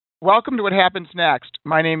Welcome to What Happens Next.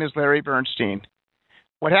 My name is Larry Bernstein.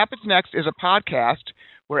 What Happens Next is a podcast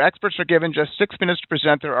where experts are given just 6 minutes to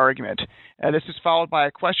present their argument. This is followed by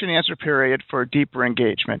a question and answer period for deeper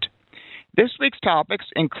engagement. This week's topics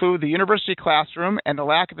include the university classroom and the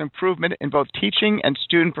lack of improvement in both teaching and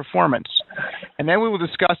student performance. And then we will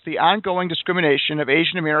discuss the ongoing discrimination of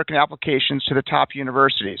Asian American applications to the top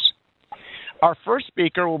universities. Our first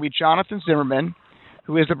speaker will be Jonathan Zimmerman,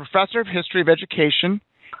 who is the Professor of History of Education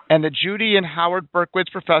and the Judy and Howard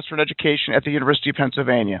Berkowitz Professor in Education at the University of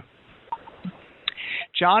Pennsylvania.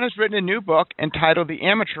 John has written a new book entitled The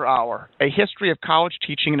Amateur Hour, A History of College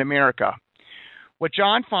Teaching in America. What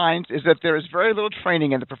John finds is that there is very little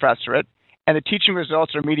training in the professorate, and the teaching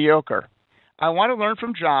results are mediocre. I want to learn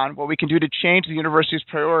from John what we can do to change the university's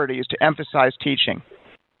priorities to emphasize teaching.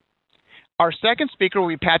 Our second speaker will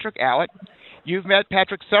be Patrick Allett. You've met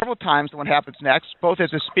Patrick several times in What Happens Next, both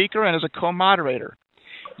as a speaker and as a co-moderator.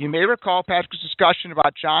 You may recall Patrick's discussion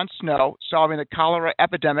about John Snow solving the cholera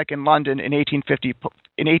epidemic in London in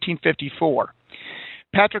 1854.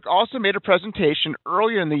 Patrick also made a presentation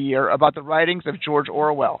earlier in the year about the writings of George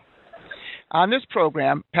Orwell. On this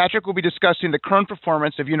program, Patrick will be discussing the current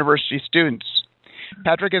performance of university students.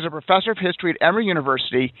 Patrick is a professor of history at Emory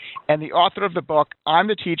University and the author of the book, I'm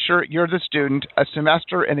the Teacher, You're the Student, A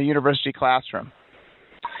Semester in the University Classroom.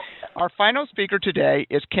 Our final speaker today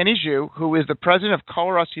is Kenny Zhu, who is the president of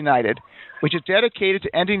Color Us United, which is dedicated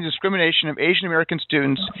to ending the discrimination of Asian American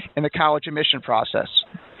students in the college admission process.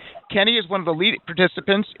 Kenny is one of the lead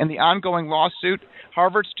participants in the ongoing lawsuit,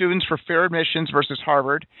 Harvard Students for Fair Admissions versus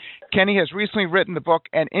Harvard. Kenny has recently written the book,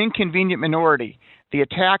 An Inconvenient Minority, The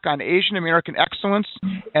Attack on Asian American Excellence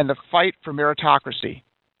and the Fight for Meritocracy.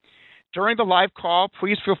 During the live call,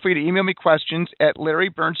 please feel free to email me questions at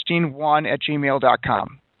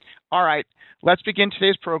larrybernstein1@gmail.com. All right, let's begin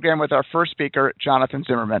today's program with our first speaker, Jonathan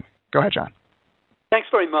Zimmerman. Go ahead, John. Thanks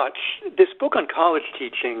very much. This book on college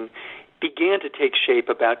teaching began to take shape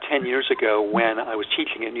about 10 years ago when I was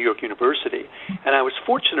teaching at New York University, and I was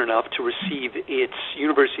fortunate enough to receive its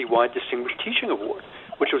university-wide Distinguished Teaching Award,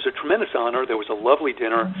 which was a tremendous honor. There was a lovely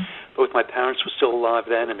dinner. Both my parents were still alive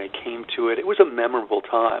then, and they came to it. It was a memorable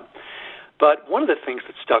time. But one of the things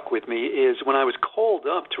that stuck with me is when I was called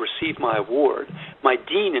up to receive my award, my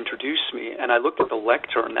dean introduced me, and I looked at the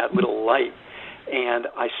lectern, that little light, and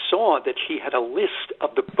I saw that she had a list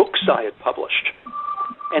of the books I had published.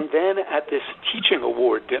 And then at this teaching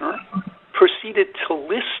award dinner, proceeded to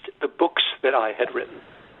list the books that I had written.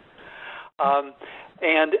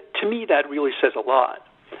 And to me, that really says a lot.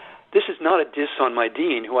 This is not a diss on my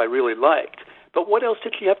dean, who I really liked, but what else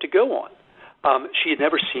did she have to go on? She had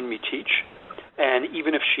never seen me teach, and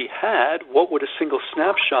even if she had, what would a single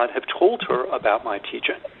snapshot have told her about my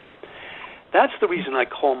teaching? That's the reason I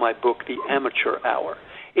call my book The Amateur Hour.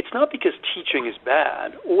 It's not because teaching is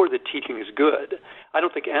bad or that teaching is good. I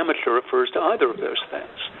don't think amateur refers to either of those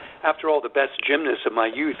things. After all, the best gymnast of my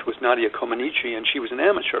youth was Nadia Comaneci, and she was an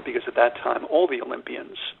amateur because at that time all the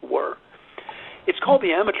Olympians were. It's called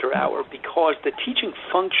the amateur hour because the teaching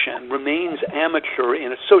function remains amateur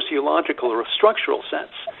in a sociological or a structural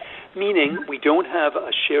sense, meaning we don't have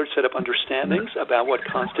a shared set of understandings about what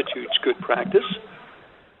constitutes good practice,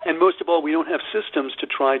 and most of all, we don't have systems to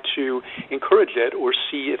try to encourage it or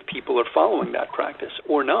see if people are following that practice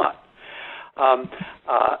or not.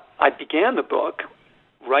 I began the book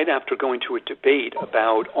right after going to a debate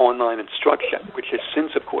about online instruction, which has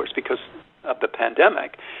since, of course, because of the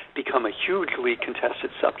pandemic, become a hugely contested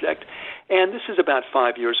subject. And this is about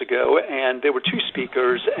 5 years ago, and there were two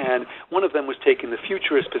speakers, and one of them was taking the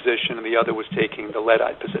futurist position, and the other was taking the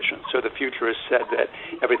Luddite position. So the futurist said that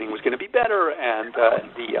everything was going to be better, and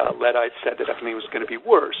the Luddite said that everything was going to be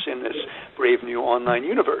worse in this brave new online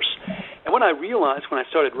universe. And what I realized when I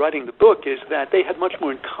started writing the book is that they had much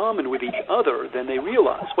more in common with each other than they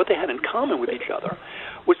realized. What they had in common with each other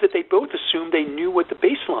was that they both assumed they knew what the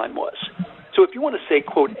baseline was. So if you want to say,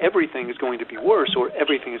 quote, everything is going to be worse or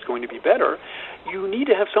everything is going to be better, you need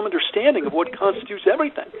to have some understanding of what constitutes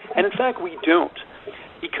everything. And in fact, we don't.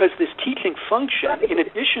 Because this teaching function, in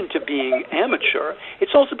addition to being amateur,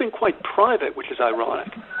 it's also been quite private, which is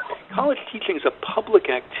ironic. College teaching is a public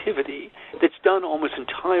activity that's done almost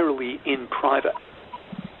entirely in private.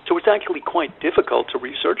 So it's actually quite difficult to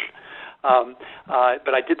research.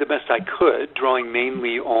 But I did the best I could, drawing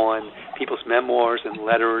mainly on people's memoirs and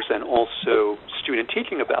letters and also student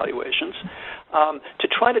teaching evaluations, to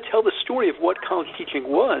try to tell the story of what college teaching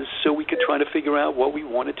was so we could try to figure out what we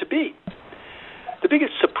wanted to be. The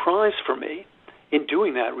biggest surprise for me in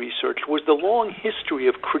doing that research was the long history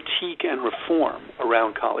of critique and reform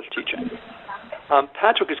around college teaching.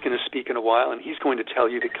 Patrick is going to speak in a while, and he's going to tell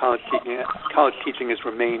you that college teaching has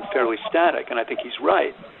remained fairly static, and I think he's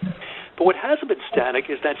right. But what hasn't been static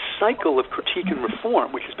is that cycle of critique and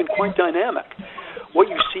reform, which has been quite dynamic. What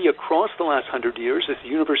you see across the last 100 years is the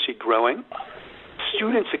university growing,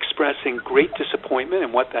 students expressing great disappointment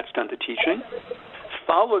in what that's done to teaching,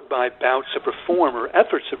 followed by bouts of reform or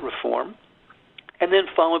efforts at reform, and then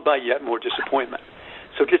followed by yet more disappointment.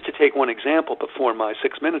 So just to take one example before my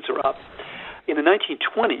 6 minutes are up, in the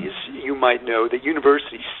 1920s, you might know that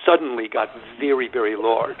universities suddenly got very, very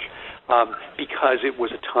large because it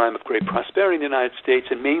was a time of great prosperity in the United States,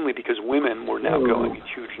 and mainly because women were now going in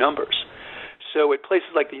huge numbers. So at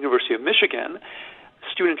places like the University of Michigan,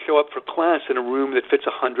 students show up for class in a room that fits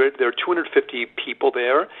 100. There are 250 people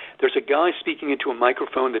there. There's a guy speaking into a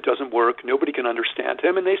microphone that doesn't work. Nobody can understand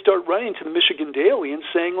him. And they start writing to the Michigan Daily and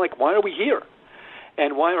saying, like, why are we here?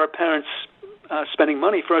 And why are our parents spending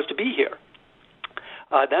money for us to be here?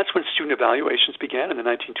 That's when student evaluations began in the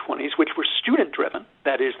 1920s, which were student-driven.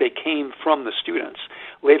 That is, they came from the students.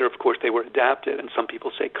 Later, of course, they were adapted, and some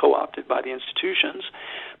people say co-opted by the institutions.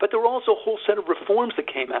 But there were also a whole set of reforms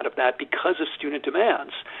that came out of that because of student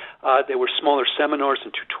demands. There were smaller seminars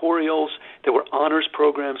and tutorials. There were honors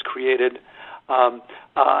programs created. And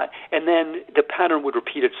then the pattern would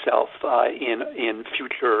repeat itself in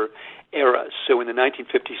future eras. So in the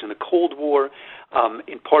 1950s in the Cold War,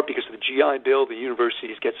 in part because of the GI Bill, the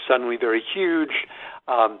universities get suddenly very huge.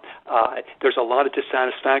 There's a lot of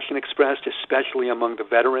dissatisfaction expressed, especially among the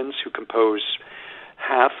veterans who compose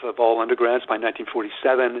half of all undergrads by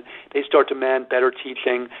 1947. They start to demand better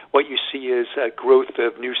teaching. What you see is a growth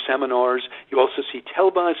of new seminars. You also see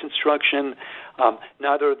televised instruction.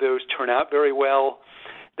 Neither of those turn out very well.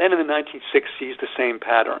 Then in the 1960s, the same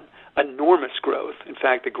pattern. Enormous growth, in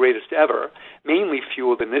fact, the greatest ever, mainly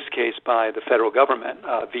fueled in this case by the federal government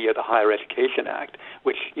via the Higher Education Act,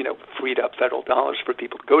 which freed up federal dollars for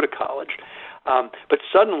people to go to college. But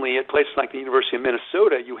suddenly, at places like the University of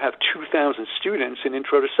Minnesota, you have 2,000 students in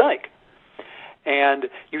Intro to Psych, and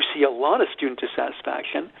you see a lot of student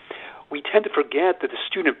dissatisfaction. We tend to forget that the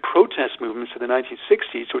student protest movements of the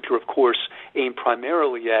 1960s, which were, of course, aimed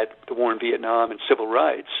primarily at the war in Vietnam and civil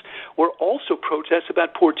rights, were also protests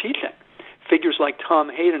about poor teaching. Figures like Tom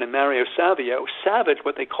Hayden and Mario Savio savaged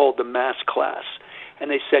what they called the mass class.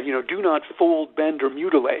 And they said, do not fold, bend, or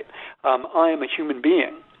mutilate. I am a human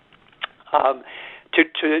being.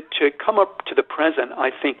 To come up to the present, I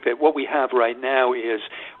think that what we have right now is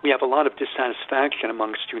we have a lot of dissatisfaction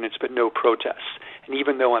among students, but no protests. And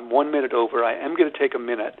even though I'm 1 minute over, I am going to take a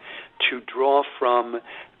minute to draw from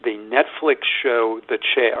the Netflix show The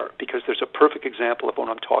Chair, because there's a perfect example of what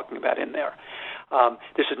I'm talking about in there.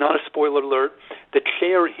 This is not a spoiler alert. The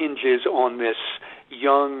Chair hinges on this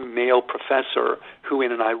young male professor who,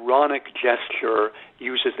 in an ironic gesture,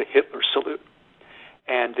 uses the Hitler salute.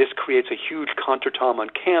 And this creates a huge contretemps on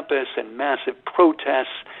campus and massive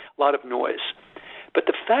protests, a lot of noise. But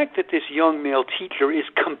the fact that this young male teacher is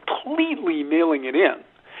completely mailing it in,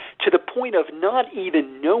 to the point of not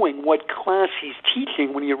even knowing what class he's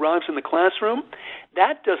teaching when he arrives in the classroom,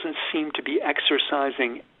 that doesn't seem to be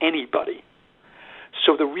exercising anybody.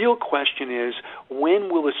 So the real question is, when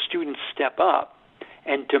will a student step up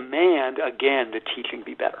and demand, again, that teaching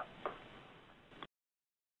be better?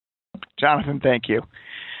 Jonathan, thank you.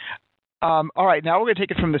 All right, now we're going to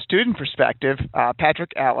take it from the student perspective.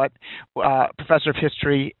 Patrick Allett, professor of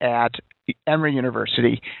history at Emory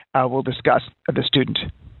University, will discuss the student.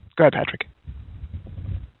 Go ahead, Patrick.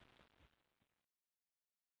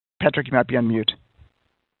 Patrick, you might be on mute.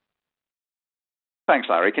 Thanks,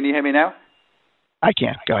 Larry. Can you hear me now? I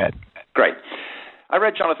can. Go ahead. Great. I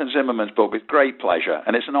read Jonathan Zimmerman's book with great pleasure,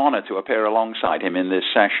 and it's an honor to appear alongside him in this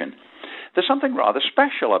session. There's something rather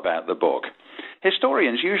special about the book.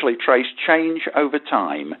 Historians usually trace change over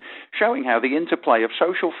time, showing how the interplay of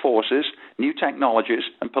social forces, new technologies,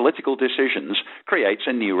 and political decisions creates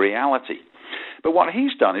a new reality. But what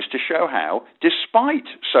he's done is to show how, despite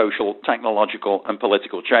social, technological, and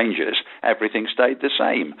political changes, everything stayed the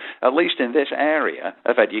same, at least in this area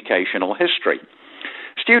of educational history.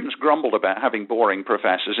 Students grumbled about having boring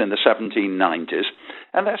professors in the 1790s,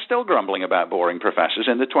 and they're still grumbling about boring professors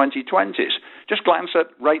in the 2020s. Just glance at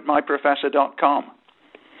ratemyprofessor.com.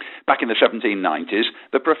 Back in the 1790s,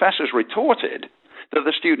 the professors retorted that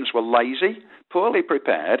the students were lazy, poorly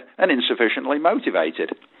prepared, and insufficiently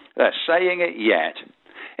motivated. They're saying it yet.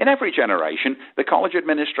 In every generation, the college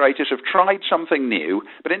administrators have tried something new,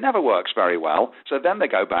 but it never works very well, so then they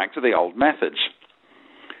go back to the old methods.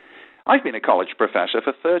 I've been a college professor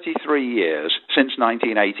for 33 years, since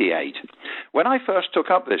 1988. When I first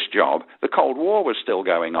took up this job, the Cold War was still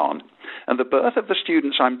going on, and the birth of the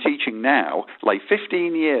students I'm teaching now lay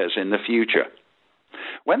 15 years in the future.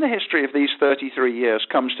 When the history of these 33 years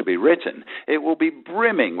comes to be written, it will be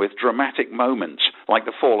brimming with dramatic moments like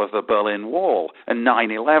the fall of the Berlin Wall and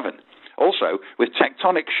 9/11. Also, with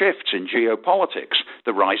tectonic shifts in geopolitics,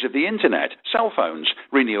 the rise of the internet, cell phones,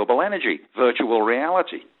 renewable energy, virtual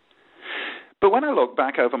reality. But when I look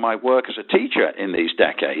back over my work as a teacher in these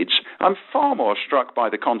decades, I'm far more struck by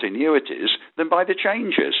the continuities than by the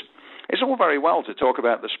changes. It's all very well to talk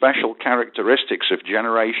about the special characteristics of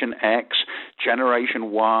Generation X,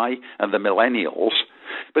 Generation Y, and the Millennials,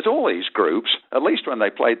 but all these groups, at least when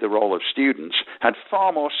they played the role of students, had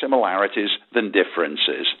far more similarities than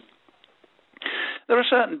differences. There are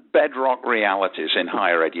certain bedrock realities in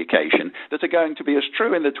higher education that are going to be as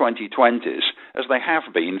true in the 2020s as they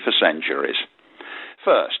have been for centuries.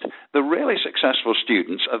 First, the really successful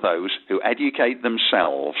students are those who educate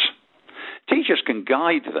themselves. Teachers can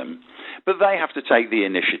guide them, but they have to take the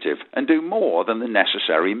initiative and do more than the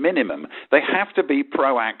necessary minimum. They have to be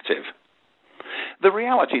proactive. The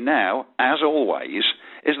reality now, as always,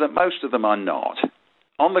 is that most of them are not.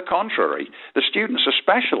 On the contrary, the students are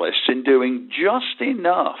specialists in doing just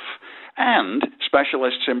enough and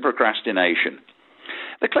specialists in procrastination.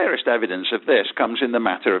 The clearest evidence of this comes in the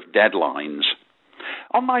matter of deadlines.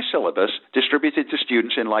 On my syllabus, distributed to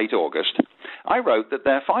students in late August, I wrote that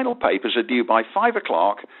their final papers are due by 5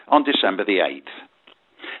 o'clock on December the 8th.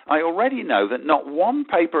 I already know that not one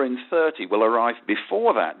paper in 30 will arrive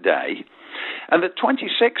before that day, and that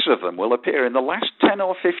 26 of them will appear in the last 10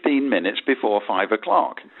 or 15 minutes before 5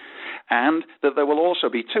 o'clock, and that there will also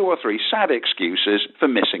be 2 or 3 sad excuses for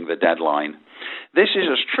missing the deadline. This is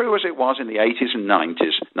as true as it was in the 80s and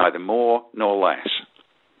 90s, neither more nor less.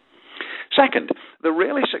 Second, the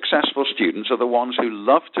really successful students are the ones who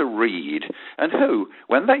love to read and who,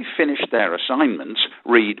 when they finish their assignments,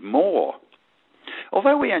 read more.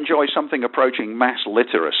 Although we enjoy something approaching mass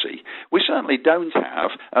literacy, we certainly don't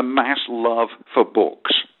have a mass love for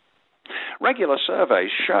books. Regular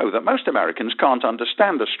surveys show that most Americans can't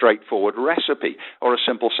understand a straightforward recipe or a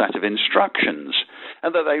simple set of instructions,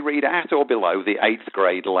 and that they read at or below the 8th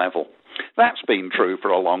grade level. That's been true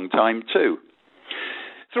for a long time too.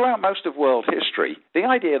 Throughout most of world history, the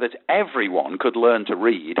idea that everyone could learn to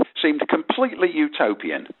read seemed completely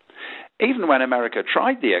utopian. Even when America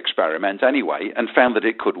tried the experiment anyway and found that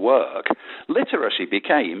it could work, literacy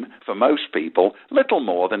became, for most people, little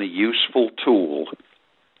more than a useful tool.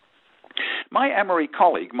 My Emory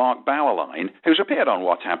colleague, Mark Bauerlein, who's appeared on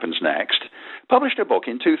What Happens Next, published a book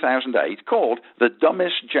in 2008 called The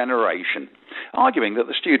Dumbest Generation, arguing that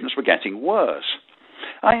the students were getting worse.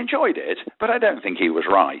 I enjoyed it, but I don't think he was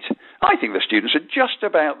right. I think the students are just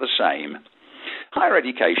about the same. Higher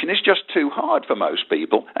education is just too hard for most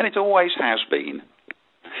people, and it always has been.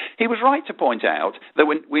 He was right to point out that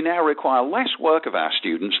we now require less work of our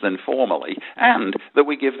students than formerly, and that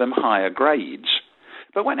we give them higher grades.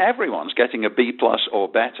 But when everyone's getting a B+ or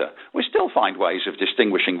better, we still find ways of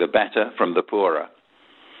distinguishing the better from the poorer.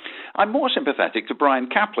 I'm more sympathetic to Brian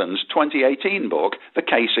Kaplan's 2018 book, The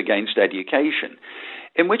Case Against Education,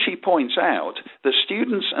 in which he points out that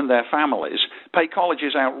students and their families pay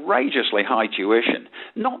colleges outrageously high tuition,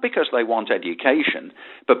 not because they want education,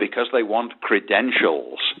 but because they want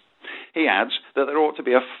credentials. He adds that there ought to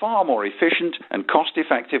be a far more efficient and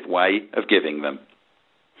cost-effective way of giving them.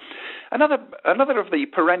 Another of the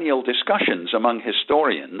perennial discussions among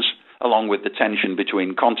historians, along with the tension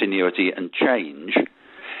between continuity and change,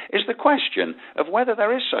 is the question of whether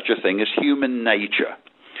there is such a thing as human nature,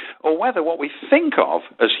 or whether what we think of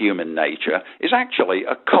as human nature is actually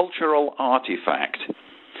a cultural artifact.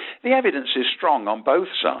 The evidence is strong on both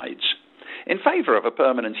sides. In favor of a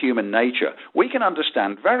permanent human nature, we can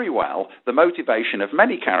understand very well the motivation of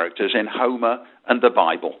many characters in Homer and the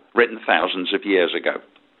Bible, written thousands of years ago.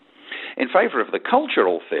 In favor of the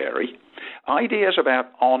cultural theory, ideas about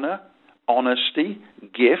honor, honesty,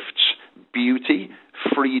 gifts, beauty,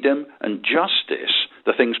 freedom, and justice,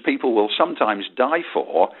 the things people will sometimes die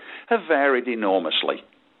for, have varied enormously.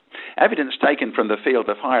 Evidence taken from the field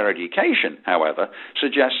of higher education, however,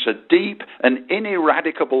 suggests a deep and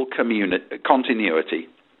ineradicable continuity.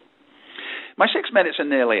 My 6 minutes are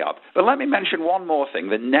nearly up, but let me mention one more thing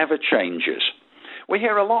that never changes. We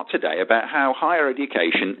hear a lot today about how higher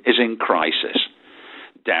education is in crisis.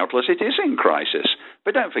 Doubtless it is in crisis,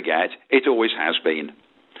 but don't forget, it always has been.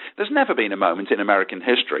 There's never been a moment in American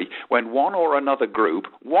history when one or another group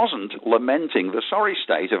wasn't lamenting the sorry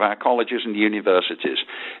state of our colleges and universities,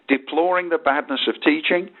 deploring the badness of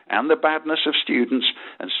teaching and the badness of students,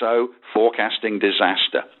 and so forecasting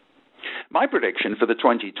disaster. My prediction for the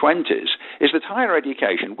 2020s is that higher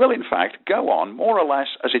education will in fact go on more or less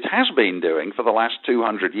as it has been doing for the last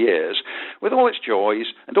 200 years, with all its joys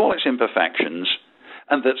and all its imperfections,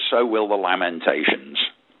 and that so will the lamentations.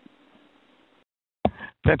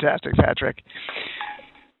 Fantastic, Patrick.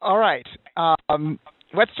 All right.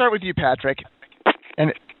 Let's start with you, Patrick.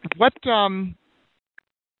 And why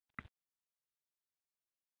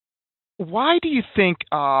do you think,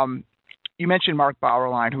 you mentioned Mark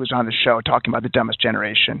Bauerlein, who was on the show talking about the dumbest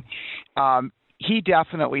generation. He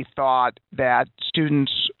definitely thought that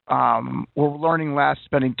students were learning less,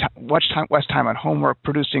 spending less time on homework,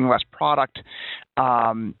 producing less product,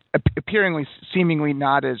 seemingly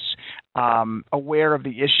not as aware of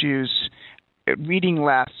the issues, reading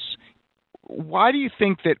less. Why do you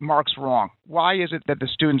think that Mark's wrong? Why is it that the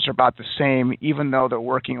students are about the same, even though they're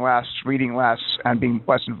working less, reading less, and being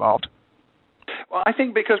less involved? Well, I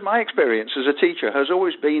think because my experience as a teacher has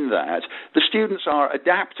always been that the students are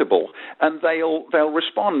adaptable and they'll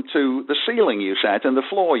respond to the ceiling you set and the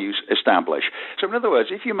floor you establish. So in other words,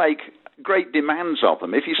 if you make great demands of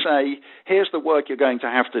them, if you say, here's the work you're going to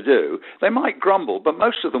have to do, they might grumble, but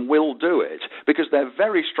most of them will do it because they're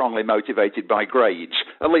very strongly motivated by grades,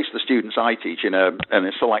 at least the students I teach in a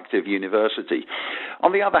selective university.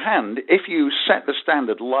 On the other hand, if you set the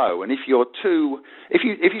standard low and if you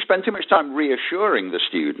spend too much time reassuring the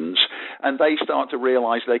students and they start to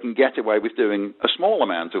realize they can get away with doing a small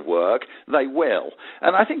amount of work, they will.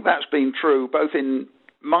 And I think that's been true both in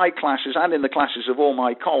my classes and in the classes of all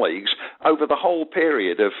my colleagues over the whole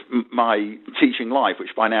period of my teaching life,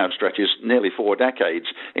 which by now stretches nearly 4 decades,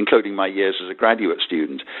 including my years as a graduate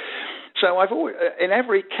student. So I've always, in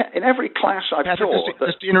every class I've Patrick, taught.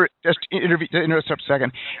 Just interrupt a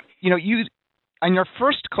second. In your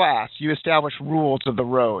first class, you establish rules of the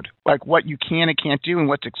road, like what you can and can't do and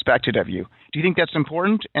what's expected of you. Do you think that's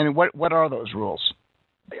important? And what are those rules?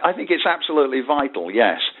 I think it's absolutely vital,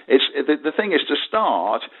 yes. The thing is to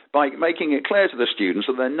start by making it clear to the students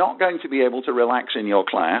that they're not going to be able to relax in your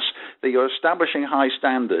class, that you're establishing high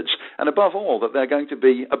standards, and above all, that they're going to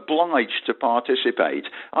be obliged to participate.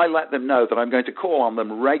 I let them know that I'm going to call on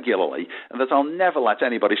them regularly and that I'll never let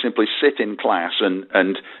anybody simply sit in class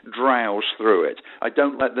and drowse through it. I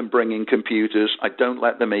don't let them bring in computers. I don't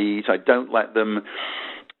let them eat. I don't let them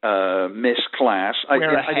miss class. I do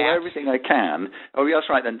everything I can. Oh, yes,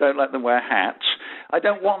 right. Then don't let them wear hats. I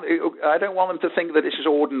don't want them to think that this is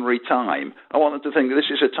ordinary time. I want them to think that this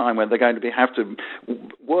is a time when they're going to have to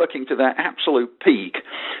working to their absolute peak.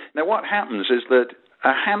 Now, what happens is that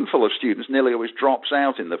a handful of students nearly always drops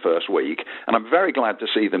out in the first week, and I'm very glad to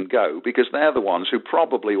see them go because they're the ones who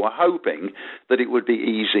probably were hoping that it would be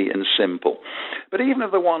easy and simple. But even of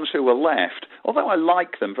the ones who were left, although I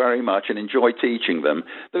like them very much and enjoy teaching them,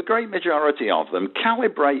 the great majority of them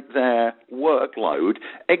calibrate their workload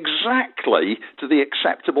exactly to the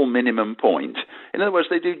acceptable minimum point. In other words,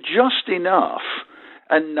 they do just enough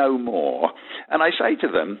and no more. And I say to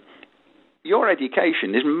them, your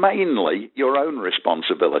education is mainly your own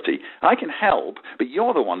responsibility. I can help, but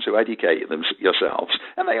you're the ones who educate them yourselves.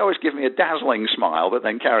 And they always give me a dazzling smile, but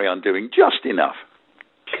then carry on doing just enough.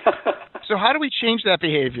 So how do we change that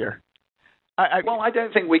behavior? Well, I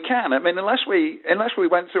don't think we can. I mean, unless we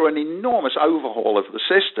went through an enormous overhaul of the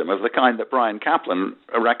system of the kind that Bryan Caplan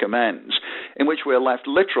recommends, in which we're left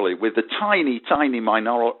literally with the tiny, tiny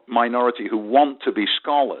minority who want to be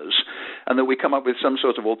scholars, and that we come up with some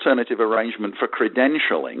sort of alternative arrangement for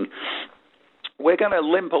credentialing, we're going to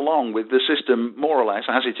limp along with the system more or less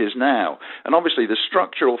as it is now. And obviously the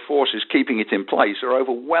structural forces keeping it in place are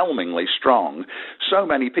overwhelmingly strong. So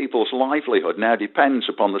many people's livelihood now depends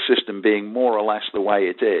upon the system being more or less the way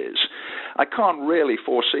it is. I can't really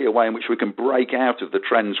foresee a way in which we can break out of the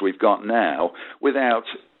trends we've got now without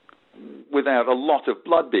a lot of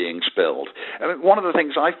blood being spilled. I mean, one of the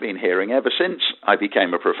things I've been hearing ever since I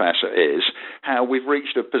became a professor is how we've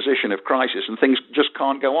reached a position of crisis and things just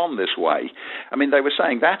can't go on this way. I mean, they were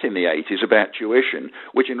saying that in the 80s about tuition,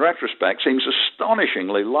 which in retrospect seems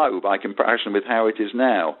astonishingly low by comparison with how it is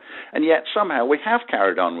now. And yet somehow we have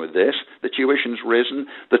carried on with this. The tuition's risen,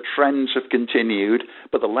 the trends have continued,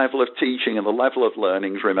 but the level of teaching and the level of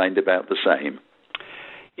learning's remained about the same.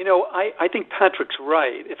 You know, I think Patrick's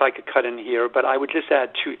right, if I could cut in here, but I would just add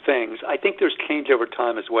 2 things. I think there's change over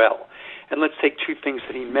time as well. And let's take 2 things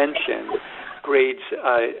that he mentioned. grades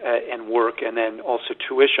and work, and then also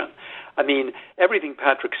tuition. I mean, everything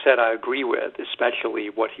Patrick said I agree with, especially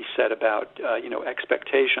what he said about,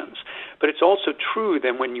 expectations. But it's also true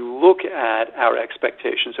that when you look at our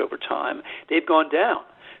expectations over time, they've gone down.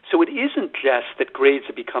 So it isn't just that grades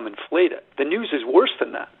have become inflated. The news is worse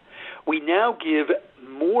than that. We now give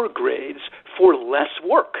more grades for less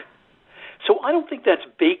work. So I don't think that's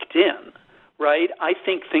baked in, right? I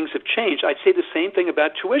think things have changed. I'd say the same thing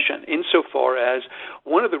about tuition, insofar as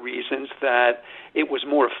one of the reasons that it was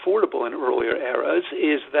more affordable in earlier eras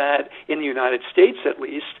is that in the United States, at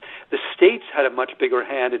least, the states had a much bigger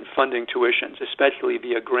hand in funding tuitions, especially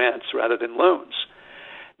via grants rather than loans.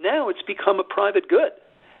 Now it's become a private good,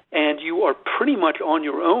 and you are pretty much on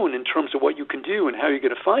your own in terms of what you can do and how you're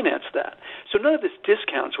going to finance that. So none of this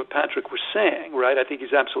discounts what Patrick was saying, right? I think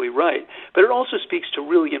he's absolutely right. But it also speaks to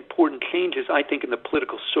really important changes, I think, in the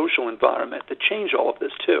political social environment that change all of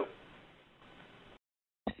this, too.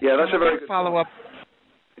 Yeah, that's a very good follow-up.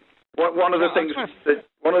 One of the things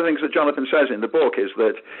that Jonathan says in the book is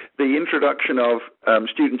that the introduction of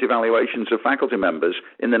student evaluations of faculty members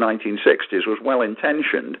in the 1960s was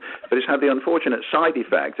well-intentioned, but it's had the unfortunate side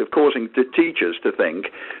effect of causing the teachers to think,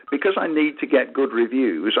 because I need to get good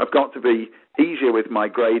reviews, I've got to be easier with my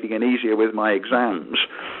grading and easier with my exams.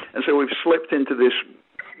 And so we've slipped into this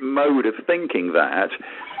mode of thinking that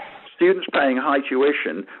students paying high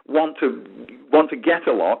tuition want to get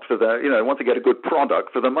a lot for want to get a good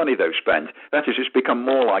product for the money they've spent. That has just become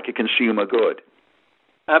more like a consumer good.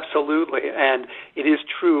 Absolutely, and it is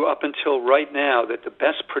true up until right now that the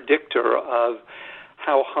best predictor of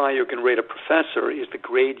how high you can rate a professor is the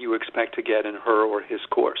grade you expect to get in her or his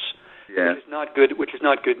course. Yeah. Which is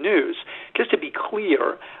not good news. Just to be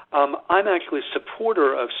clear, I'm actually a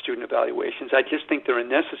supporter of student evaluations. I just think they're a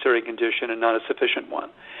necessary condition and not a sufficient one.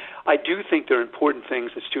 I do think there are important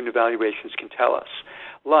things that student evaluations can tell us,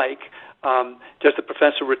 like does the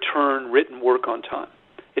professor return written work on time?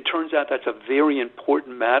 It turns out that's a very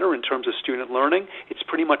important matter in terms of student learning. It's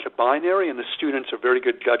pretty much a binary, and the students are very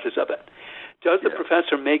good judges of it. Does the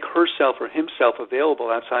professor make herself or himself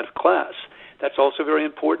available outside of class? That's also very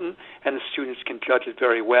important, and the students can judge it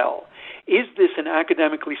very well. Is this an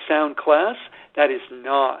academically sound class? That is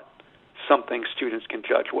not something students can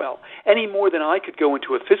judge well, any more than I could go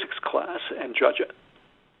into a physics class and judge it.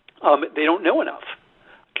 They don't know enough,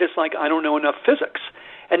 just like I don't know enough physics.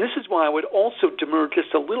 And this is why I would also demur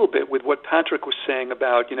just a little bit with what Patrick was saying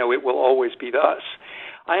about, it will always be thus.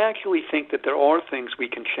 I actually think that there are things we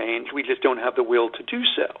can change. We just don't have the will to do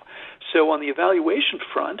so. So on the evaluation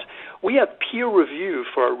front, we have peer review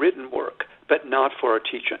for our written work, but not for our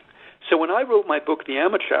teaching. So when I wrote my book, The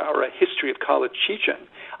Amateur Hour, A History of College Teaching,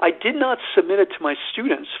 I did not submit it to my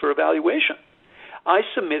students for evaluation. I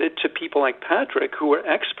submitted to people like Patrick, who are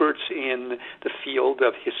experts in the field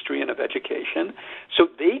of history and of education, so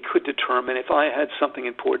they could determine if I had something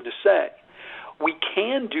important to say. We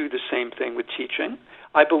can do the same thing with teaching.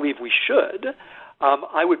 I believe we should.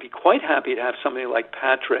 I would be quite happy to have somebody like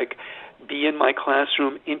Patrick be in my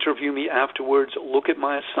classroom, interview me afterwards, look at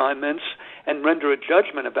my assignments, and render a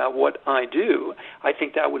judgment about what I do. I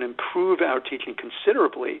think that would improve our teaching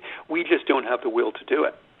considerably. We just don't have the will to do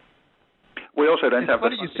it. We also don't have.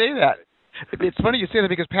 It's funny you say that. It's funny you say that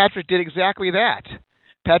because Patrick did exactly that.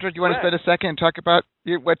 Patrick, you want to spend a second and talk about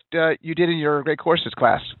what you did in your Great Courses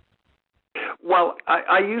class? Well,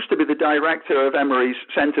 I used to be the director of Emory's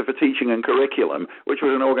Center for Teaching and Curriculum, which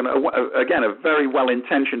was a very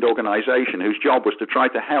well-intentioned organization whose job was to try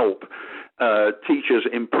to help teachers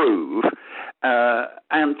improve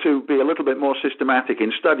and to be a little bit more systematic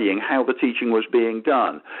in studying how the teaching was being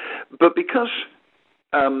done. But because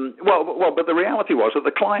but the reality was that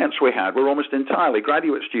the clients we had were almost entirely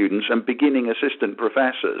graduate students and beginning assistant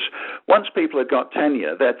professors. Once people had got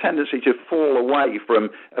tenure, their tendency to fall away from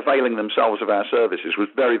availing themselves of our services was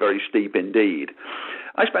very, very steep indeed.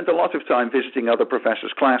 I spent a lot of time visiting other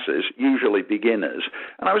professors' classes, usually beginners,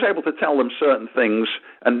 and I was able to tell them certain things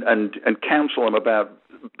and counsel them about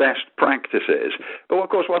best practices. But, of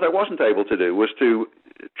course, what I wasn't able to do was to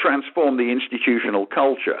transform the institutional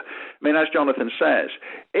culture. I mean, as Jonathan says,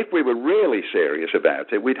 if we were really serious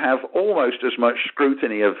about it, we'd have almost as much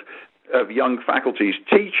scrutiny of young faculty's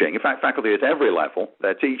teaching, in fact, faculty at every level,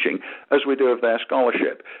 their teaching, as we do of their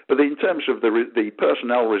scholarship. But in terms of the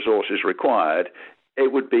personnel resources required,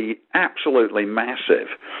 it would be absolutely massive.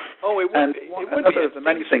 Oh, it would be. One of the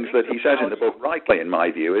many things that he says in the book, rightly in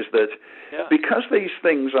my view, is that because these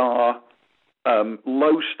things are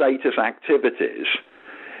low-status activities,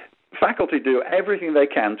 faculty do everything they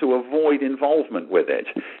can to avoid involvement with it.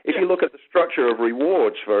 If you look at the structure of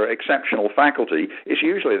rewards for exceptional faculty, it's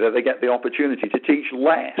usually that they get the opportunity to teach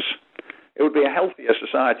less. It would be a healthier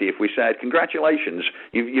society if we said, congratulations,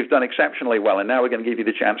 you've done exceptionally well, and now we're going to give you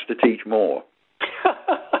the chance to teach more.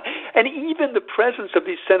 And even the presence of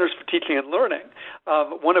these centers for teaching and learning,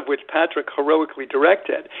 one of which Patrick heroically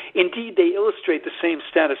directed, indeed they illustrate the same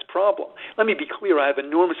status problem. Let me be clear, I have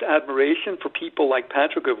enormous admiration for people like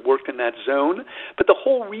Patrick who have worked in that zone, but the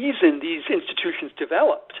whole reason these institutions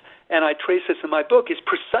developed, and I trace this in my book, is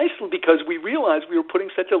precisely because we realized we were putting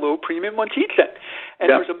such a low premium on teaching. And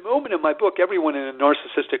there's a moment in my book, everyone in a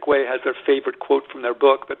narcissistic way has their favorite quote from their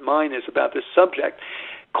book, but mine is about this subject.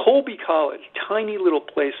 Colby College, tiny little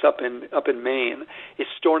place up in Maine, is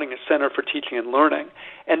starting a center for teaching and learning.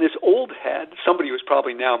 And this old head, somebody who's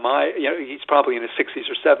probably now he's probably in his 60s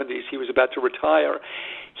or 70s, he was about to retire.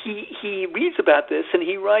 He reads about this and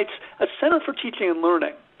he writes, a center for teaching and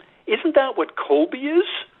learning. Isn't that what Colby is?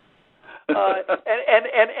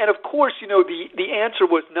 And of course, the answer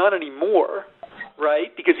was not anymore,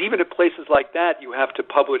 right? Because even at places like that, you have to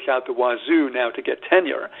publish out the wazoo now to get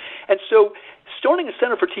tenure. And so starting a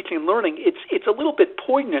center for teaching and learning, it's a little bit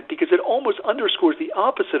poignant because it almost underscores the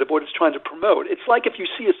opposite of what it's trying to promote. It's like if you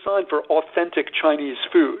see a sign for authentic Chinese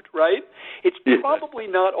food, right? It's probably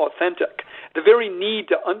not authentic. The very need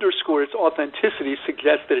to underscore its authenticity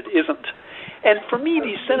suggests that it isn't. And for me,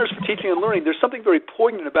 these centers for teaching and learning, there's something very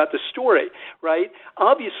poignant about the story, right?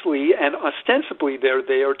 Obviously and ostensibly, they're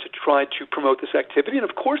there to try to promote this activity, and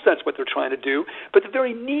of course that's what they're trying to do, but the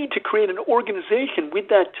very need to create an organization with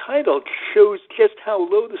that title shows just how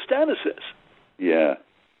low the status is. Yeah.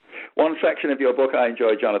 One section of your book I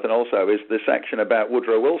enjoy, Jonathan, also is the section about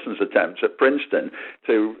Woodrow Wilson's attempts at Princeton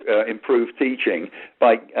to improve teaching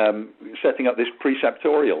by setting up this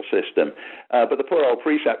preceptorial system. But the poor old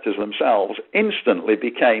preceptors themselves instantly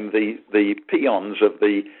became the peons of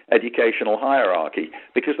the educational hierarchy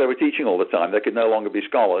because they were teaching all the time. They could no longer be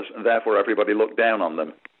scholars, and therefore everybody looked down on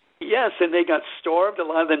them. Yes, and they got starved. A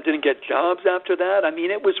lot of them didn't get jobs after that. I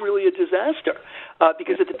mean, it was really a disaster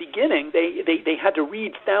because at the beginning they had to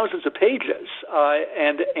read thousands of pages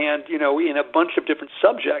and in a bunch of different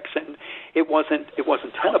subjects, and it wasn't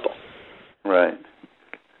tenable. Right.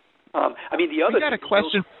 I mean, the other. We got a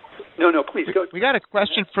question. No, please go. We got a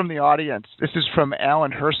question from the audience. This is from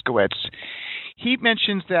Alan Herskowitz. He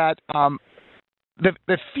mentions that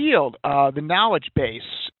the field, the knowledge base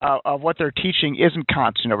of what they're teaching isn't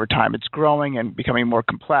constant over time. It's growing and becoming more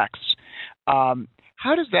complex.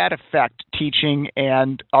 How does that affect teaching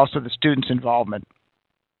and also the students' involvement?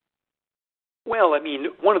 Well, I mean,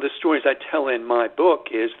 one of the stories I tell in my book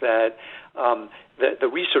is that the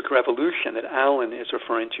research revolution that Alan is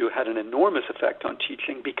referring to had an enormous effect on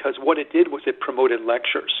teaching because what it did was it promoted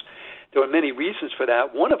lectures. There were many reasons for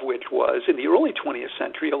that, one of which was in the early 20th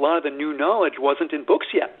century, a lot of the new knowledge wasn't in books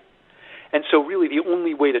yet. And so really the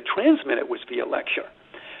only way to transmit it was via lecture.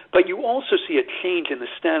 But you also see a change in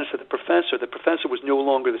the status of the professor. The professor was no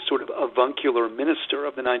longer the sort of avuncular minister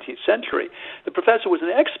of the 19th century. The professor was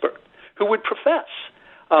an expert who would profess,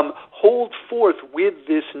 hold forth with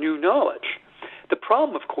this new knowledge. The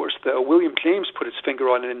problem, of course, though, William James put his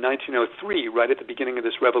finger on it in 1903, right at the beginning of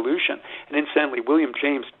this revolution. And incidentally, William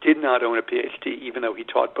James did not own a PhD, even though he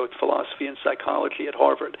taught both philosophy and psychology at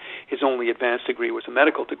Harvard. His only advanced degree was a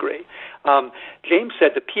medical degree. James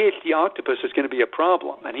said the PhD octopus is going to be a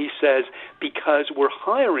problem. And he says, because we're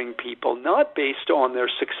hiring people not based on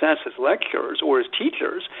their success as lecturers or as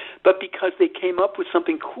teachers, but because they came up with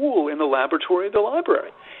something cool in the laboratory of the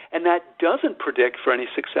library. And that doesn't predict for any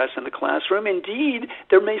success in the classroom. Indeed,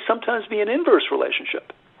 there may sometimes be an inverse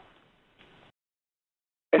relationship.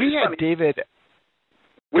 We had David.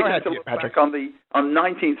 We have to look back on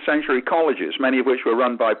 19th century colleges, many of which were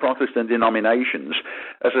run by Protestant denominations,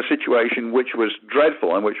 as a situation which was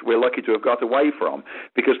dreadful and which we're lucky to have got away from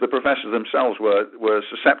because the professors themselves were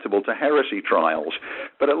susceptible to heresy trials.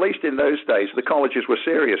 But at least in those days, the colleges were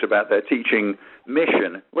serious about their teaching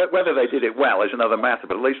mission. Whether they did it well is another matter,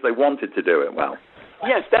 but at least they wanted to do it well.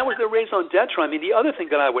 Yes, that was the raison d'etre. I mean, the other thing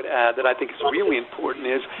that I would add that I think is really important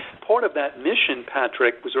is part of that mission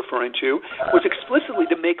Patrick was referring to was explicitly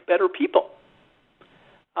to make better people,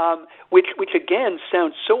 which again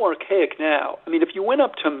sounds so archaic now. I mean, if you went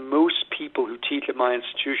up to most people who teach at my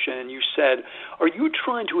institution and you said, are you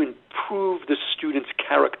trying to improve the student's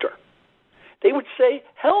character? They would say,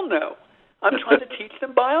 hell no. I'm trying to teach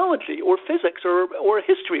them biology or physics or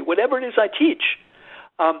history, whatever it is I teach.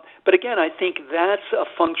 But again, I think that's a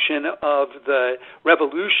function of the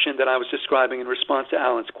revolution that I was describing in response to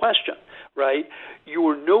Alan's question, right? You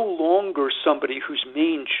are no longer somebody whose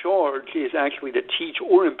main charge is actually to teach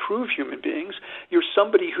or improve human beings. You're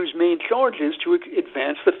somebody whose main charge is to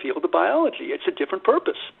advance the field of biology. It's a different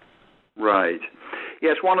purpose. Right.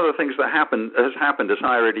 Yes, one of the things that has happened as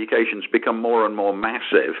higher education's become more and more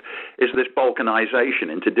massive is this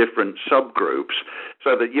balkanization into different subgroups,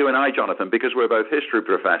 so that you and I, Jonathan, because we're both history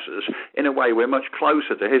professors, in a way we're much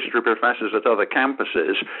closer to history professors at other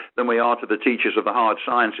campuses than we are to the teachers of the hard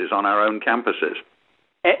sciences on our own campuses.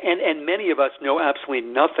 And many of us know absolutely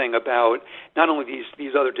nothing about not only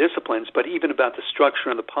these other disciplines, but even about the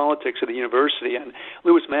structure and the politics of the university. And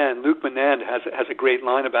Luke Manand has a great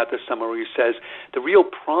line about this somewhere where he says, the real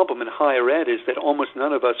problem in higher ed is that almost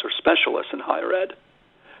none of us are specialists in higher ed.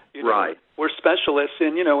 Right. We're specialists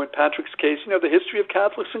in, in Patrick's case, the history of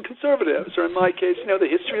Catholics and conservatives, or in my case, the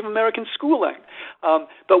history of American schooling.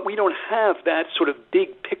 But we don't have that sort of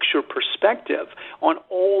big picture perspective on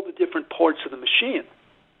all the different parts of the machine.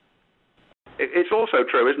 It's also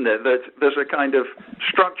true, isn't it, that there's a kind of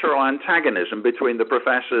structural antagonism between the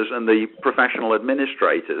professors and the professional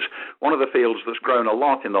administrators. One of the fields that's grown a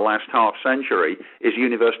lot in the last half century is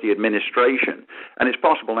university administration. And it's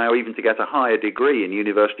possible now even to get a higher degree in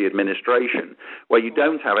university administration, where you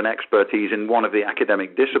don't have an expertise in one of the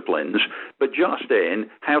academic disciplines, but just in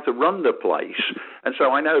how to run the place. And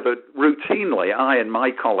so I know that routinely I and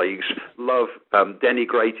my colleagues love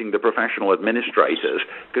denigrating the professional administrators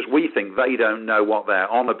because we think they don't know what they're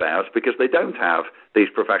on about because they don't have these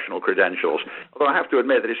professional credentials. Although I have to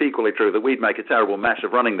admit that it's equally true that we'd make a terrible mess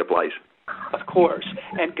of running the place. Of course.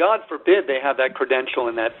 And God forbid they have that credential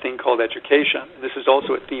in that thing called education. This is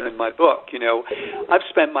also a theme in my book. I've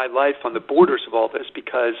spent my life on the borders of all this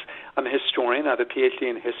because I'm a historian. I have a PhD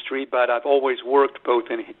in history, but I've always worked both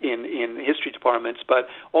in history departments, but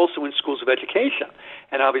also in schools of education.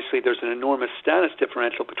 And obviously there's an enormous status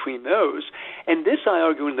differential between those. And this, I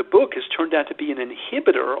argue in the book, has turned out to be an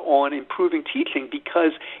inhibitor on improving teaching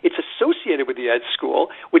because it's associated with the ed school,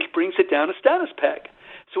 which brings it down a status peg.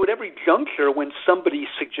 So at every juncture, when somebody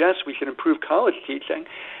suggests we should improve college teaching,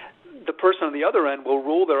 the person on the other end will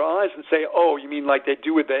roll their eyes and say, oh, you mean like they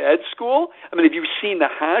do with the ed school? I mean, have you seen the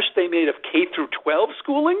hash they made of K through 12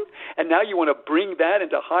 schooling? And now you want to bring that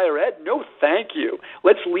into higher ed? No, thank you.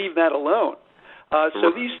 Let's leave that alone.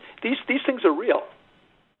 So these things are real.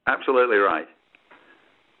 Absolutely right.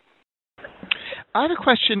 I have a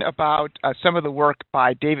question about some of the work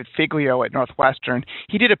by David Figlio at Northwestern.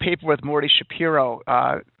 He did a paper with Morty Shapiro,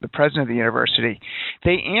 the president of the university.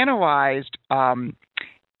 They analyzed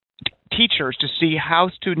teachers to see how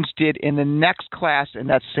students did in the next class in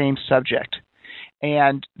that same subject.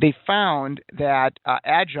 And they found that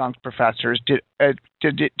adjunct professors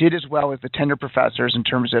did as well as the tenure professors in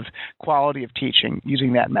terms of quality of teaching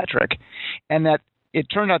using that metric, and that it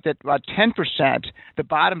turned out that about 10%, the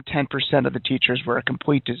bottom 10% of the teachers were a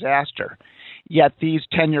complete disaster, yet these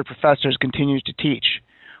tenure professors continue to teach.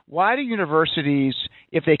 Why do universities,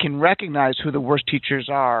 if they can recognize who the worst teachers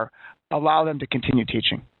are, allow them to continue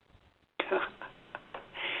teaching?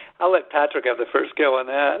 I'll let Patrick have the first go on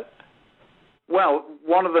that. Well,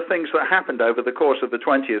 one of the things that happened over the course of the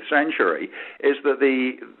 20th century is that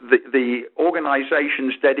the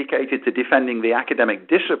organizations dedicated to defending the academic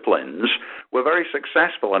disciplines were very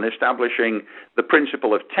successful in establishing the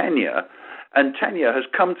principle of tenure, and tenure has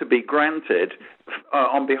come to be granted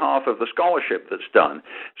on behalf of the scholarship that's done.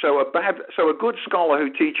 So a good scholar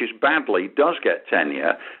who teaches badly does get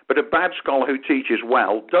tenure, but a bad scholar who teaches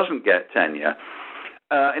well doesn't get tenure.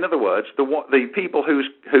 In other words, the people whose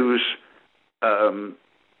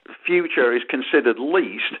future is considered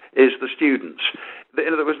least is the students.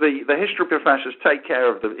 In other words, the history professors take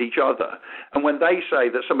care of each other, and when they say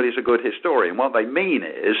that somebody's a good historian, what they mean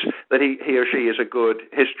is that he or she is a good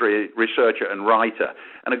history researcher and writer,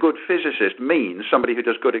 and a good physicist means somebody who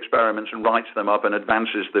does good experiments and writes them up and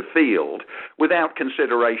advances the field without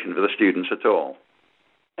consideration for the students at all.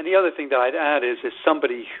 And the other thing that I'd add is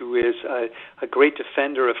somebody who is a great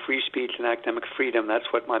defender of free speech and academic freedom. That's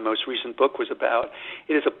what my most recent book was about.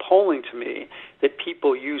 It is appalling to me that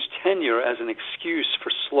people use tenure as an excuse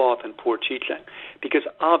for sloth and poor teaching, because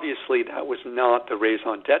obviously that was not the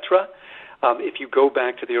raison d'etre. If you go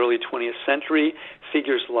back to the early 20th century,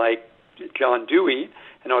 figures like John Dewey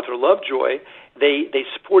and Arthur Lovejoy, they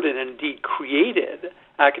supported and indeed created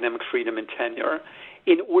academic freedom and tenure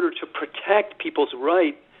in order to protect people's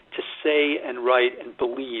right to say and write and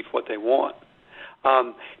believe what they want.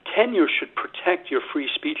 Tenure should protect your free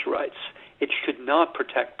speech rights. It should not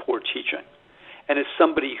protect poor teaching. And as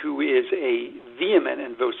somebody who is a vehement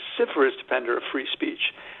and vociferous defender of free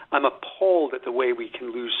speech, I'm appalled at the way we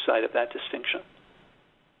can lose sight of that distinction.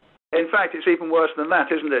 In fact, it's even worse than that,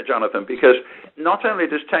 isn't it, Jonathan? Because not only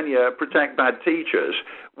does tenure protect bad teachers,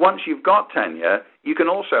 once you've got tenure, you can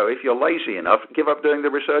also, if you're lazy enough, give up doing the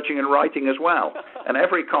researching and writing as well. And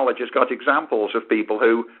every college has got examples of people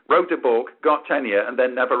who wrote a book, got tenure, and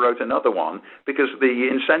then never wrote another one because the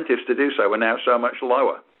incentives to do so are now so much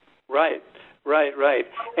lower. Right.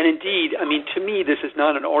 And indeed, I mean, to me, this is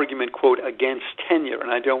not an argument, quote, against tenure,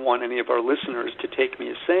 and I don't want any of our listeners to take me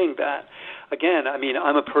as saying that. Again, I mean,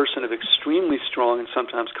 I'm a person of extremely strong and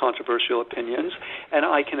sometimes controversial opinions, and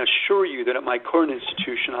I can assure you that at my current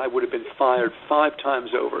institution, I would have been fired 5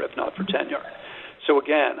 times over if not for tenure. So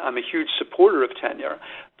again, I'm a huge supporter of tenure,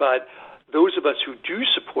 but those of us who do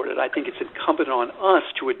support it, I think it's incumbent on us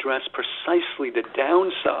to address precisely the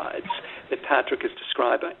downsides that Patrick is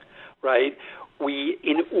describing, right?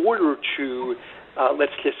 In order to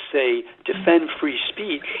let's just say, defend free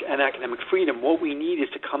speech and academic freedom, what we need is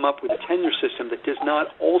to come up with a tenure system that does not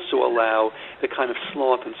also allow the kind of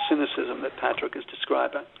sloth and cynicism that Patrick is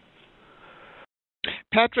describing.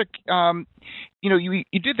 Patrick,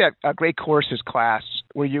 you did that great courses class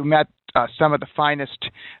where you met some of the finest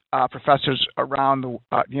professors around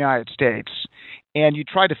the United States, and you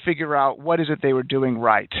tried to figure out what is it they were doing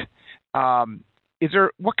right. What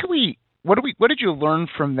did you learn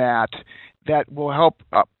from that will help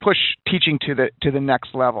push teaching to the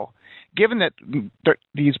next level? Given that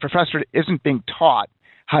these professors isn't being taught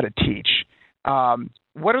how to teach,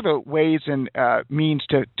 what are the ways and means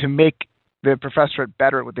to make the professorate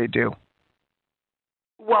better at what they do?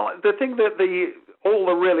 Well, the thing that all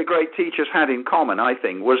the really great teachers had in common, I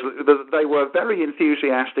think, was that they were very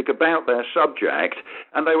enthusiastic about their subject,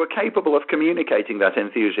 and they were capable of communicating that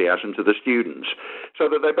enthusiasm to the students, so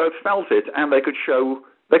that they both felt it and they could show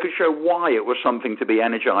why it was something to be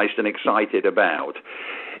energized and excited about.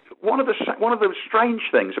 One of the strange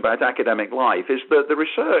things about academic life is that the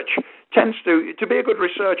research tends to be a good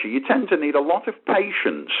researcher, you tend to need a lot of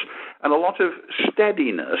patience and a lot of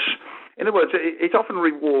steadiness. In other words, it often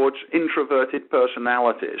rewards introverted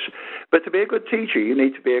personalities. But to be a good teacher, you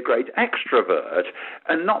need to be a great extrovert,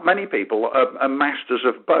 and not many people are masters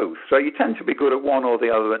of both. So you tend to be good at one or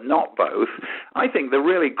the other, but not both. I think the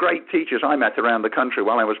really great teachers I met around the country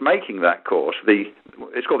while I was making that course,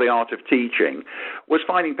 it's called The Art of Teaching, was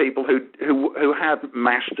finding people who had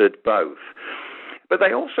mastered both. But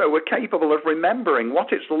they also were capable of remembering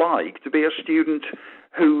what it's like to be a student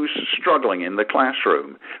who's struggling in the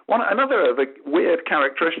classroom. Another of the weird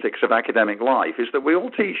characteristics of academic life is that we all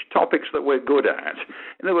teach topics that we're good at.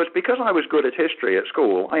 In other words, because I was good at history at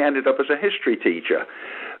school, I ended up as a history teacher.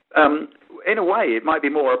 In a way, it might be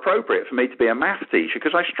more appropriate for me to be a math teacher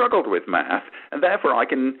because I struggled with math, and therefore I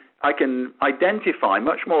can identify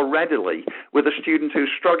much more readily with a student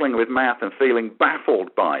who's struggling with math and feeling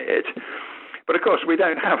baffled by it. But, of course, we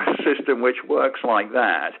don't have a system which works like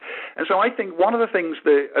that. And so I think one of the things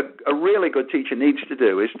that a really good teacher needs to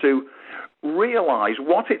do is to realize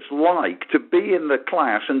what it's like to be in the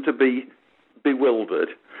class and to be bewildered,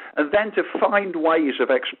 and then to find ways of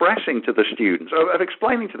expressing to the students, of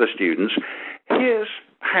explaining to the students, here's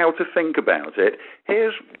how to think about it,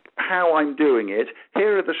 here's how I'm doing it,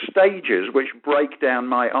 here are the stages which break down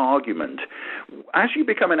my argument. As you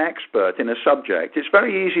become an expert in a subject, it's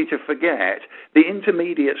very easy to forget the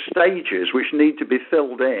intermediate stages which need to be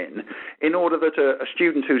filled in order that a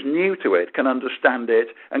student who's new to it can understand it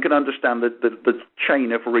and can understand the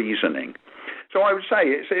chain of reasoning. So I would say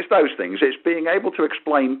it's those things. It's being able to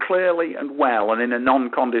explain clearly and well and in a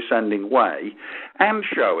non-condescending way, and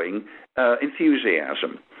showing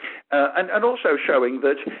enthusiasm. And also showing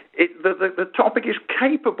that the topic is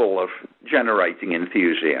capable of generating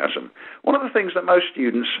enthusiasm. One of the things that most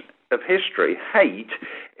students of history hate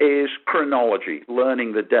is chronology,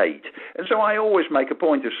 learning the date. And so I always make a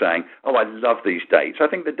point of saying, I love these dates. I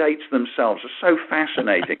think the dates themselves are so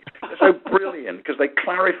fascinating. They're so brilliant because they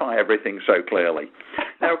clarify everything so clearly.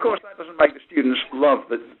 Now, of course, that doesn't make the students love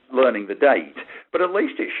learning the date, but at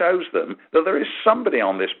least it shows them that there is somebody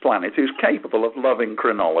on this planet who's capable of loving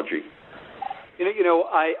chronology.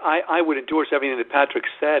 I would endorse everything that Patrick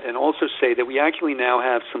said and also say that we actually now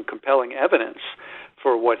have some compelling evidence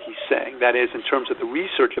for what he's saying. That is, in terms of the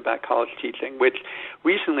research about college teaching, which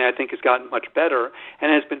recently I think has gotten much better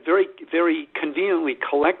and has been very, very conveniently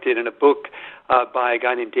collected in a book by a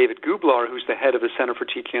guy named David Gublar, who's the head of the Center for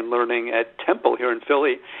Teaching and Learning at Temple here in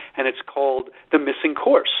Philly, and it's called The Missing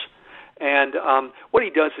Course. And what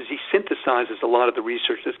he does is he synthesizes a lot of the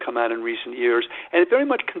research that's come out in recent years, and it very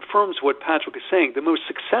much confirms what Patrick is saying. The most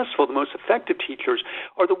successful, the most effective teachers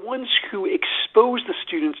are the ones who expose the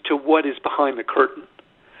students to what is behind the curtain.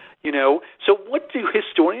 So what do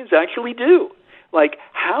historians actually do? Like,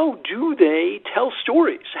 how do they tell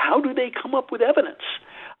stories? How do they come up with evidence?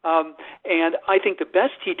 And I think the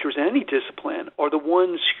best teachers in any discipline are the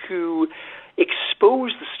ones who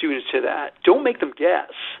expose the students to that. Don't make them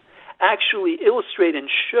guess. Actually illustrate and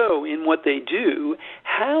show in what they do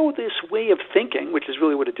how this way of thinking, which is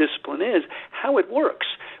really what a discipline is, how it works.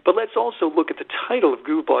 But let's also look at the title of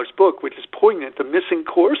Gubler's book, which is poignant, The Missing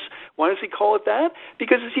Course. Why does he call it that?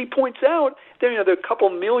 Because as he points out, there are a couple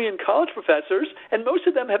million college professors, and most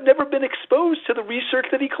of them have never been exposed to the research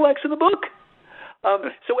that he collects in the book.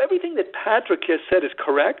 So everything that Patrick has said is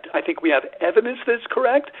correct. I think we have evidence that it's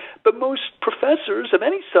correct, but most professors of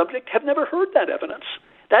any subject have never heard that evidence.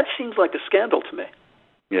 That seems like a scandal to me.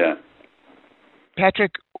 Yeah.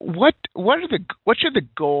 Patrick, what should the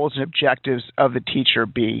goals and objectives of the teacher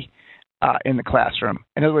be in the classroom?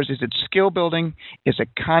 In other words, is it skill building? Is it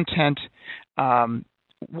content?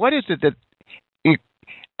 What is it that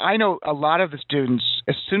I know a lot of the students,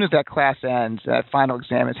 as soon as that class ends, that final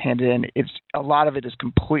exam is handed in, a lot of it is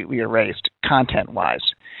completely erased content-wise.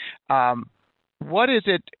 What is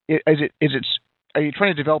it? Are you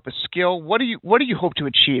trying to develop a skill? What do you hope to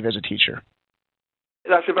achieve as a teacher?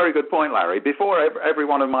 That's a very good point, Larry. Before every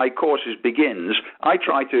one of my courses begins, I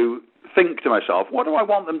try to think to myself, what do I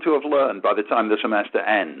want them to have learned by the time the semester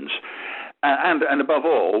ends? And above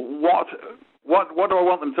all, what do I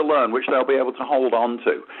want them to learn which they'll be able to hold on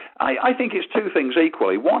to? I think it's two things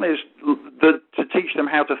equally. One is to teach them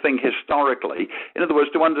how to think historically. In other words,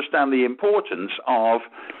 to understand the importance of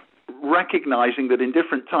recognizing that in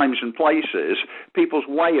different times and places, people's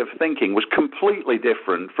way of thinking was completely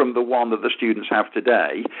different from the one that the students have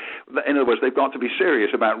today. In other words, they've got to be serious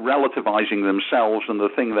about relativizing themselves and the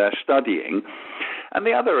thing they're studying. And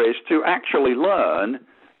the other is to actually learn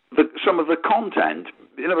some of the content.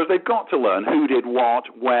 In other words, they've got to learn who did what,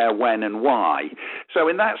 where, when, and why. So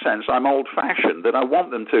in that sense, I'm old-fashioned, that I want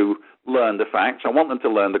them to learn the facts, I want them to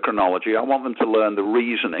learn the chronology, I want them to learn the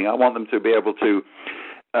reasoning, I want them to be able to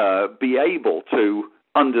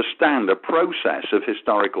understand a process of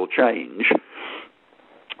historical change.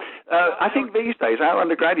 I think these days our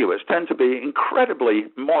undergraduates tend to be incredibly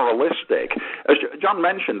moralistic. As John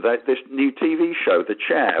mentioned, this new TV show, The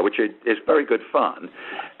Chair, which is very good fun,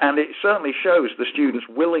 and it certainly shows the students'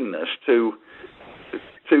 willingness to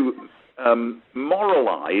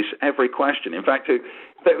moralize every question. In fact,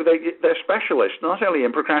 they're specialists not only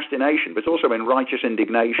in procrastination but also in righteous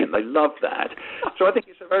indignation. They love that. So I think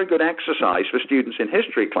it's a very good exercise for students in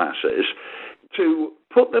history classes to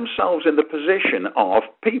put themselves in the position of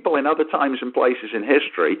people in other times and places in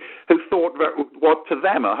history who thought what to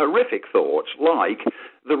them are horrific thoughts, like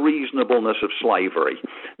the reasonableness of slavery.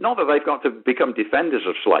 Not that they've got to become defenders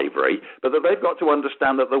of slavery, but that they've got to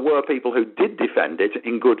understand that there were people who did defend it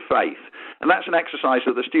in good faith. And that's an exercise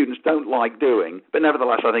that the students don't like doing, but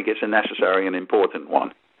nevertheless I think it's a necessary and important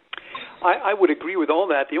one. I would agree with all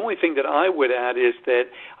that. The only thing that I would add is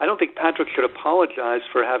that I don't think Patrick should apologize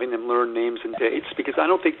for having them learn names and dates, because I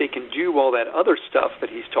don't think they can do all that other stuff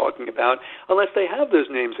that he's talking about unless they have those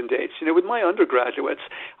names and dates. With my undergraduates,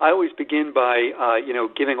 I always begin by,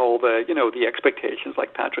 giving all the, the expectations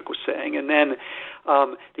like Patrick was saying. And then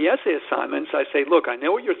the essay assignments, I say, look, I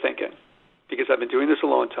know what you're thinking, because I've been doing this a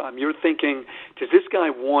long time. You're thinking, does this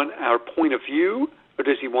guy want our point of view or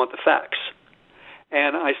does he want the facts?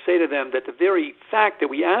 And I say to them that the very fact that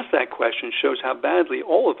we ask that question shows how badly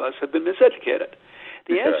all of us have been miseducated.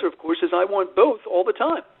 The answer, of course, is I want both all the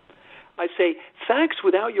time. I say facts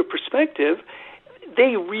without your perspective,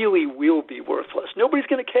 they really will be worthless. Nobody's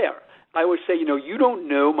going to care. I always say, you don't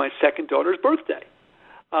know my second daughter's birthday.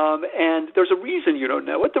 And there's a reason you don't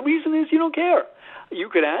know it. The reason is you don't care. You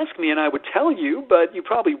could ask me and I would tell you, but you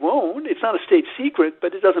probably won't. It's not a state secret,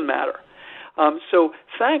 but it doesn't matter. So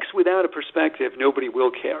facts without a perspective, nobody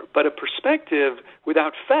will care. But a perspective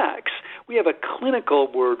without facts, we have a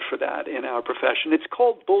clinical word for that in our profession. It's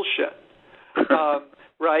called bullshit,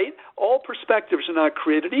 right? All perspectives are not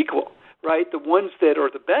created equal, right? The ones that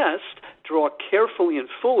are the best draw carefully and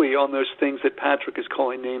fully on those things that Patrick is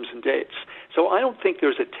calling names and dates. So I don't think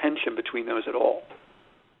there's a tension between those at all.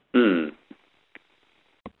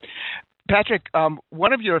 Patrick,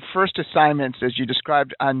 one of your first assignments, as you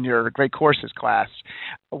described on your Great Courses class,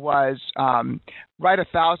 was write a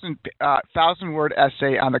 1,000-word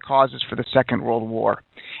essay on the causes for the Second World War.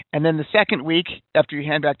 And then the second week, after you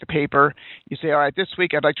hand back the paper, you say, all right, this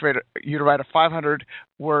week I'd like you to write a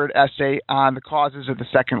 500-word essay on the causes of the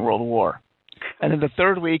Second World War. And then the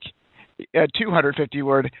third week, a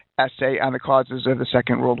 250-word essay on the causes of the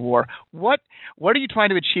Second World War. What are you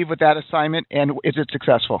trying to achieve with that assignment, and is it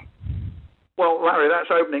successful? Well, Larry,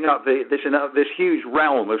 that's opening up this huge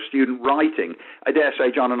realm of student writing. I dare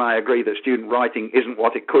say John and I agree that student writing isn't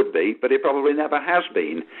what it could be, but it probably never has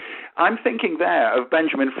been. I'm thinking there of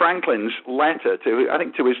Benjamin Franklin's letter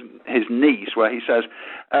to his niece, where he says,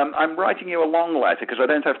 I'm writing you a long letter because I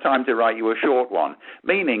don't have time to write you a short one,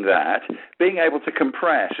 meaning that being able to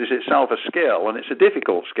compress is itself a skill, and it's a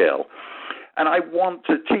difficult skill. And I want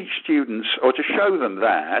to teach students, or to show them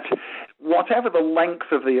that whatever the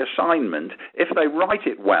length of the assignment, if they write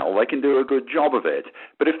it well, they can do a good job of it.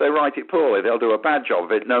 But if they write it poorly, they'll do a bad job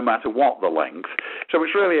of it, no matter what the length. So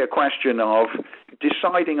it's really a question of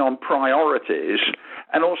deciding on priorities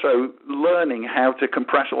and also learning how to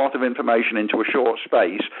compress a lot of information into a short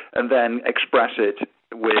space and then express it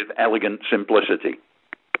with elegant simplicity.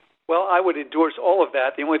 Well, I would endorse all of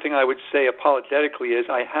that. The only thing I would say apologetically is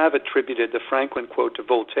I have attributed the Franklin quote to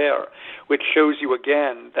Voltaire, which shows you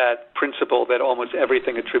again that principle that almost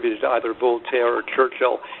everything attributed to either Voltaire or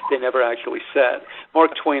Churchill, they never actually said.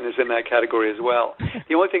 Mark Twain is in that category as well.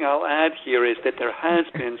 The only thing I'll add here is that there has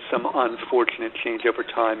been some unfortunate change over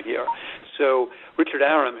time here. So Richard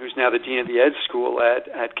Arum, who's now the dean of the Ed School at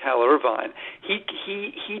Cal Irvine,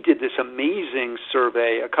 he did this amazing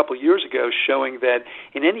survey a couple of years ago showing that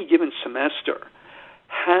in any given semester,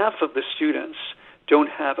 half of the students don't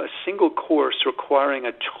have a single course requiring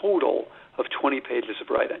a total of 20 pages of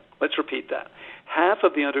writing. Let's repeat that. Half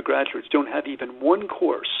of the undergraduates don't have even one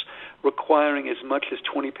course requiring as much as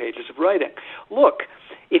 20 pages of writing. Look,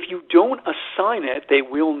 if you don't assign it, they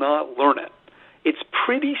will not learn it. It's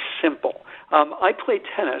pretty simple. I play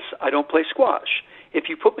tennis. I don't play squash. If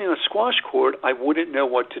you put me on a squash court, I wouldn't know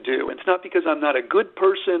what to do. And it's not because I'm not a good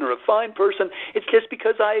person or a fine person. It's just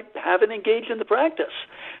because I haven't engaged in the practice.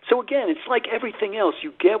 So again, it's like everything else.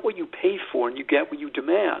 You get what you pay for and you get what you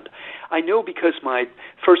demand. I know because my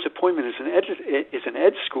first appointment is an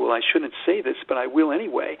ed school, I shouldn't say this, but I will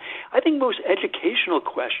anyway. I think most educational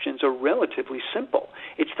questions are relatively simple.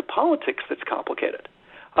 It's the politics that's complicated.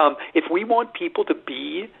 If we want people to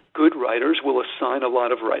be good writers, we'll assign a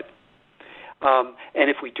lot of writing. And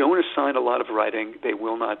if we don't assign a lot of writing, they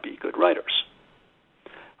will not be good writers.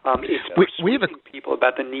 It's persuading people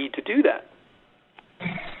about the need to do that.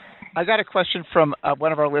 I got a question from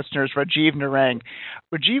one of our listeners, Rajiv Narang.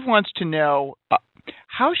 Rajiv wants to know,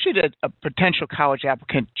 how should a potential college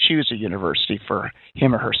applicant choose a university for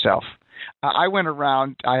him or herself? I went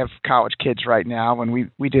around, I have college kids right now, and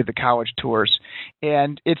we did the college tours,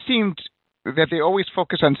 and it seemed that they always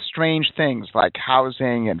focus on strange things like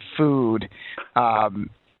housing and food, and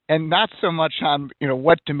not so much on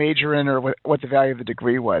what to major in or what the value of the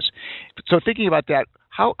degree was. So thinking about that,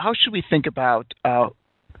 how should we think about how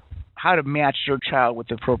to match your child with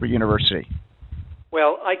the appropriate university?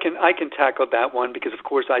 Well, I can tackle that one because, of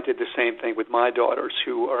course, I did the same thing with my daughters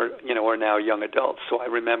who are now young adults, so I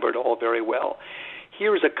remember it all very well.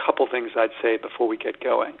 Here's a couple things I'd say before we get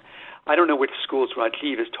going. I don't know which schools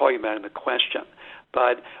Rajiv is talking about in the question,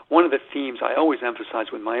 but one of the themes I always emphasize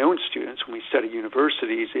with my own students when we study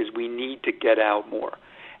universities is we need to get out more.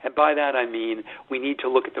 And by that I mean we need to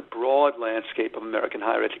look at the broad landscape of American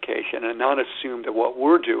higher education and not assume that what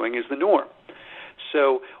we're doing is the norm.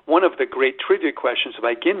 So one of the great trivia questions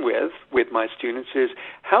I begin with my students is,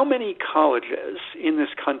 how many colleges in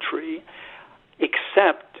this country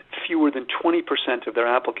accept fewer than 20% of their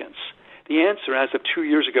applicants? The answer, as of 2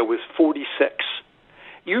 years ago, was 46.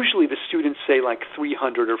 Usually the students say like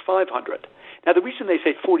 300 or 500. Now, the reason they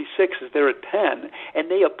say 46 is they're at Penn, and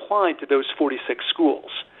they applied to those 46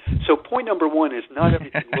 schools. So point number one is not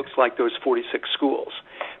everything looks like those 46 schools.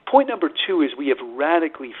 Point number two is we have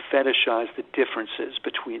radically fetishized the differences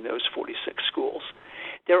between those 46 schools.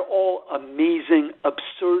 They're all amazing,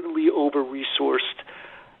 absurdly over-resourced,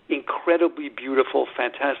 incredibly beautiful,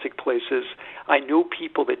 fantastic places. I know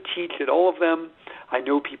people that teach at all of them. I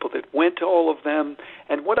know people that went to all of them.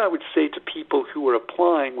 And what I would say to people who are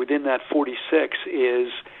applying within that 46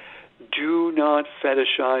 is, do not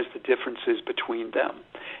fetishize the differences between them.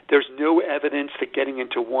 There's no evidence that getting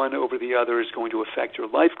into one over the other is going to affect your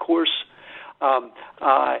life course.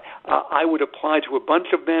 I would apply to a bunch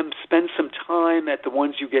of them, spend some time at the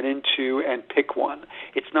ones you get into, and pick one.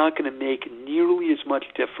 It's not going to make nearly as much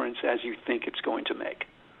difference as you think it's going to make.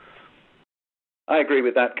 I agree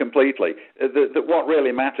with that completely. What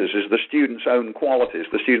really matters is the student's own qualities,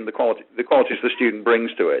 the qualities the student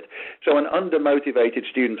brings to it. So an undermotivated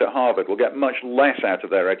student at Harvard will get much less out of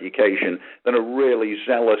their education than a really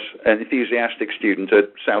zealous and enthusiastic student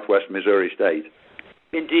at Southwest Missouri State.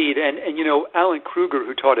 Indeed, and Alan Kruger,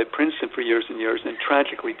 who taught at Princeton for years and years and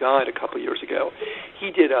tragically died a couple of years ago,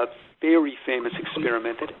 he did a very famous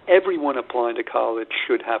experiment that everyone applying to college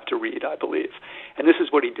should have to read, I believe. And this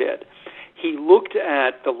is what he did. He looked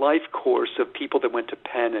at the life course of people that went to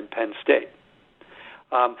Penn and Penn State.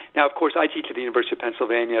 Now, of course, I teach at the University of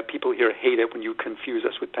Pennsylvania. People here hate it when you confuse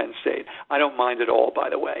us with Penn State. I don't mind at all, by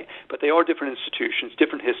the way. But they are different institutions,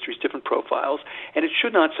 different histories, different profiles. And it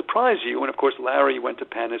should not surprise you, and of course Larry went to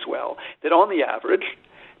Penn as well, that on the average,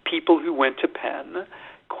 people who went to Penn,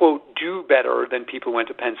 quote, do better than people who went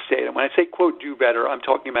to Penn State. And when I say, quote, do better, I'm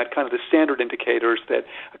talking about kind of the standard indicators that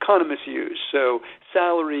economists use. So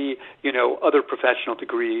salary, other professional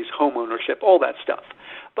degrees, home ownership, all that stuff.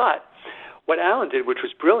 But what Alan did, which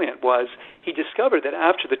was brilliant, was he discovered that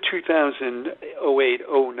after the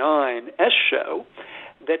 2008-09 S show,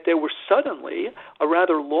 that there were suddenly a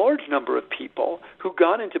rather large number of people who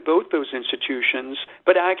got into both those institutions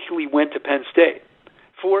but actually went to Penn State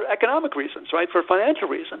for economic reasons, right, for financial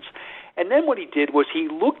reasons. And then what he did was he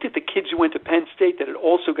looked at the kids who went to Penn State that had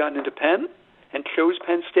also gotten into Penn and chose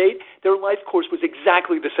Penn State. Their life course was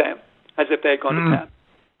exactly the same as if they had gone to Penn.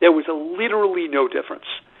 There was literally no difference.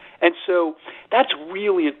 And so that's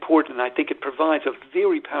really important, and I think it provides a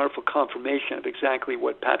very powerful confirmation of exactly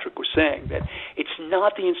what Patrick was saying, that it's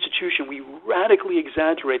not the institution. We radically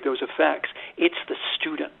exaggerate those effects. It's the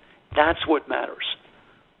student. That's what matters.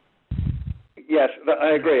 Yes,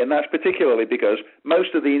 I agree, and that's particularly because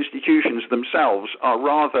most of the institutions themselves are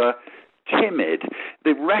rather timid.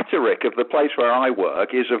 The rhetoric of the place where I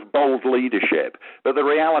work is of bold leadership, but the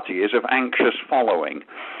reality is of anxious following.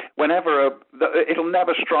 It'll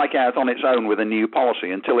never strike out on its own with a new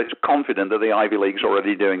policy until it's confident that the Ivy League's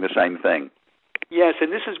already doing the same thing. Yes,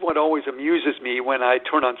 and this is what always amuses me when I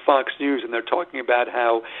turn on Fox News and they're talking about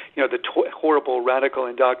how, the horrible radical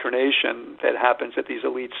indoctrination that happens at these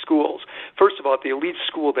elite schools. First of all, at the elite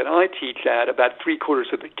school that I teach at, about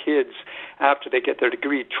 3/4 of the kids, after they get their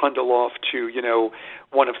degree, trundle off to,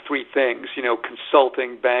 one of three things,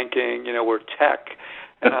 consulting, banking, or tech.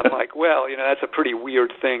 And I'm like, well, that's a pretty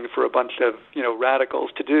weird thing for a bunch of,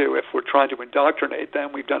 radicals to do. If we're trying to indoctrinate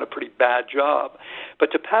them, we've done a pretty bad job.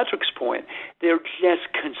 But to Patrick's point, they're just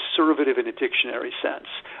conservative in a dictionary sense.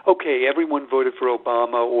 Okay, everyone voted for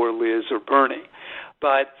Obama or Liz or Bernie.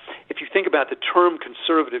 But if you think about the term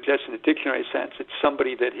conservative just in a dictionary sense, it's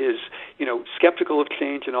somebody that is, skeptical of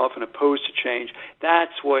change and often opposed to change.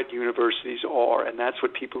 That's what universities are, and that's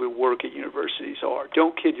what people who work at universities are.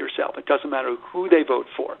 Don't kid yourself. It doesn't matter who they vote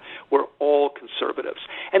for. We're all conservatives.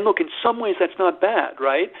 And look, in some ways that's not bad,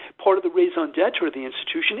 right? Part of the raison d'etre of the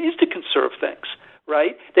institution is to conserve things,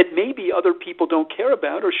 right, that maybe other people don't care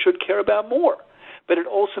about or should care about more. But it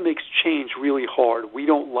also makes change really hard. We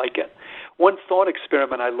don't like it. One thought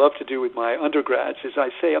experiment I love to do with my undergrads is I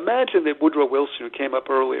say, imagine that Woodrow Wilson, who came up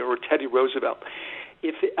earlier, or Teddy Roosevelt,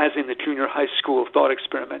 if, as in the junior high school thought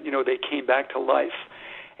experiment, they came back to life.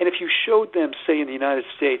 And if you showed them, say, in the United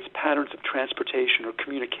States, patterns of transportation or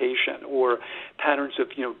communication or patterns of,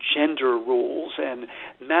 gender rules and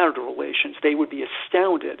marital relations, they would be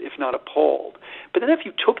astounded, if not appalled. But then if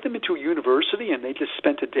you took them into a university and they just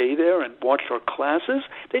spent a day there and watched our classes,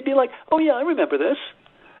 they'd be like, oh, yeah, I remember this.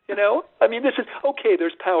 This is, okay,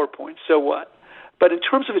 there's PowerPoint, so what? But in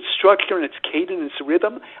terms of its structure and its cadence and its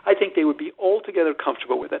rhythm, I think they would be altogether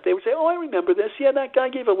comfortable with it. They would say, oh, I remember this. Yeah, that guy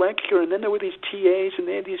gave a lecture, and then there were these TAs, and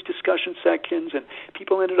they had these discussion sections, and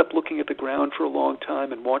people ended up looking at the ground for a long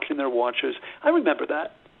time and watching their watches. I remember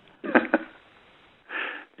that.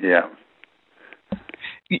 Yeah.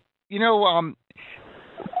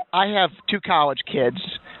 I have two college kids.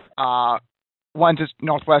 One's at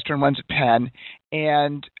Northwestern, one's at Penn,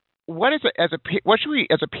 and what should we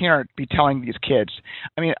as a parent be telling these kids?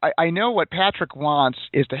 I know what Patrick wants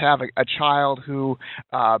is to have a child who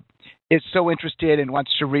is so interested and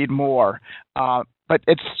wants to read more, but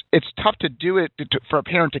it's tough to do it for a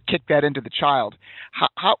parent to kick that into the child.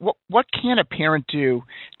 What can a parent do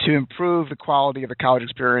to improve the quality of the college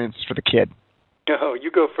experience for the kid? Oh,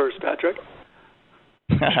 you go first, Patrick.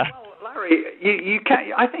 Well, Larry, you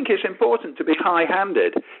can. I think it's important to be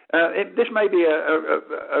high-handed. This may be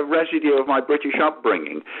a residue of my British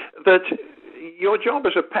upbringing, that your job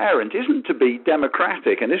as a parent isn't to be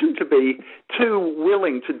democratic and isn't to be too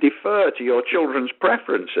willing to defer to your children's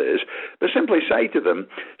preferences, but simply say to them,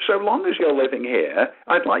 so long as you're living here,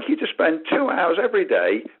 I'd like you to spend 2 hours every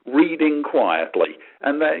day reading quietly.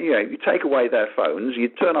 And then, you take away their phones, you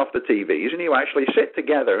turn off the TVs, and you actually sit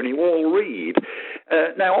together and you all read.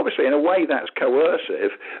 Now, obviously, in a way, that's coercive,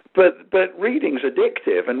 but reading's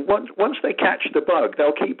addictive, and once they catch the bug,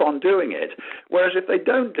 they'll keep on doing it. Whereas if they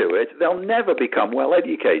don't do it, they'll never become well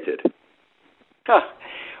educated.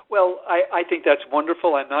 Well, I think that's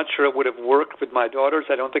wonderful. I'm not sure it would have worked with my daughters.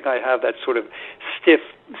 I don't think I have that sort of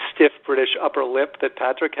stiff British upper lip that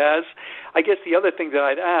Patrick has. I guess the other thing that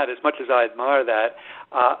I'd add, as much as I admire that,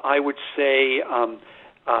 I would say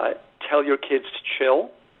tell your kids to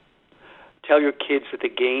chill. Tell your kids that the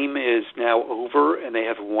game is now over and they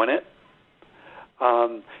have won it.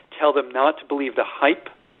 Tell them not to believe the hype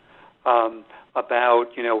about,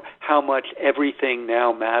 how much everything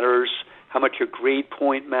now matters, how much your grade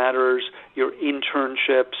point matters, your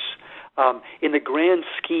internships. In the grand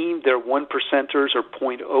scheme, they're 1%ers or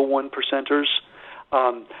 0.01%ers.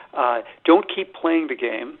 Don't keep playing the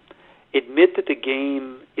game. Admit that the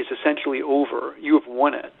game is essentially over. You have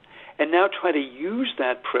won it. And now try to use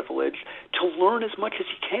that privilege to learn as much as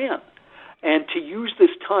you can and to use this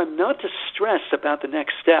time not to stress about the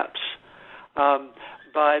next steps,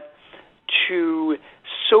 but to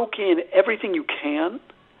soak in everything you can,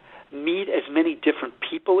 meet as many different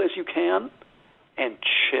people as you can, and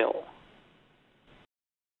chill.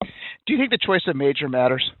 Do you think the choice of major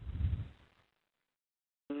matters?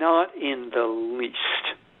 Not in the least.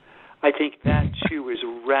 I think that, too, is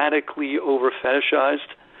radically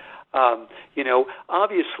over-fetishized.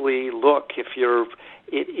 Obviously, look, if you're,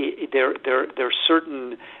 there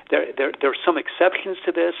are some exceptions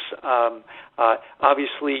to this.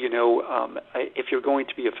 Obviously, if you're going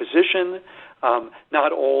to be a physician,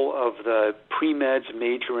 not all of the pre-meds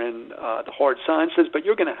major in the hard sciences, but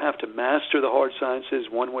you're going to have to master the hard sciences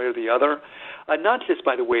one way or the other. Not just,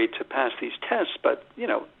 by the way, to pass these tests, but,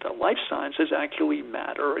 the life sciences actually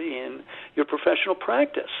matter in your professional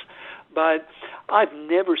practice. But I've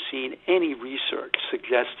never seen any research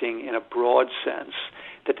suggesting in a broad sense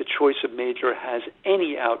that the choice of major has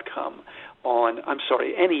any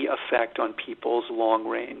any effect on people's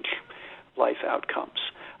long-range life outcomes.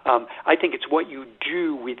 I think it's what you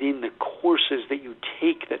do within the courses that you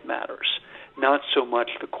take that matters, not so much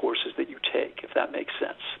the courses that you take, if that makes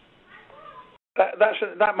sense.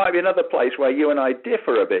 That might be another place where you and I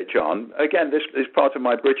differ a bit, John. Again, this is part of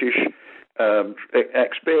my British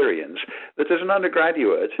experience, that as an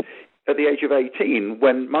undergraduate at the age of 18,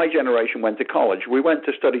 when my generation went to college, we went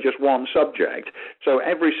to study just one subject. So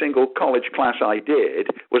every single college class I did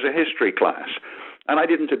was a history class. And I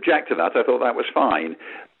didn't object to that. I thought that was fine.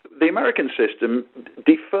 The American system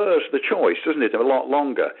defers the choice, doesn't it, a lot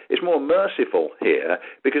longer. It's more merciful here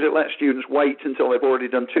because it lets students wait until they've already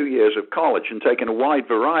done 2 years of college and taken a wide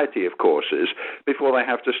variety of courses before they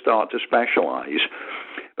have to start to specialize.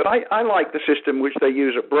 But I like the system which they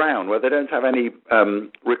use at Brown, where they don't have any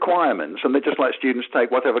requirements and they just let students take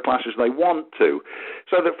whatever classes they want to.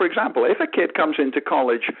 So that, for example, if a kid comes into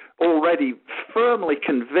college already firmly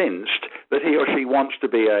convinced that he or she wants to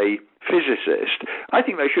be a physicist, I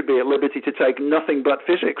think they should be at liberty to take nothing but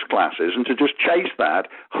physics classes and to just chase that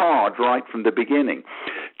hard right from the beginning.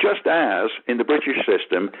 Just as in the British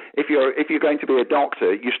system, if you're going to be a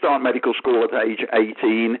doctor, you start medical school at age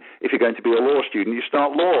 18. If you're going to be a law student, you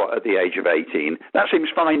start law at the age of 18. That seems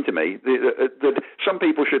fine to me. That some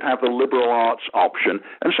people should have the liberal arts option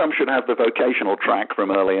and some should have the vocational track from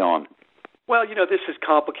early on. Well, this is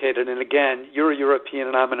complicated, and again, you're a European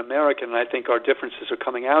and I'm an American, and I think our differences are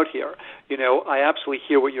coming out here. I absolutely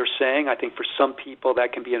hear what you're saying. I think for some people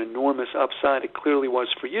that can be an enormous upside. It clearly was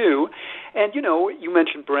for you. And, you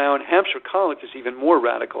mentioned Brown. Hampshire College is even more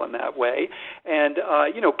radical in that way. And,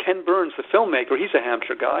 Ken Burns, the filmmaker, he's a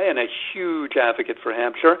Hampshire guy and a huge advocate for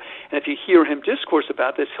Hampshire. And if you hear him discourse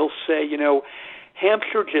about this, he'll say,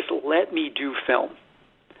 Hampshire just let me do film.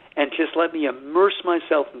 And just let me immerse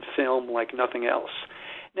myself in film like nothing else.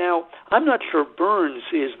 Now, I'm not sure Burns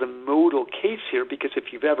is the modal case here, because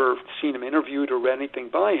if you've ever seen him interviewed or read anything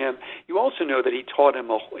by him, you also know that he taught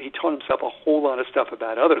himself a whole lot of stuff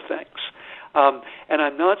about other things. And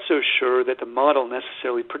I'm not so sure that the model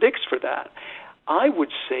necessarily predicts for that. I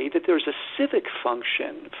would say that there's a civic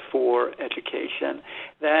function for education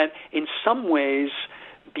that in some ways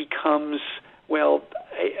becomes,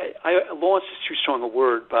 lost is too strong a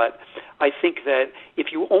word, but I think that if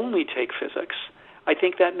you only take physics, I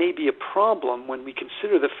think that may be a problem when we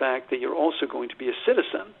consider the fact that you're also going to be a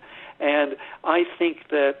citizen. And I think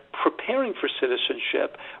that preparing for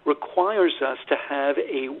citizenship requires us to have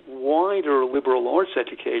a wider liberal arts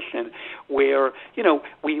education where,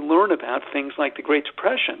 we learn about things like the Great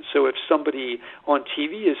Depression. So if somebody on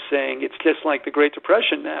TV is saying it's just like the Great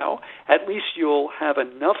Depression now, at least you'll have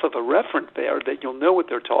enough of a reference there that you'll know what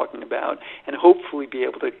they're talking about and hopefully be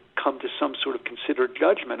able to come to some sort of considered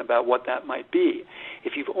judgment about what that might be.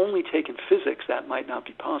 If you've only taken physics, that might not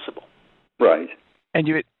be possible. Right. And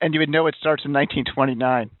you would know it starts in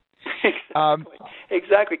 1929.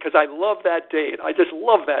 Exactly, because I love that date. I just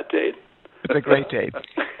love that date. It's a great date.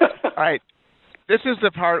 All right. This is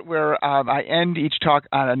the part where I end each talk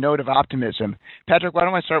on a note of optimism. Patrick, why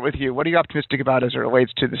don't I start with you? What are you optimistic about as it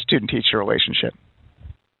relates to the student-teacher relationship?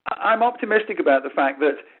 I'm optimistic about the fact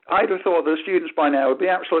that I'd have thought the students by now would be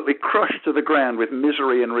absolutely crushed to the ground with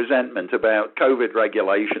misery and resentment about COVID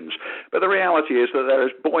regulations. But the reality is that they're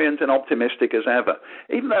as buoyant and optimistic as ever.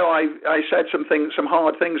 Even though I said some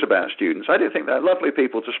hard things about students, I do think they're lovely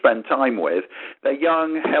people to spend time with. They're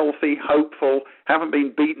young, healthy, hopeful, haven't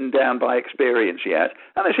been beaten down by experience yet,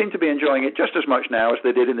 and they seem to be enjoying it just as much now as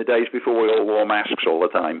they did in the days before we all wore masks all the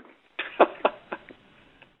time.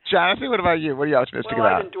 Jonathan, what about you? What are you optimistic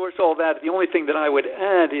about? I endorse all that. The only thing that I would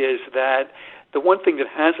add is that the one thing that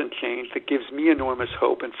hasn't changed that gives me enormous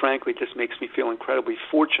hope and frankly just makes me feel incredibly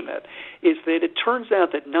fortunate is that it turns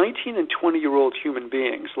out that 19 and 20-year-old human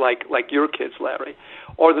beings, like your kids, Larry,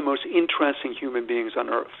 are the most interesting human beings on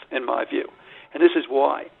earth, in my view. And this is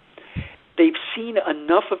why. They've seen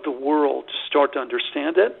enough of the world to start to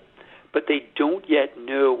understand it, but they don't yet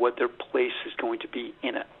know what their place is going to be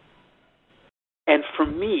in it. And for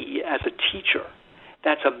me, as a teacher,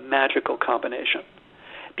 that's a magical combination.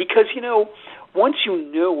 Because, once you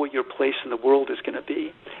know what your place in the world is going to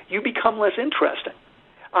be, you become less interesting.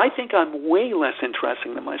 I think I'm way less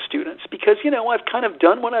interesting than my students because, I've kind of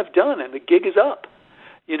done what I've done and the gig is up.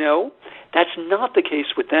 That's not the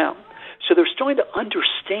case with them. So they're starting to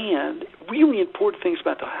understand really important things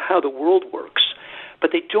about how the world works,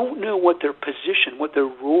 but they don't know what their position, what their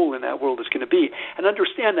role in that world is going to be. And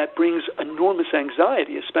understand that brings enormous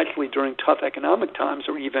anxiety, especially during tough economic times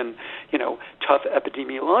or even, tough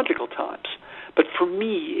epidemiological times. But for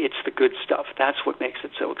me, it's the good stuff. That's what makes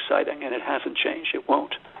it so exciting, and it hasn't changed. It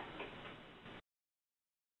won't.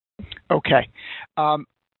 Okay.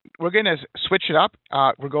 We're going to switch it up.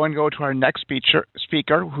 We're going to go to our next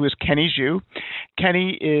speaker, who is Kenny Xu.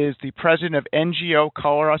 Kenny is the president of NGO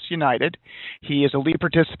Color Us United. He is a lead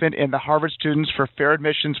participant in the Harvard Students for Fair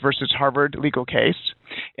Admissions versus Harvard legal case,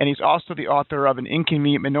 and he's also the author of An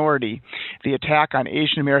Inconvenient Minority, The Attack on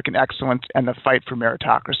Asian American Excellence and the Fight for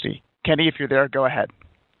Meritocracy. Kenny, if you're there, go ahead.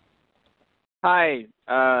 Hi,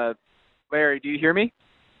 Larry, do you hear me?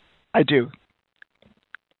 I do.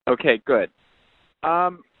 Okay, good.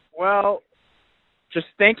 Well, just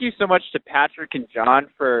thank you so much to Patrick and John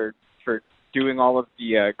for doing all of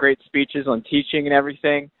the great speeches on teaching and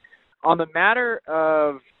everything. On the matter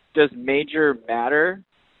of does major matter,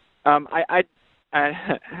 John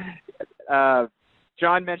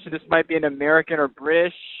mentioned this might be an American or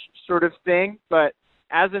British sort of thing, but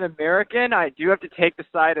as an American, I do have to take the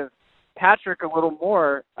side of Patrick a little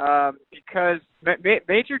more because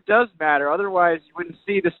major does matter. Otherwise, you wouldn't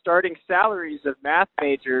see the starting salaries of math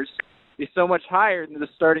majors be so much higher than the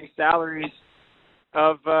starting salaries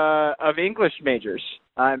of English majors.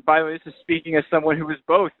 And by the way, this is speaking as someone who was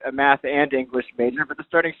both a math and English major. But the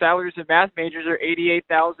starting salaries of math majors are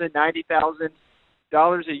 $88,000,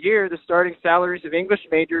 $90,000 a year. The starting salaries of English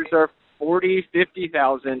majors are $40,000,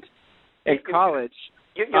 $50,000 in college,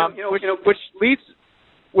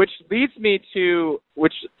 which leads me to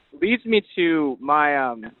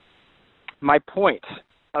my point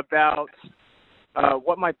about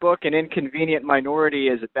what my book An Inconvenient Minority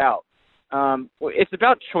is about. It's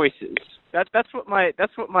about choices. That's what my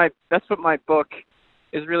book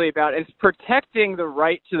is really about. It's protecting the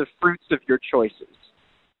right to the fruits of your choices.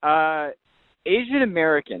 Asian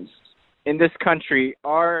Americans in this country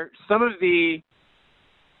are some of the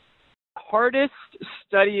hardest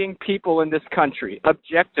studying people in this country,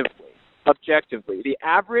 objectively. The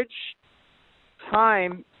average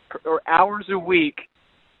time or hours a week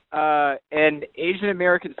in Asian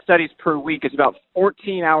American studies per week is about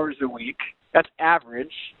 14 hours a week. That's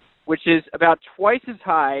average, which is about twice as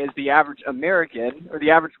high as the average American, or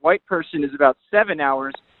the average white person is about 7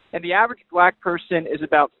 hours, and the average black person is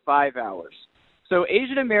about 5 hours. So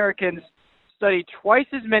Asian Americans study twice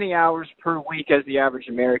as many hours per week as the average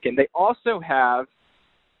American. They also have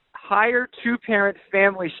higher two-parent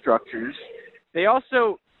family structures. They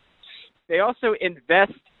also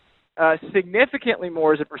invest significantly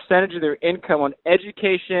more as a percentage of their income on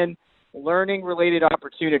education learning-related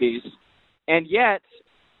opportunities, and yet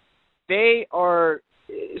they are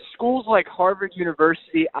schools like Harvard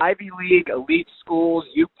University, Ivy League, elite schools,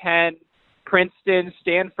 UPenn, Princeton,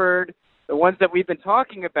 Stanford, the ones that we've been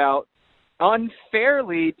talking about,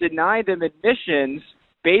 unfairly deny them admissions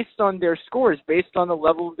based on their scores, based on the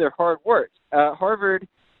level of their hard work. Harvard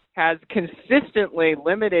has consistently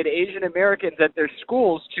limited Asian Americans at their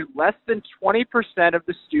schools to less than 20% of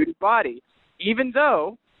the student body, even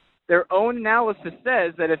though their own analysis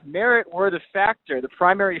says that if merit were the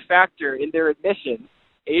primary factor in their admissions,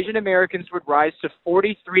 Asian Americans would rise to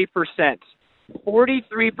 43%.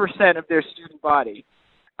 43% of their student body.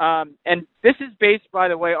 And this is based, by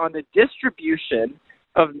the way, on the distribution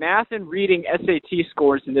of math and reading SAT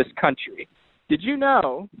scores in this country. Did you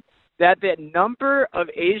know that the number of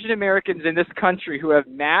Asian Americans in this country who have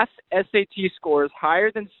math SAT scores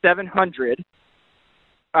higher than 700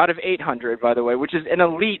 out of 800, by the way, which is an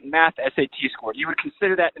elite math SAT score? You would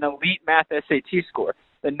consider that an elite math SAT score.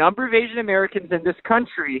 The number of Asian Americans in this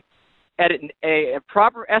country, at a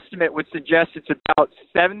proper estimate, would suggest it's about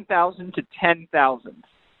 7,000 to 10,000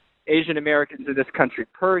 Asian Americans in this country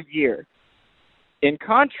per year. In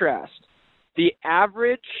contrast, the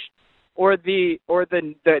average or the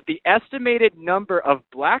estimated number of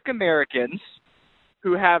Black Americans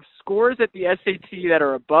who have scores at the SAT that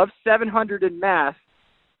are above 700 in math,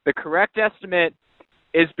 the correct estimate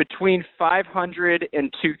is between 500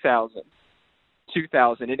 and 2,000.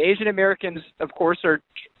 And Asian Americans, of course,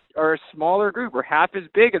 are a smaller group, or half as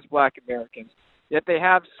big as Black Americans. Yet they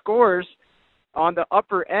have scores on the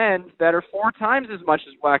upper end that are 4 times as much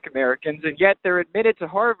as Black Americans, and yet they're admitted to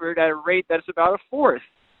Harvard at a rate that's about a fourth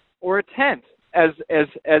or a tenth as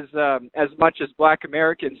much as Black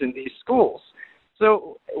Americans in these schools.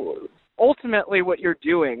 So ultimately, what you're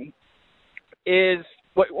doing as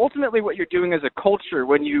a culture,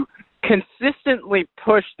 when you consistently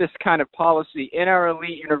push this kind of policy in our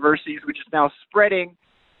elite universities, which is now spreading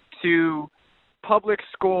to public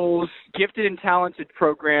schools, gifted and talented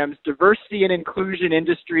programs, diversity and inclusion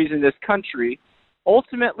industries in this country,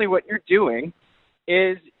 ultimately what you're doing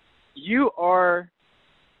is you are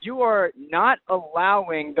not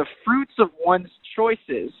allowing the fruits of one's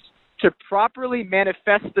choices to properly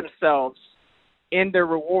manifest themselves in their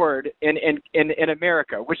reward in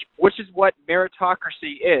America, which is what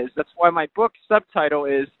meritocracy is. That's why my book's subtitle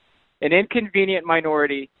is An Inconvenient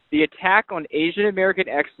Minority, The Attack on Asian American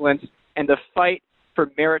Excellence and the Fight for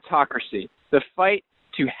Meritocracy. The fight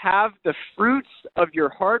to have the fruits of your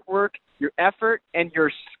hard work, your effort, and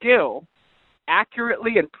your skill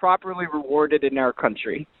accurately and properly rewarded in our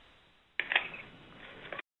country.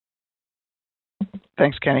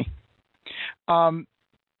 Thanks, Kenny. The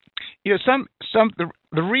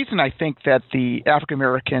reason I think that the African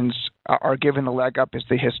Americans are given the leg up is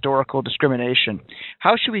the historical discrimination.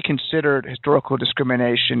 How should we consider historical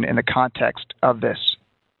discrimination in the context of this?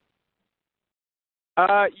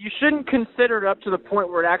 You shouldn't consider it up to the point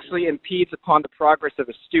where it actually impedes upon the progress of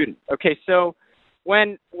a student. Okay, so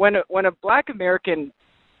when a Black American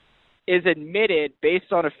is admitted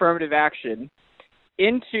based on affirmative action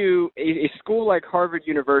into a school like Harvard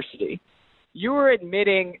University, you are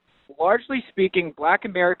admitting, largely speaking, Black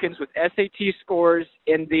Americans with SAT scores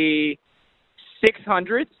in the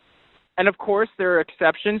 600s. And of course, there are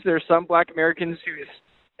exceptions. There are some Black Americans whose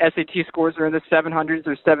SAT scores are in the 700s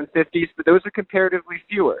or 750s, but those are comparatively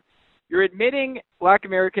fewer. You're admitting Black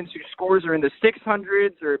Americans whose scores are in the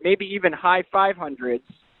 600s or maybe even high 500s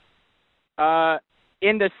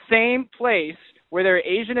in the same place where there are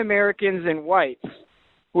Asian Americans and whites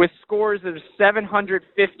with scores of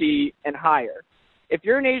 750 and higher. If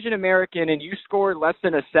you're an Asian American and you score less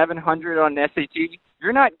than a 700 on an SAT,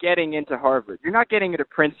 you're not getting into Harvard. You're not getting into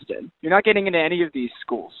Princeton. You're not getting into any of these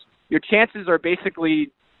schools. Your chances are basically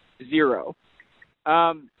zero.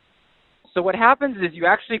 So what happens is you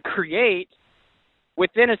actually create,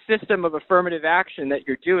 within a system of affirmative action that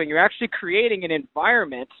you're doing, you're actually creating an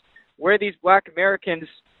environment where these Black Americans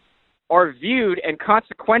are viewed and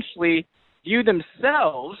consequentially view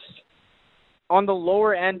themselves on the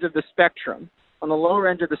lower end of the spectrum.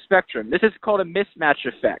 This is called a mismatch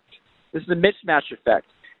effect. This is a mismatch effect.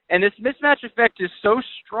 And this mismatch effect is so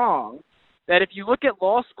strong that if you look at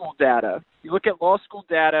law school data,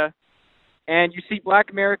 and you see Black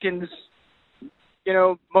Americans,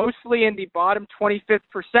 mostly in the bottom 25th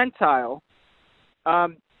percentile,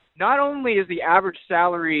 not only is the average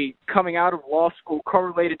salary coming out of law school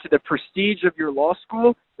correlated to the prestige of your law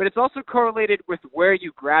school, but it's also correlated with where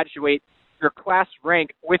you graduate, your class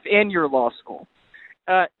rank within your law school.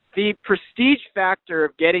 The prestige factor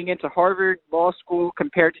of getting into Harvard Law School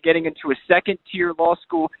compared to getting into a second-tier law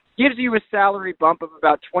school, gives you a salary bump of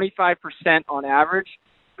about 25% on average.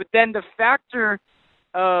 But then the factor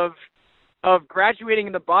of graduating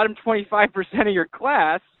in the bottom 25% of your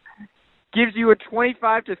class gives you a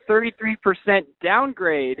 25 to 33%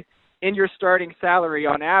 downgrade in your starting salary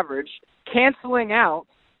on average, canceling out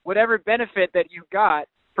whatever benefit that you got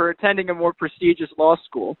for attending a more prestigious law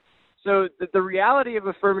school. So the reality of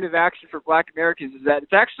affirmative action for Black Americans is that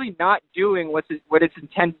it's actually not doing what it's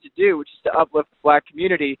intended to do, which is to uplift the Black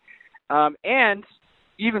community. And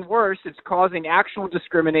even worse, it's causing actual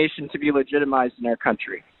discrimination to be legitimized in our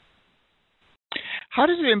country. How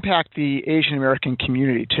does it impact the Asian American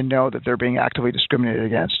community to know that they're being actively discriminated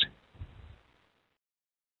against?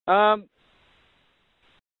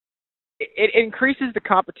 It increases the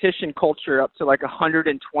competition culture up to like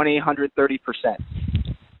 120, 130%.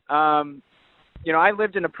 I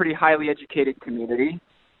lived in a pretty highly educated community,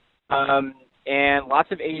 and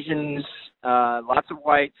lots of Asians, lots of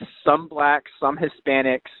whites, some blacks, some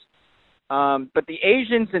Hispanics. But the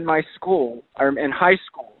Asians in my school, or in high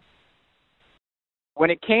school, when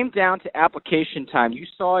it came down to application time, you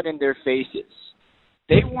saw it in their faces.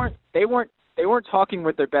 They weren't talking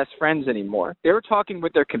with their best friends anymore. They were talking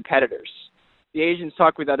with their competitors. The Asians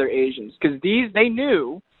talked with other Asians because they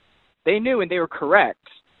knew, and they were correct,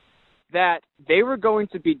 that they were going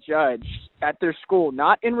to be judged at their school,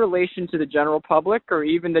 not in relation to the general public or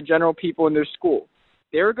even the general people in their school.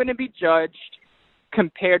 They were going to be judged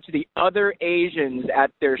compared to the other Asians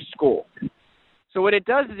at their school. So what it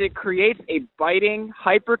does is it creates a biting,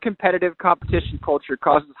 hyper-competitive competition culture,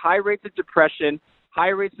 causes high rates of depression, high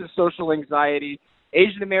rates of social anxiety.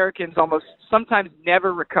 Asian Americans almost sometimes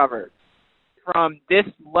never recover from this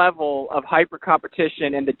level of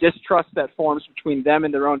hyper-competition and the distrust that forms between them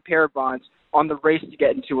and their own pair bonds on the race to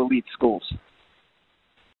get into elite schools.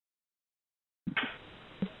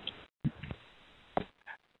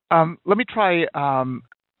 Let me try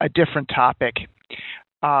a different topic.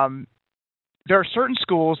 There are certain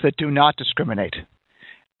schools that do not discriminate.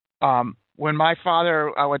 When my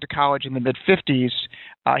father went to college in the mid-'50s,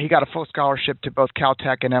 he got a full scholarship to both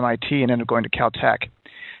Caltech and MIT and ended up going to Caltech.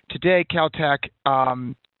 Today, Caltech,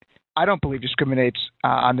 I don't believe discriminates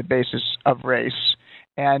on the basis of race,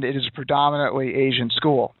 and it is a predominantly Asian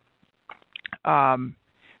school.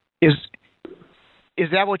 Is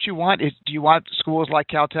that what you want? Do you want schools like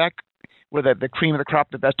Caltech, where the cream of the crop,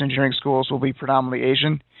 the best engineering schools will be predominantly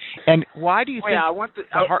Asian? And why do you think?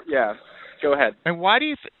 Yeah, go ahead. And why do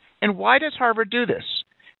you? And why does Harvard do this?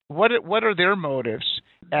 What are their motives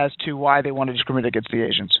as to why they want to discriminate against the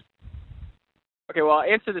Asians? Okay, well,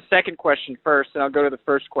 I'll answer the second question first, and I'll go to the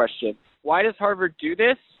first question. Why does Harvard do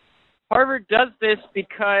this? Harvard does this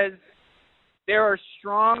because there are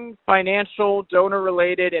strong financial,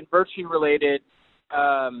 donor-related, and virtue-related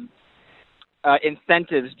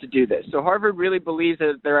incentives to do this. So Harvard really believes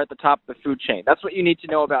that they're at the top of the food chain. That's what you need to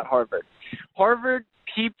know about Harvard. Harvard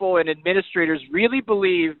people and administrators really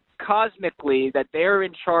believe cosmically that they're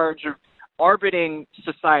in charge of orbiting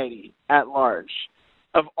society at large,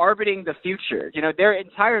 of orbiting the future.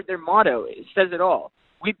 Their motto, it says it all.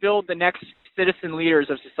 We build the next citizen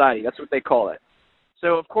leaders of society. That's what they call it.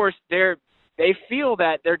 So, of course, they feel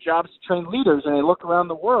that their job is to train leaders, and they look around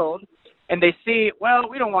the world and they see, well,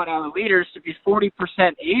 we don't want our leaders to be 40%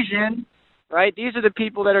 Asian, right? These are the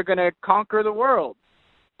people that are going to conquer the world.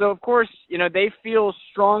 So, of course, they feel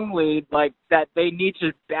strongly like that they need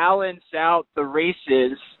to balance out the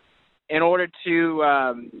races in order to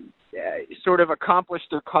sort of accomplish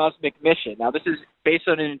their cosmic mission. Now, this is based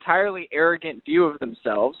on an entirely arrogant view of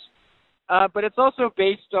themselves, but it's also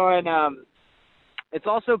based on a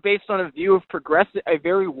view of a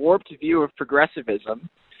very warped view of progressivism,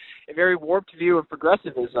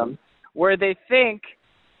 where they think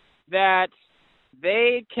that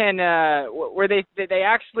they can, where they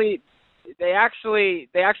actually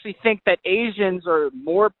think that Asians are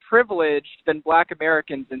more privileged than Black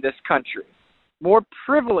Americans in this country. More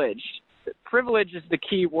privileged. Privilege is the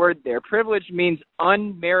key word there. Privilege means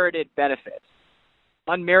unmerited benefit.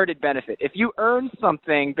 Unmerited benefit. If you earn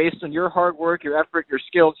something based on your hard work, your effort, your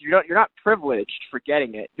skills, you're not privileged for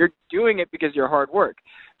getting it. You're doing it because of your hard work.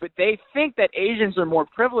 But they think that Asians are more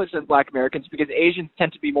privileged than Black Americans because Asians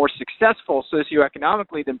tend to be more successful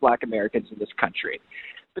socioeconomically than Black Americans in this country.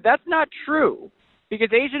 But that's not true,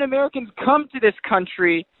 because Asian Americans come to this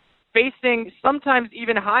country facing sometimes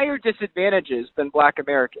even higher disadvantages than Black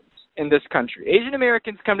Americans in this country. Asian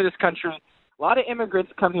Americans come to this country. A lot of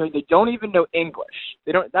immigrants come here. They don't even know English.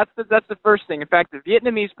 They don't. That's the first thing. In fact, the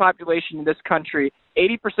Vietnamese population in this country,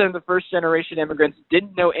 80% of the first-generation immigrants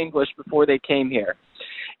didn't know English before they came here.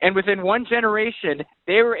 And within one generation,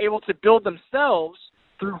 they were able to build themselves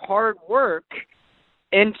through hard work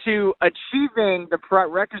into achieving the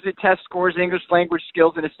requisite test scores, English language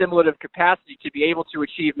skills, and assimilative capacity to be able to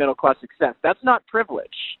achieve middle-class success. That's not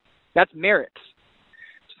privilege. That's merit.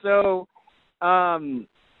 So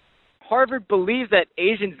Harvard believes that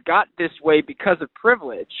Asians got this way because of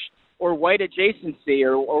privilege or white adjacency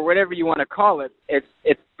or whatever you want to call it.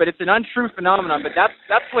 But it's an untrue phenomenon, but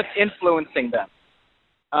that's what's influencing them.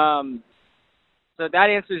 So that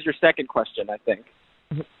answers your second question, I think.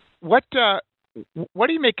 What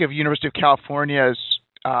do you make of University of California's,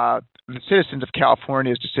 the citizens of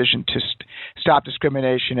California's decision to stop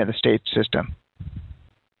discrimination in the state system?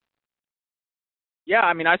 Yeah,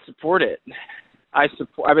 I mean, I support it. I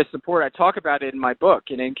talk about it in my book,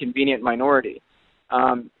 An Inconvenient Minority.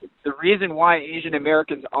 The reason why Asian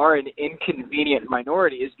Americans are an inconvenient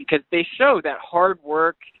minority is because they show that hard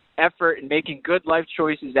work, effort, and making good life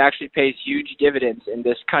choices actually pays huge dividends in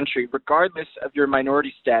this country, regardless of your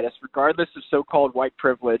minority status, regardless of so-called white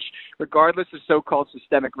privilege, regardless of so-called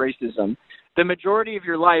systemic racism. The majority of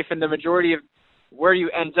your life and the majority of where you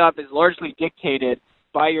end up is largely dictated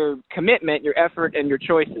by your commitment, your effort, and your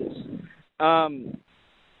choices. And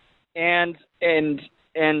in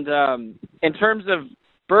terms of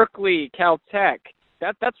Berkeley, Caltech,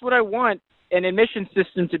 that's what I want an admission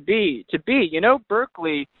system to be. You know,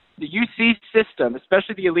 Berkeley, the UC system,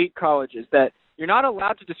 especially the elite colleges, that you're not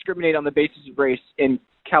allowed to discriminate on the basis of race in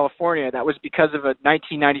California. That was because of a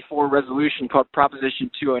 1994 resolution called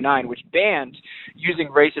Proposition 209, which banned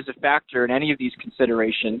using race as a factor in any of these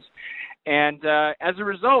considerations. And as a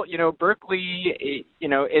result, you know, Berkeley, you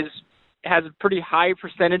know, has a pretty high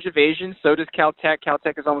percentage of Asians. So does Caltech.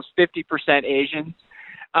 Caltech is almost 50% Asian.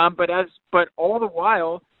 But all the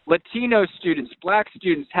while, Latino students, Black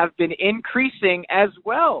students have been increasing as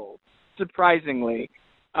well, surprisingly.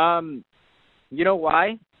 You know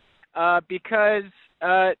why? Because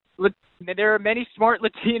there are many smart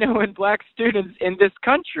Latino and Black students in this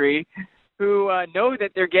country who know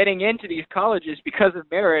that they're getting into these colleges because of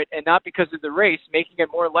merit and not because of the race, making it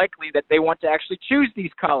more likely that they want to actually choose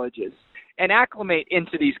these colleges and acclimate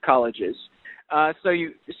into these colleges. So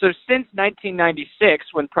since 1996,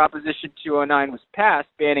 when Proposition 209 was passed,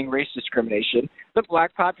 banning race discrimination, the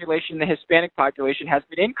Black population and the Hispanic population has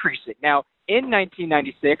been increasing. Now, in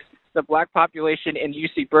 1996, the Black population in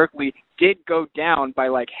UC Berkeley did go down by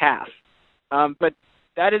like half. But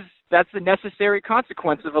that's a necessary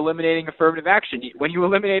consequence of eliminating affirmative action. When you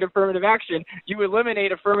eliminate affirmative action, you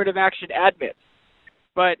eliminate affirmative action admits.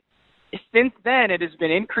 But since then, it has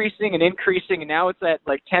been increasing, and now it's at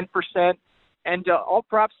like 10%. And all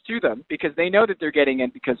props to them, because they know that they're getting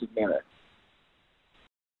in because of merit.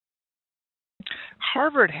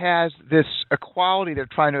 Harvard has this equality they're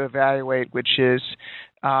trying to evaluate, which is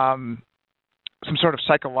some sort of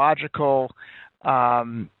psychological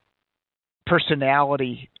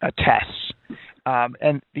personality tests.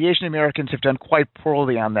 And the Asian Americans have done quite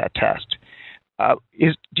poorly on that test.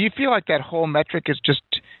 Do you feel like that whole metric is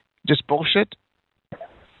just bullshit?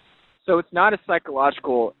 So it's not a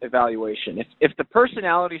psychological evaluation. If the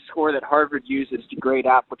personality score that Harvard uses to grade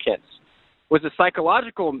applicants was a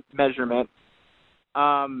psychological measurement,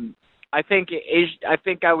 I think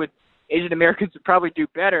Asian Americans would probably do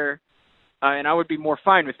better, and I would be more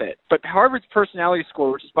fine with it. But Harvard's personality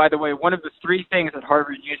score, which is, by the way, one of the three things that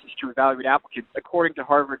Harvard uses to evaluate applicants, according to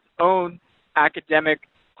Harvard's own academic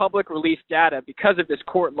public release data, because of this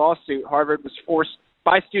court lawsuit, Harvard was forced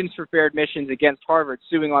by Students for Fair Admissions against Harvard,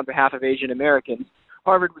 suing on behalf of Asian Americans.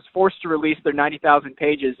 Harvard was forced to release their 90,000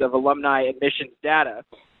 pages of alumni admissions data,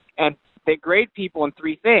 and they grade people in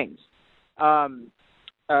three things: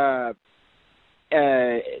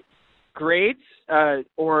 grades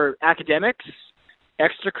or academics,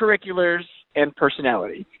 extracurriculars, and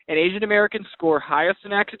personality. And Asian Americans score highest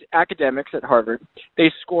in academics at Harvard.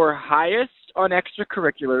 They score highest on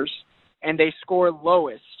extracurriculars, and they score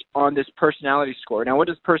lowest on this personality score. Now, what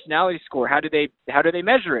does personality score? How do they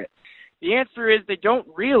measure it? The answer is they don't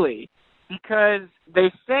really, because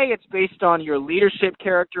they say it's based on your leadership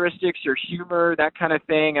characteristics, your humor, that kind of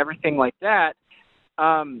thing, everything like that.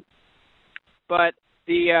 But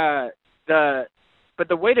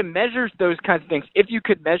the way to measure those kinds of things, if you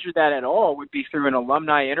could measure that at all, would be through an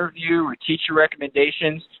alumni interview or teacher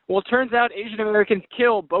recommendations. Well, it turns out Asian Americans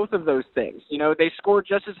kill both of those things. You know, they score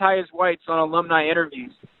just as high as whites on alumni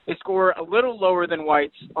interviews. They score a little lower than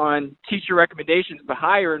whites on teacher recommendations, but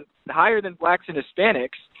higher than Blacks and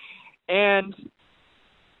Hispanics. And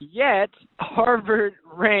yet, Harvard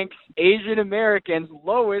ranks Asian Americans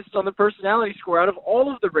lowest on the personality score out of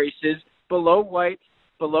all of the races, below whites,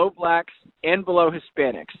 below Blacks, and below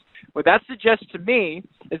Hispanics. What that suggests to me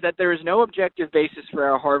is that there is no objective basis for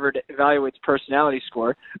how Harvard evaluates personality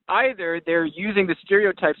score. Either they're using the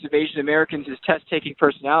stereotypes of Asian Americans as test-taking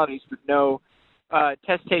personalities with no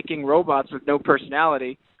test-taking robots with no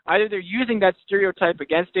personality. Either they're using that stereotype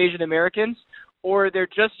against Asian Americans, or they're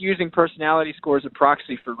just using personality score as a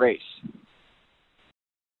proxy for race.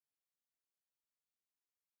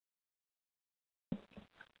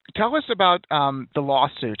 Tell us about the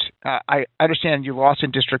lawsuit. I understand you lost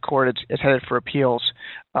in district court. It's headed for appeals.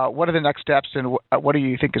 What are the next steps, and what do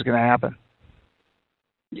you think is going to happen?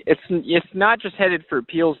 It's not just headed for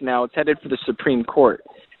appeals now. It's headed for the Supreme Court.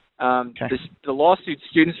 Okay. The lawsuit,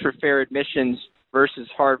 Students for Fair Admissions versus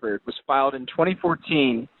Harvard, was filed in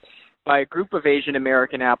 2014 by a group of Asian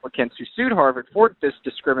American applicants who sued Harvard for this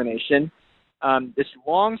discrimination. This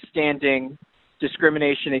long-standing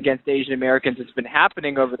discrimination against Asian Americans that's been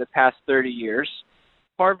happening over the past 30 years.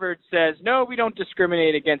 Harvard says, no, we don't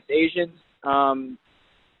discriminate against Asians, but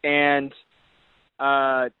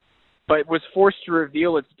was forced to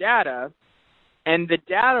reveal its data. And the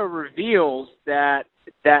data reveals that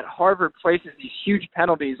Harvard places these huge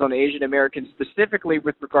penalties on Asian Americans, specifically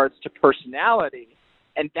with regards to personality.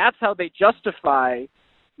 And that's how they justify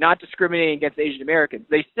not discriminating against Asian Americans.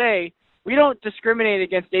 They say, we don't discriminate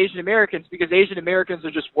against Asian Americans because Asian Americans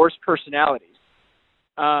are just worse personalities.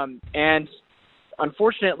 And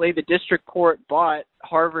unfortunately, the district court bought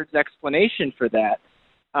Harvard's explanation for that.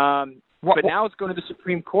 But now it's going to the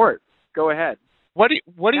Supreme Court. Go ahead. What do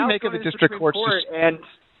you make of the district court's and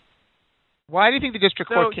why do you think the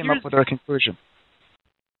district court came up with their conclusion?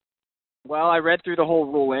 Well, I read through the whole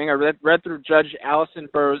ruling. I read through Judge Allison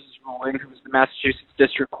Burroughs' ruling, who was the Massachusetts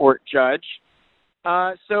District Court judge.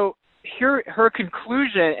 So here, her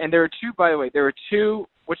conclusion, and there are two,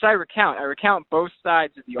 which I recount. I recount both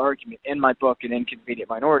sides of the argument in my book, An Inconvenient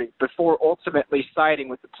Minority, before ultimately siding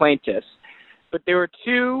with the plaintiffs. But there were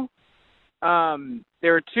two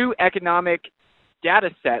economic data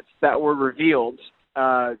sets that were revealed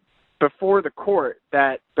before the court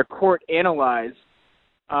that the court analyzed.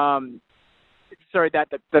 That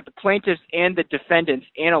the plaintiffs and the defendants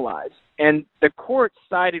analyzed, and the court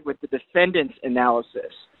sided with the defendants'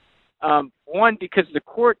 analysis. One, because the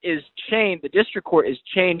district court is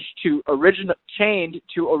chained to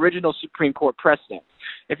original Supreme Court precedent.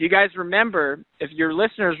 If you guys remember, if your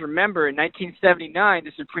listeners remember, in 1979,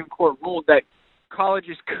 the Supreme Court ruled that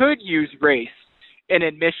colleges could use race in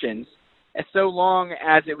admissions, as so long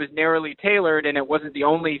as it was narrowly tailored and it wasn't the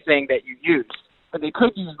only thing that you used. But they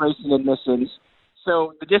could use race in admissions.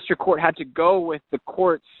 So the district court had to go with the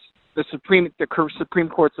Supreme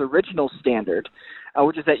Court's original standard,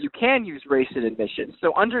 which is that you can use race in admissions.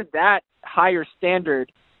 So under that higher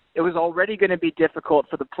standard, it was already going to be difficult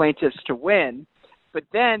for the plaintiffs to win. But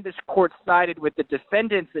then this court sided with the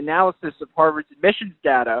defendant's analysis of Harvard's admissions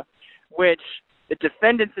data, which the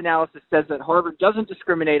defendant's analysis says that Harvard doesn't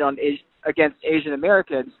discriminate against Asian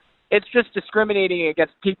Americans. It's just discriminating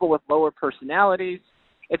against people with lower personalities.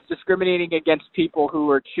 It's discriminating against people who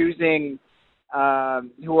are choosing,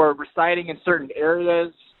 who are residing in certain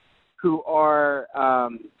areas, who are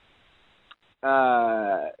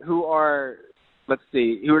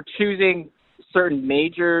choosing certain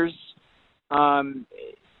majors.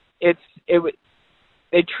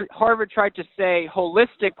 Harvard tried to say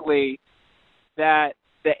holistically that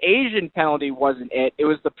the Asian penalty wasn't it. It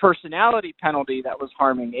was the personality penalty that was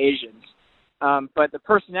harming Asians. But the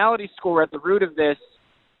personality score at the root of this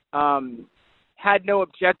had no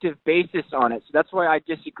objective basis on it. So that's why I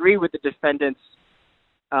disagree with the defendant's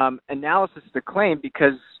analysis of the claim,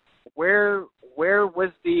 because where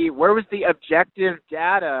was the objective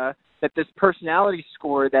data that this personality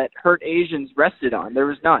score that hurt Asians rested on? There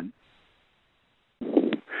was none.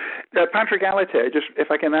 Patrick Alatir, just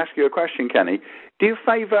if I can ask you a question, Kenny, do you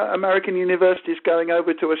favor American universities going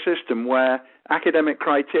over to a system where academic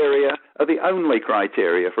criteria are the only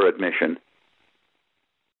criteria for admission?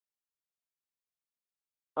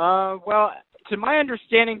 Well, to my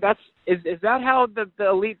understanding, is that how the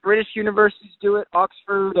elite British universities do it,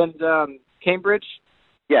 Oxford and Cambridge?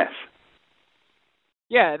 Yes.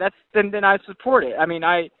 Yeah, then I support it. I mean,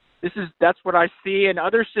 that's what I see in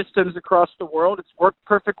other systems across the world. It's worked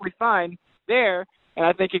perfectly fine there, and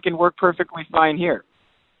I think it can work perfectly fine here.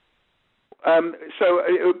 So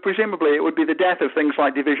presumably it would be the death of things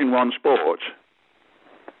like Division I sports.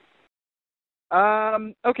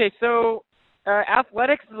 Okay, so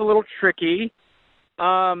athletics is a little tricky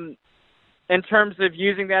in terms of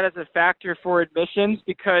using that as a factor for admissions,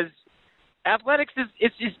 because athletics is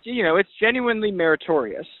it's genuinely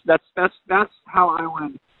meritorious. That's how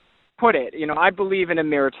put it. I believe in a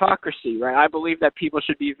meritocracy, right? I believe that people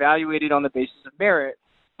should be evaluated on the basis of merit.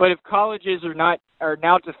 But if colleges are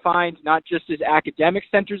now defined not just as academic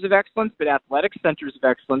centers of excellence, but athletic centers of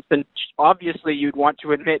excellence, then obviously you'd want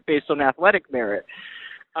to admit based on athletic merit.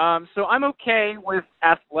 So I'm okay with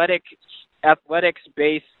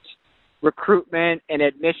athletics-based recruitment and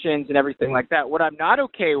admissions and everything like that. What I'm not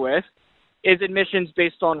okay with is admissions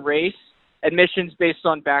based on race, admissions based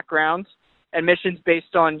on background, admissions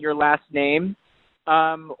based on your last name,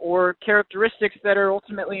 or characteristics that are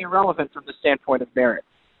ultimately irrelevant from the standpoint of merit.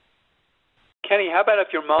 Kenny, how about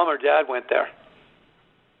if your mom or dad went there?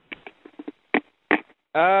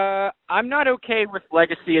 I'm not okay with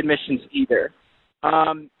legacy admissions either.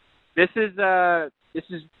 This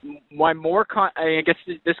is my more. I guess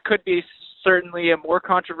this could be certainly a more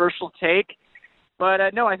controversial take,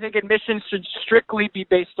 but no, I think admissions should strictly be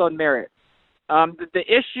based on merit. The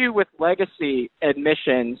issue with legacy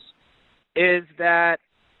admissions is that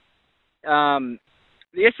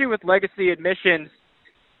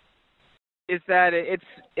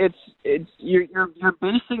you're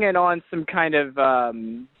basing it on some kind of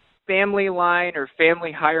family line or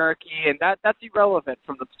family hierarchy, and that's irrelevant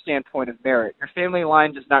from the standpoint of merit. Your family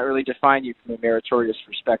line does not really define you from a meritorious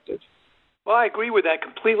perspective. Well, I agree with that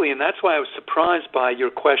completely, and that's why I was surprised by your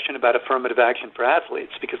question about affirmative action for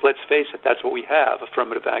athletes, because let's face it, that's what we have,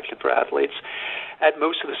 affirmative action for athletes. At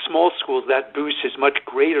most of the small schools, that boost is much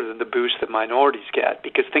greater than the boost that minorities get,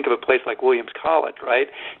 because think of a place like Williams College, right?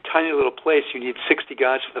 Tiny little place, you need 60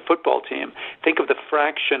 guys for the football team. Think of the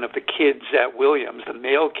fraction of the kids at Williams, the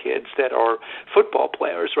male kids that are football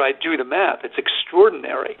players, right? Do the math. It's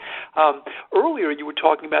extraordinary. Earlier, you were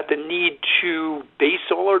talking about the need to base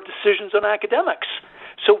all our decisions on academics.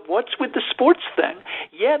 So what's with the sports thing?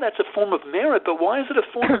 Yeah, that's a form of merit, but why is it a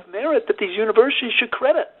form of merit that these universities should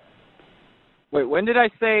credit? Wait, when did I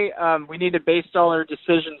say we need to base all our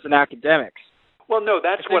decisions on academics? Well, no,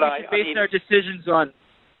 that's what I mean. Our decisions on.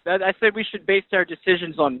 I said we should base our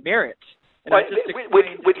decisions on merit. Which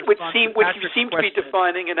you seem to be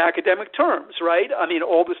defining in academic terms, right? I mean,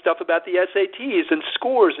 all the stuff about the SATs and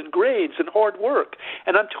scores and grades and hard work,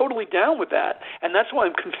 and I'm totally down with that. And that's why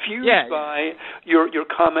I'm confused by your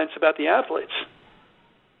comments about the athletes.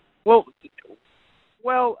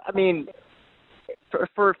 Well, I mean,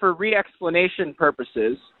 for re-explanation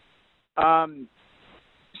purposes,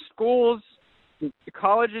 schools,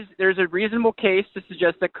 colleges, there's a reasonable case to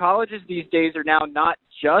suggest that colleges these days are now not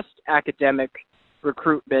just academic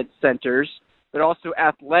recruitment centers, but also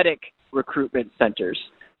athletic recruitment centers.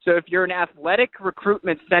 So if you're an athletic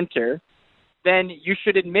recruitment center, then you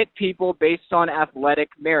should admit people based on athletic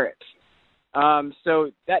merit.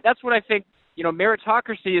 So that's what I think.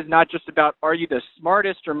 Meritocracy is not just about are you the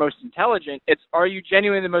smartest or most intelligent. It's are you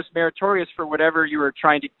genuinely the most meritorious for whatever you are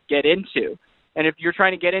trying to get into. And if you're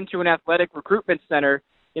trying to get into an athletic recruitment center,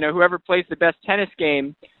 whoever plays the best tennis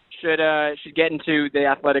game should get into the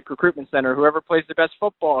athletic recruitment center. Whoever plays the best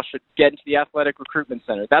football should get into the athletic recruitment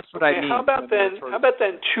center. That's what I mean. How about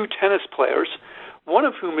then two tennis players, one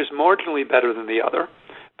of whom is marginally better than the other?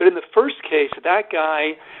 But in the first case, that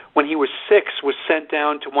guy, when he was 6, was sent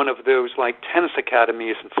down to one of those like tennis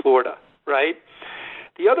academies in Florida, right?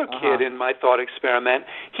 The other kid in my thought experiment,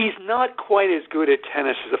 he's not quite as good at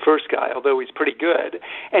tennis as the first guy, although he's pretty good.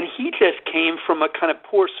 And he just came from a kind of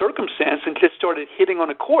poor circumstance and just started hitting on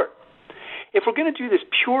a court. If we're going to do this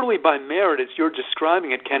purely by merit, as you're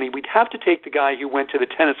describing it, Kenny, we'd have to take the guy who went to the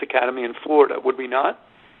tennis academy in Florida, would we not?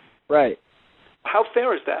 Right. How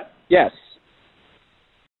fair is that? Yes.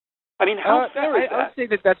 I mean, how fair is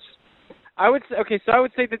that? I would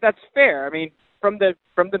say that that's fair. I mean, from the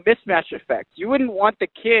mismatch effect, you wouldn't want the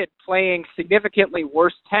kid playing significantly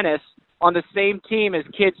worse tennis on the same team as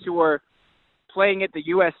kids who are playing at the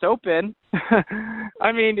U.S. Open.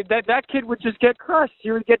 I mean, that kid would just get crushed. He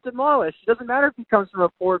would get demolished. It doesn't matter if he comes from a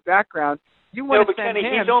poor background. No, but Kenny,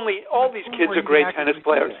 all these kids are great tennis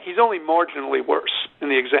players. He's only marginally worse in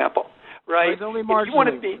the example. Right? He's only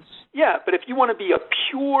marginally worse. Yeah, but if you want to be a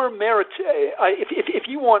pure merit, if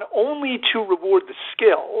you want only to reward the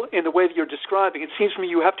skill in the way that you're describing, it seems to me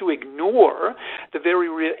you have to ignore the very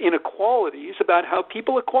inequalities about how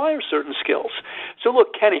people acquire certain skills. So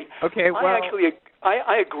look, Kenny,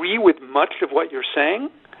 I agree with much of what you're saying,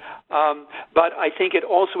 but I think it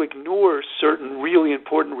also ignores certain really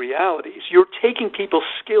important realities. You're taking people's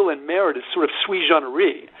skill and merit as sort of sui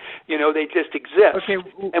generis. They just exist. Okay,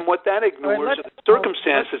 and what that ignores are the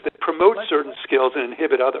circumstances that promote certain skills and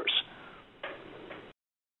inhibit others.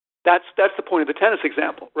 That's the point of the tennis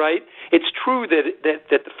example, right? It's true that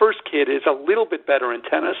the first kid is a little bit better in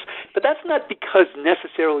tennis, but that's not because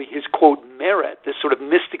necessarily his, quote, merit, this sort of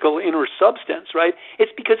mystical inner substance, right?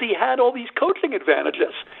 It's because he had all these coaching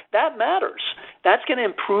advantages. That matters. That's going to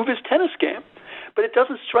improve his tennis game. But it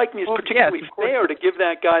doesn't strike me as particularly fair to give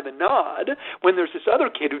that guy the nod when there's this other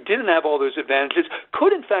kid who didn't have all those advantages,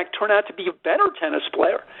 could in fact turn out to be a better tennis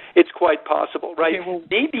player. It's quite possible, right? Okay, well,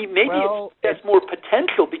 maybe that's more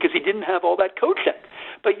potential because he didn't have all that coaching.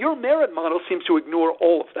 But your merit model seems to ignore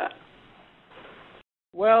all of that.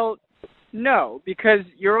 Well, no, because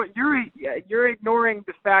you're ignoring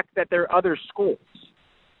the fact that there are other schools.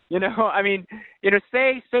 I mean,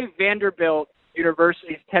 say Vanderbilt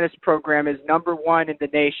University's tennis program is number 1 in the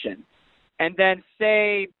nation, and then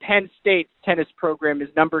say Penn State's tennis program is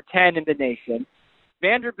number 10 in the nation.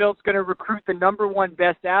 Vanderbilt's going to recruit the number 1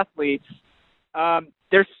 best athletes.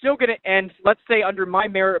 They're still going to end, let's say under my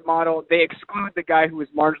merit model, they exclude the guy who was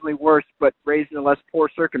marginally worse but raised in a less poor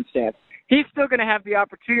circumstance. He's still going to have the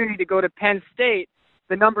opportunity to go to Penn State,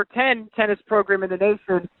 the number 10 tennis program in the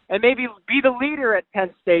nation, and maybe be the leader at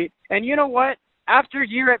Penn State. And you know what? After a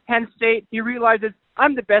year at Penn State, he realizes,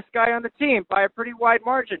 I'm the best guy on the team by a pretty wide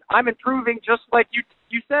margin. I'm improving just like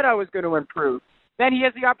you said I was going to improve. Then he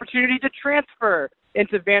has the opportunity to transfer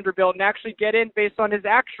into Vanderbilt and actually get in based on his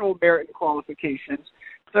actual merit and qualifications.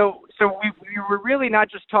 So we were really not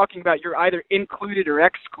just talking about you're either included or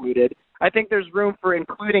excluded. I think there's room for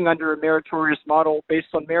including under a meritorious model based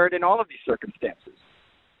on merit in all of these circumstances.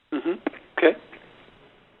 Mm-hmm. Okay.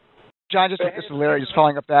 John, this is Larry, just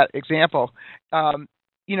following up that example. Why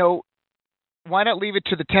not leave it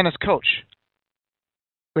to the tennis coach?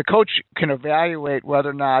 The coach can evaluate whether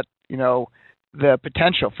or not the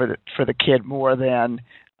potential for the kid more than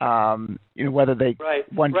whether they right.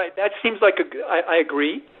 That seems like I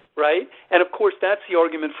agree, right? And of course, that's the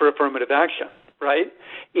argument for affirmative action. Right,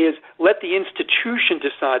 is let the institution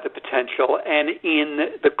decide the potential, and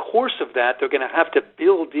in the course of that, they're going to have to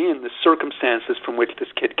build in the circumstances from which this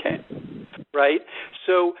kid came. Right.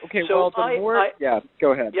 So,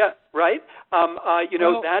 go ahead. Yeah. Right.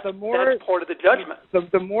 That's part of the judgment.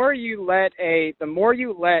 The more you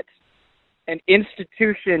let an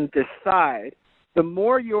institution decide, the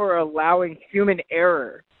more you're allowing human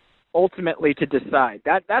error ultimately to decide.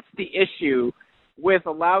 That's the issue with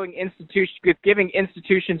giving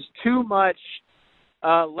institutions too much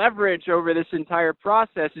leverage over this entire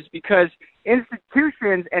process, is because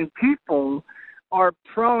institutions and people are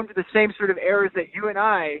prone to the same sort of errors that you and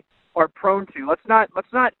I are prone to. Let's not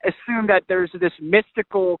assume that there's this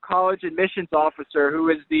mystical college admissions officer who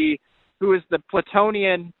is the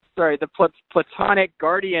Platonic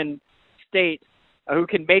guardian state who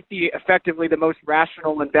can make effectively the most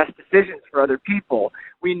rational and best decisions for other people.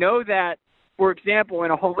 We know that, for example,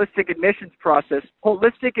 in a holistic admissions process, what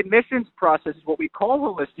we call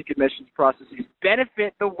holistic admissions processes,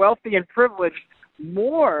 benefit the wealthy and privileged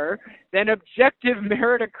more than objective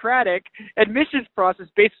meritocratic admissions process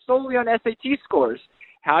based solely on SAT scores.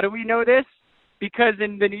 How do we know this? Because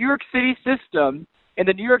in the New York City system,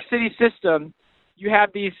 you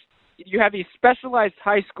have these specialized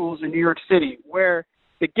high schools in New York City where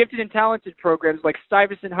the gifted and talented programs like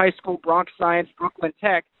Stuyvesant High School, Bronx Science, Brooklyn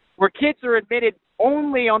Tech, where kids are admitted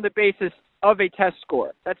only on the basis of a test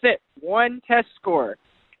score. That's it, one test score.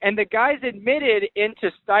 And the guys admitted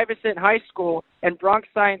into Stuyvesant High School and Bronx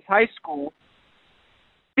Science High School,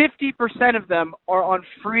 50% of them are on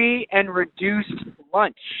free and reduced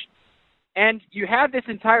lunch. And you have this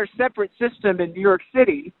entire separate system in New York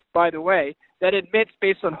City, by the way, that admits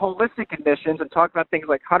based on holistic admissions and talk about things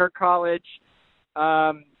like Hunter College,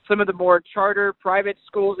 some of the more charter private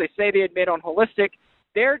schools, they say they admit on holistic.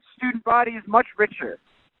 Their student body is much richer.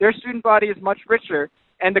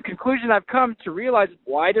 And the conclusion I've come to realize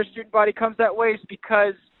why their student body comes that way is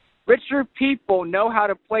because richer people know how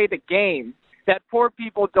to play the game that poor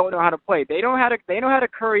people don't know how to play. They know how to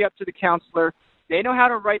curry up to the counselor. They know how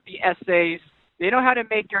to write the essays. They know how to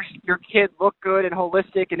make your kid look good and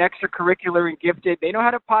holistic and extracurricular and gifted. They know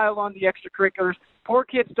how to pile on the extracurriculars. Poor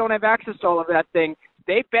kids don't have access to all of that thing.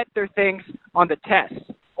 They bet their things on the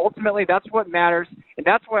tests. Ultimately, that's what matters, and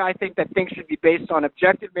that's why I think that things should be based on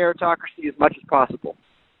objective meritocracy as much as possible.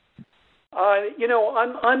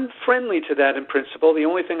 I'm friendly to that in principle. The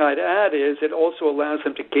only thing I'd add is it also allows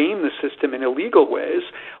them to game the system in illegal ways,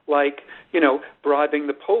 like, bribing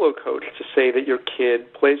the polo coach to say that your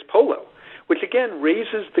kid plays polo, which again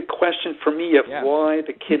raises the question for me of why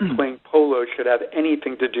the kid playing polo should have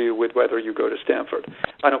anything to do with whether you go to Stanford.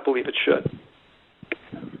 I don't believe it should.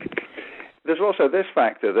 There's also this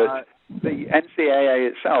factor that the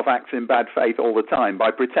NCAA itself acts in bad faith all the time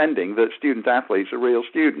by pretending that student athletes are real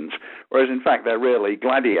students, whereas in fact they're really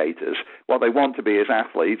gladiators. What they want to be is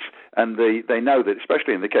athletes, and they know that,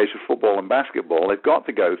 especially in the case of football and basketball, they've got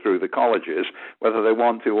to go through the colleges whether they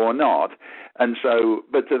want to or not. And so,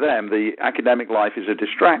 but to them, the academic life is a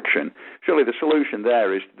distraction. Surely the solution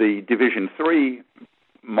there is the Division III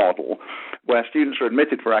model, where students are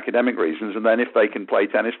admitted for academic reasons, and then if they can play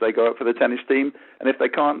tennis, they go up for the tennis team, and if they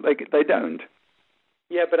can't, they don't.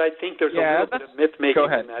 Yeah, but I think there's a little bit of myth-making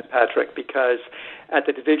in that, Patrick, because at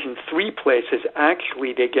the Division III places,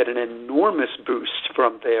 actually they get an enormous boost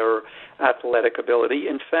from their athletic ability.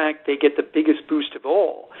 In fact, they get the biggest boost of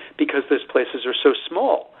all because those places are so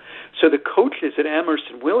small. So the coaches at Amherst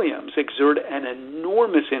and Williams exert an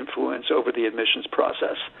enormous influence over the admissions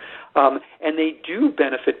process. And they do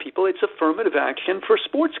benefit people. It's affirmative action for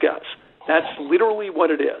sports guys. That's literally what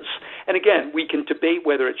it is. And again, we can debate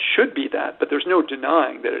whether it should be that, but there's no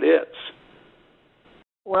denying that it is.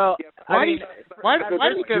 Well, why do you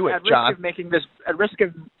do it, John? At risk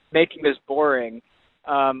of making this boring,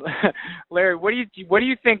 Larry, what do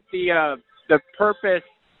you think the purpose?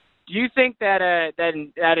 Do you think that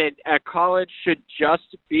a college should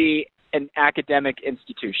just be an academic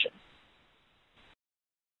institution?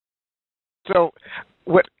 So,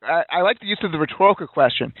 what I like the use of the rhetorical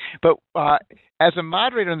question, but as a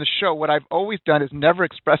moderator on the show, what I've always done is never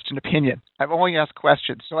expressed an opinion. I've only asked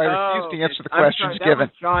questions, so I refuse to answer the questions given.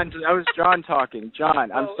 That was John talking.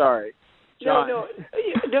 John, I'm sorry. John. No.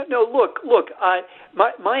 Look.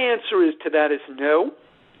 My answer to that is no.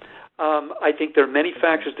 I think there are many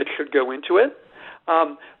factors that should go into it.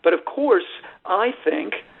 But of course, I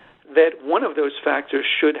think that one of those factors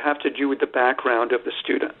should have to do with the background of the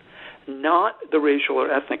student, not the racial or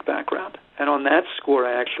ethnic background. And on that score,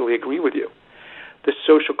 I actually agree with you. The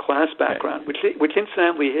social class background, which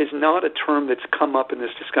incidentally is not a term that's come up in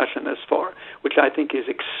this discussion thus far, which I think is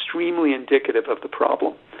extremely indicative of the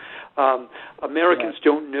problem. Americans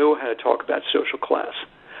don't know how to talk about social class.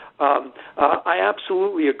 I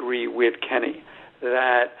absolutely agree with Kenny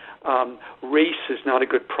that race is not a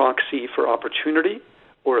good proxy for opportunity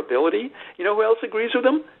or ability. You know who else agrees with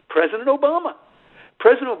him? President Obama.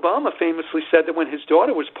 President Obama famously said that when his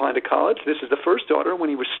daughter was applying to college, this is the first daughter when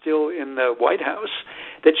he was still in the White House,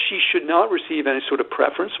 that she should not receive any sort of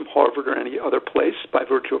preference from Harvard or any other place by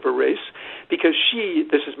virtue of her race, because she,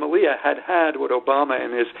 this is Malia, had what Obama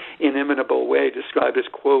in his inimitable way described as,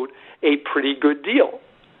 quote, a pretty good deal.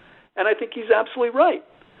 And I think he's absolutely right.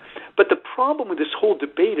 But the problem with this whole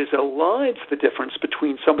debate is it elides the difference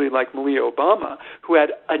between somebody like Malia Obama, who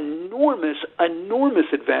had enormous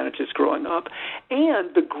advantages growing up,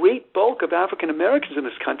 and the great bulk of African Americans in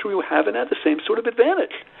this country who haven't had the same sort of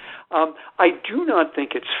advantage. I do not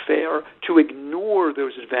think it's fair to ignore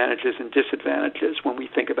those advantages and disadvantages when we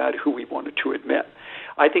think about who we wanted to admit.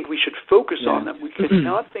 I think we should focus on them. We could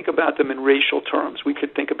not think about them in racial terms. We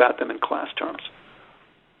could think about them in class terms.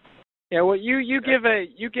 Yeah, well, you give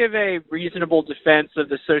a reasonable defense of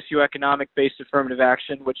the socioeconomic based affirmative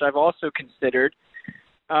action, which I've also considered.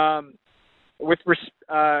 You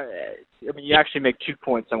actually make 2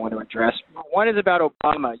 points I want to address. One is about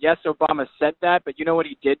Obama. Yes, Obama said that, but you know what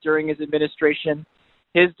he did during his administration?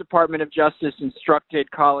 His Department of Justice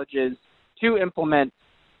instructed colleges to implement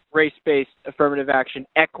race-based affirmative action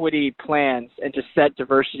equity plans and to set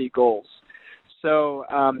diversity goals. So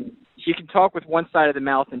he can talk with one side of the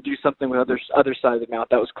mouth and do something with other side of the mouth.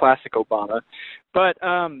 That was classic Obama. But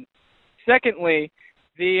secondly,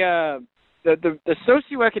 the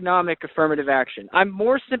socioeconomic affirmative action, I'm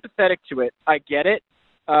more sympathetic to it. I get it.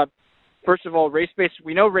 First of all,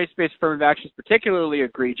 we know race-based affirmative action is particularly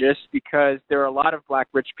egregious because there are a lot of black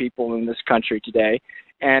rich people in this country today,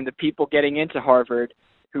 and the people getting into Harvard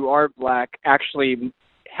who are black, actually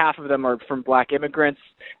half of them are from black immigrants.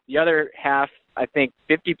 The other half, I think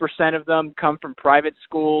 50% of them come from private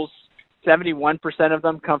schools. 71% of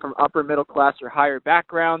them come from upper middle class or higher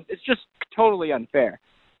backgrounds. It's just totally unfair.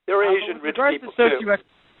 They're Asian rich people too.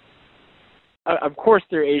 Of course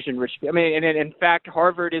they're Asian rich people. I mean, and in fact,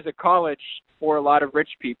 Harvard is a college for a lot of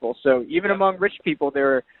rich people. So even among rich people,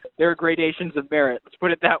 there are gradations of merit. Let's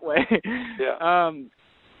put it that way. Yeah.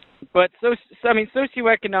 But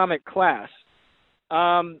socioeconomic class.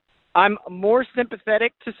 I'm more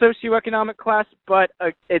sympathetic to socioeconomic class, but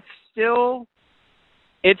it still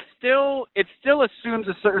assumes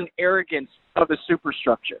a certain arrogance of the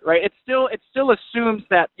superstructure, right? It still assumes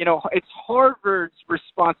that, it's Harvard's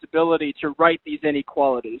responsibility to right these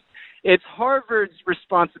inequalities. It's Harvard's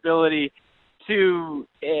responsibility to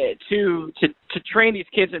train these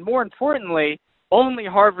kids, and more importantly, only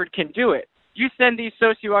Harvard can do it. you send these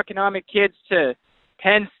socioeconomic kids to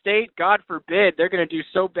Penn State, God forbid, they're going to do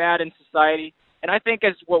so bad in society. And I think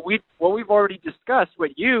as what we've already discussed,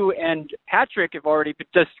 what you and Patrick have already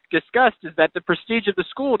discussed, is that the prestige of the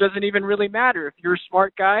school doesn't even really matter. If you're a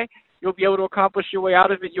smart guy, you'll be able to accomplish your way out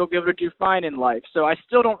of it. You'll be able to do fine in life. So I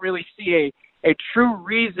still don't really see a true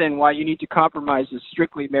reason why you need to compromise a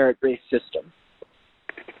strictly merit-based system.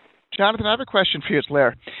 Jonathan, I have a question for you as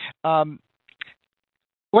Lair.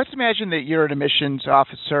 Let's imagine that you're an admissions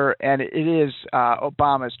officer and it is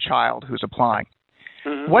Obama's child who's applying.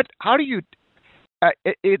 Mm-hmm. How do you?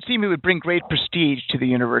 It seemed it would bring great prestige to the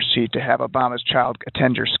university to have Obama's child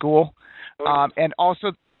attend your school, and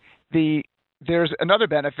also there's another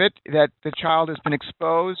benefit that the child has been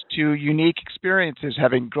exposed to unique experiences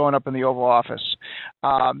having grown up in the Oval Office,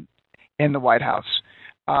 in the White House.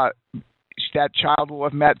 That child will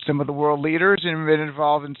have met some of the world leaders and been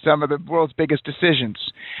involved in some of the world's biggest decisions.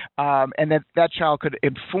 And that child could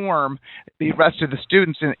inform the rest of the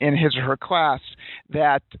students in his or her class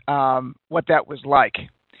that what that was like.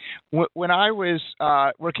 When I was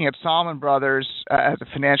working at Salomon Brothers as a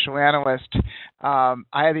financial analyst, I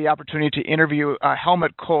had the opportunity to interview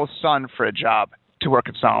Helmut Kohl's son for a job to work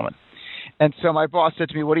at Salomon. And so my boss said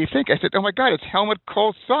to me, "What do you think?" I said, "Oh my God, it's Helmut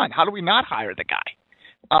Kohl's son. How do we not hire the guy?"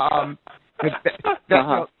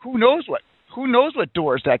 Who knows what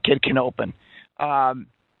doors that kid can open?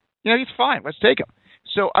 He's fine. Let's take him.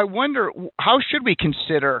 So I wonder, how should we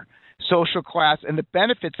consider social class and the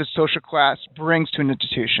benefits that social class brings to an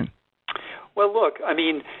institution? Well, look, I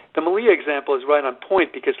mean, the Malia example is right on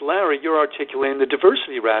point because, Larry, you're articulating the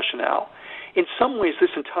diversity rationale. In some ways, this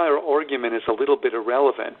entire argument is a little bit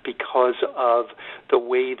irrelevant because of the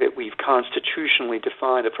way that we've constitutionally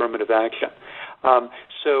defined affirmative action.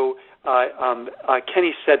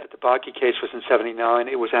 Kenny said that the Bakke case was in 79.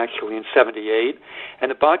 It was actually in 78. And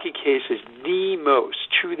the Bakke case is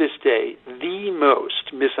to this day, the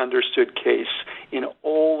most misunderstood case in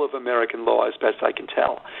all of American law, as best I can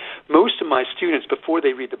tell. Most of my students, before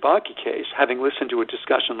they read the Bakke case, having listened to a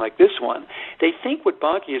discussion like this one, they think what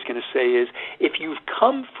Bakke is going to say is, if you've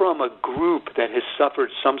come from a group that has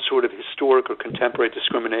suffered some sort of historic or contemporary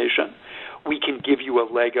discrimination, we can give you a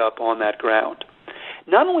leg up on that ground.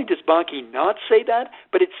 Not only does Bakke not say that,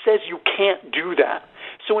 but it says you can't do that.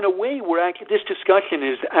 So in a way, this discussion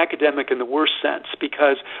is academic in the worst sense,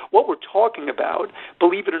 because what we're talking about,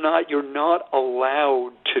 believe it or not, you're not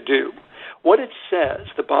allowed to do. What it says,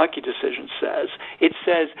 the Bakke decision says, it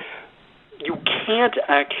says you can't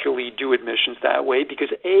actually do admissions that way because,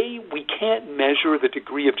 A, we can't measure the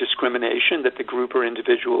degree of discrimination that the group or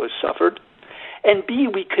individual has suffered, and B,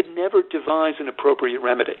 we could never devise an appropriate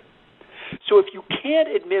remedy. So if you can't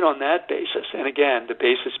admit on that basis, and again, the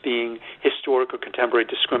basis being historic or contemporary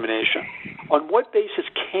discrimination, on what basis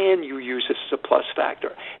can you use this as a plus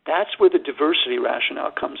factor? That's where the diversity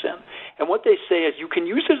rationale comes in. And what they say is you can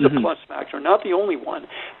use it as a plus factor, not the only one,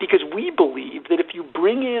 because we believe that if you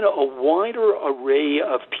bring in a wider array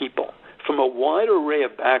of people from a wider array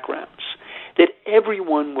of backgrounds, that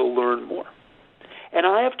everyone will learn more. And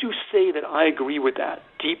I have to say that I agree with that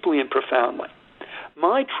deeply and profoundly.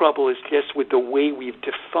 My trouble is just with the way we've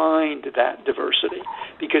defined that diversity,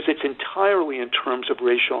 because it's entirely in terms of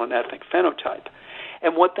racial and ethnic phenotype.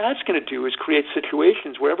 And what that's going to do is create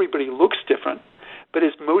situations where everybody looks different, but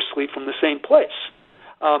is mostly from the same place.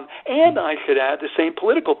 And I should add, the same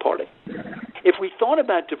political party. If we thought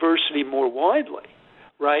about diversity more widely,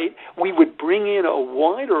 right, we would bring in a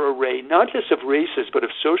wider array, not just of races, but of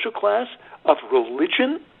social class, of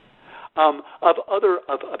religion, of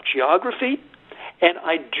geography. And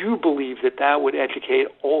I do believe that would educate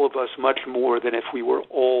all of us much more than if we were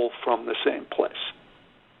all from the same place.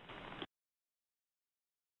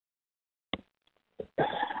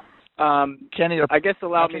 Kenny, I guess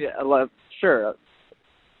allow me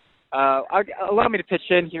to pitch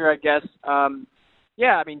in here, I guess. John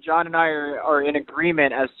and I are in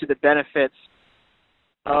agreement as to the benefits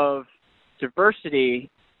of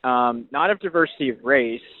diversity, not of diversity of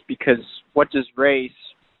race, because what does race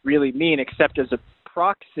really mean except as a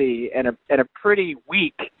proxy and a pretty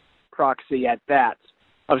weak proxy at that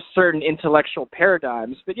of certain intellectual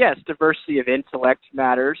paradigms. But yes, diversity of intellect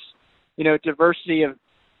matters. Diversity of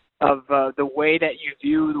the way that you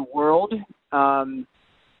view the world.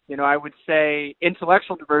 I would say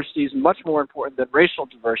intellectual diversity is much more important than racial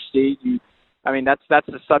diversity. That's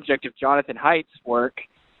the subject of Jonathan Haidt's work,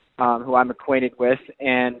 who I'm acquainted with,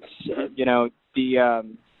 and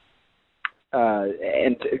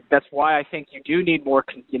and that's why I think you do need more,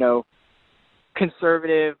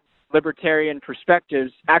 conservative, libertarian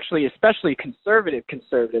perspectives, actually especially conservative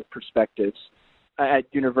perspectives, at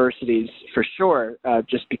universities for sure,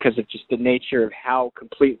 just because of just the nature of how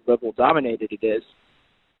complete liberal dominated it is.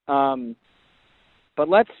 But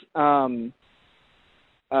let's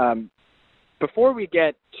before we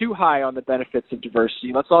get too high on the benefits of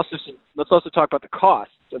diversity, let's also talk about the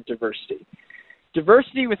costs of diversity.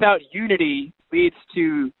 Diversity without unity leads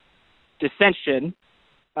to dissension.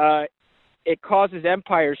 It causes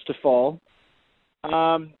empires to fall.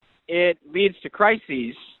 It leads to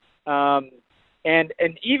crises. And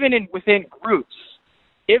even within groups,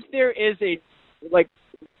 if there is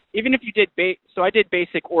even if you did so I did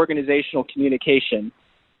basic organizational communication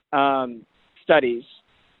studies,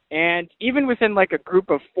 and even within like a group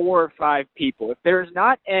of 4 or 5 people, if there's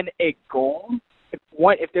not a goal,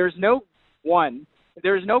 if there's no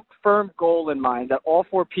firm goal in mind that all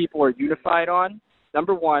 4 people are unified on,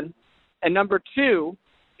 number one, and number two,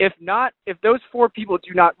 if those 4 people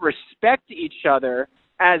do not respect each other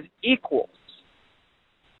as equals,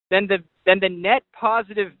 then the net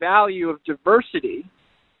positive value of diversity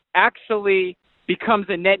actually becomes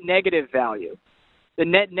a net negative value. The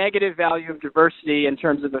net negative value of diversity in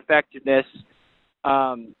terms of effectiveness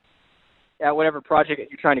at whatever project that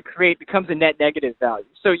you're trying to create becomes a net negative value.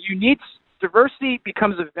 So diversity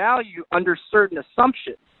becomes a value under certain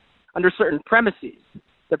assumptions, under certain premises.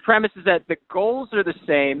 The premise is that the goals are the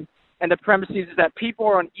same, and the premise is that people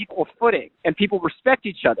are on equal footing and people respect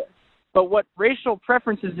each other. But what racial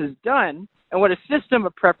preferences has done, and what a system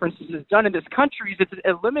of preferences has done in this country, is it's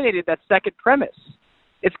eliminated that second premise.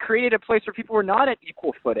 It's created a place where people are not at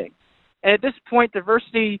equal footing. And at this point,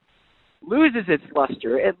 diversity loses its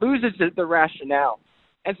luster. It loses the rationale.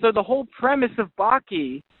 And so the whole premise of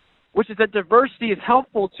Bakke, which is that diversity is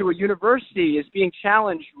helpful to a university, is being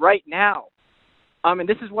challenged right now. And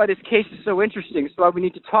this is why this case is so interesting. This is why we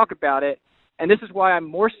need to talk about it. And this is why I'm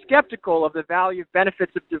more skeptical of the value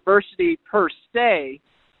benefits of diversity per se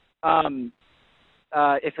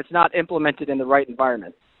if it's not implemented in the right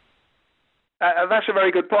environment. That's a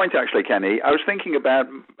very good point, actually, Kenny. I was thinking about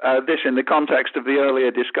this in the context of the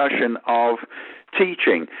earlier discussion of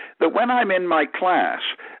teaching, that when I'm in my class,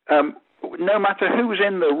 no matter who's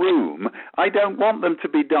in the room, I don't want them to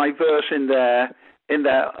be diverse in their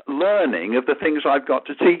learning of the things I've got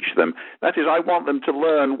to teach them. That is, I want them to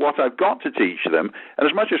learn what I've got to teach them, and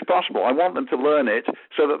as much as possible, I want them to learn it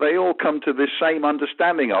so that they all come to this same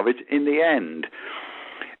understanding of it in the end.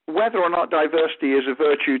 Whether or not diversity is a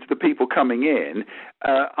virtue to the people coming in,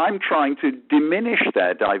 I'm trying to diminish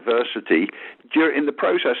their diversity in the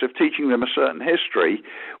process of teaching them a certain history,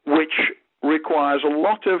 which requires a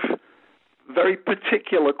lot of very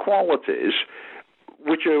particular qualities,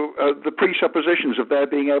 which are the presuppositions of their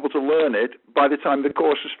being able to learn it by the time the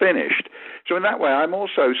course is finished. So in that way, I'm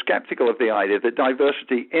also skeptical of the idea that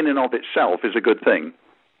diversity in and of itself is a good thing.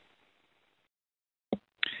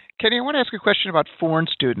 Kenny, I want to ask a question about foreign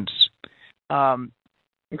students.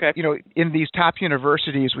 Okay. You know, in these top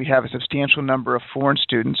universities, we have a substantial number of foreign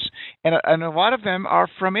students, and a lot of them are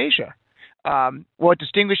from Asia. What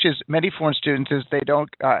distinguishes many foreign students is they don't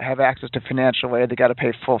have access to financial aid. They got to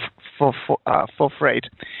pay full freight.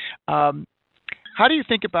 How do you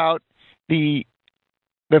think about the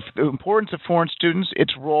importance of foreign students,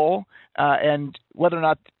 its role, and whether or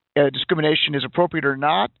not discrimination is appropriate or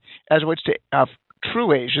not, as it relates to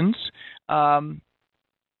true Asians,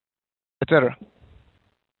 etc.?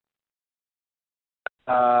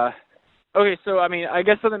 Okay, so I mean, I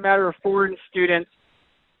guess on the matter of foreign students,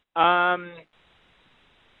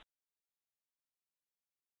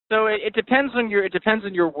 so it depends on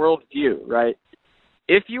your worldview, right?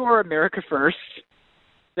 If you are America first,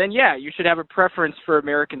 then yeah, you should have a preference for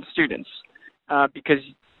American students, because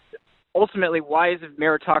ultimately, why is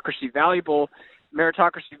meritocracy valuable?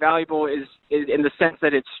 Meritocracy valuable is in the sense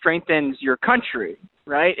that it strengthens your country,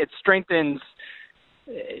 right? It strengthens.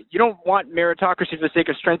 You don't want meritocracy for the sake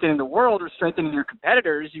of strengthening the world or strengthening your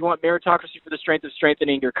competitors. You want meritocracy for the strength of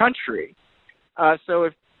strengthening your country. So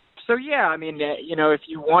yeah, I mean, you know, if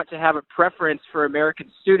you want to have a preference for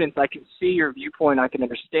American students, I can see your viewpoint. I can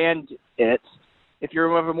understand it. If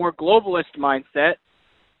you're of a more globalist mindset,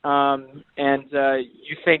 and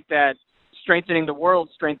you think that strengthening the world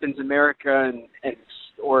strengthens America,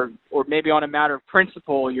 or maybe on a matter of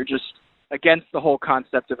principle, you're just against the whole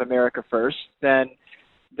concept of America first, then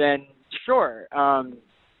sure,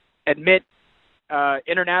 admit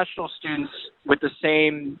international students with the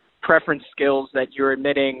same preference skills that you're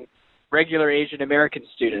admitting regular Asian American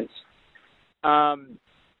students.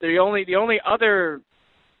 The only other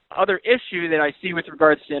issue that I see with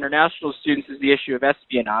regards to international students is the issue of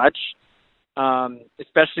espionage,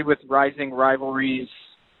 especially with rising rivalries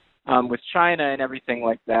with China and everything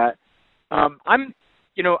like that.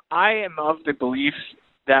 I am of the belief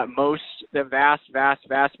that the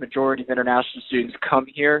vast majority of international students come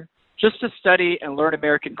here just to study and learn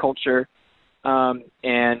American culture, and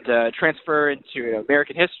transfer into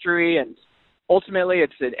American history, and ultimately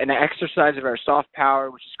it's an exercise of our soft power,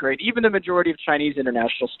 which is great. Even the majority of Chinese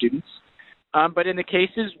international students. But in the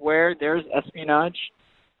cases where there's espionage,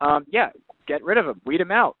 get rid of them, weed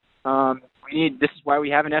them out. This is why we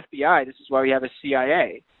have an FBI. This is why we have a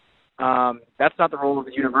CIA. That's not the role of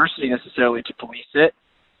the university necessarily to police it.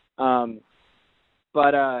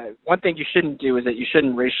 But one thing you shouldn't do is that you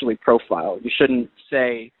shouldn't racially profile. You shouldn't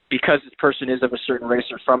say because this person is of a certain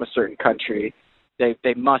race or from a certain country,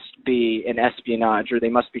 they must be in espionage or they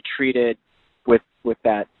must be treated with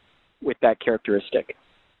that characteristic.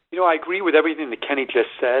 I agree with everything that Kenny just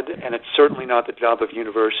said, and it's certainly not the job of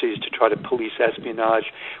universities to try to police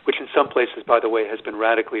espionage, which in some places, by the way, has been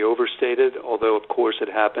radically overstated, although, of course, it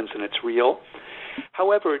happens and it's real.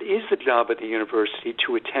 However, it is the job of the university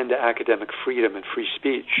to attend to academic freedom and free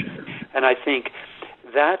speech, and I think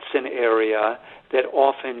that's an area that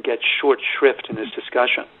often gets short shrift in this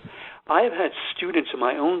discussion. I have had students in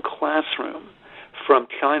my own classroom from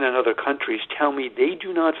China and other countries tell me they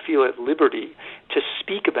do not feel at liberty to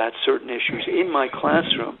speak about certain issues in my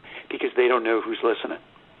classroom because they don't know who's listening.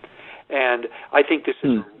 And I think this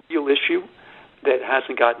is a real issue that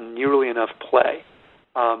hasn't gotten nearly enough play.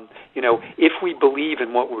 If we believe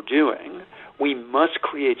in what we're doing, we must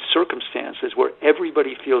create circumstances where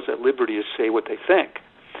everybody feels at liberty to say what they think.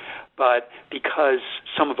 But because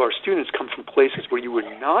some of our students come from places where you were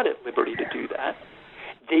not at liberty to do that,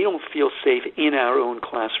 they don't feel safe in our own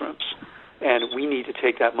classrooms. And we need to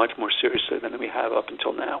take that much more seriously than we have up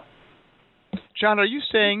until now. John, are you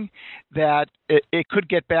saying that it could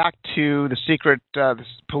get back to the secret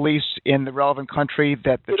police in the relevant country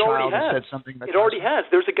that the child has said something? It already has.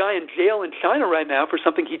 There's a guy in jail in China right now for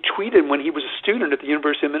something he tweeted when he was a student at the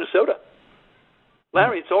University of Minnesota.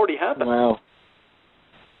 Larry, it's already happened. Wow.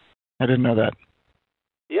 I didn't know that.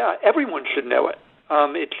 Yeah, everyone should know it.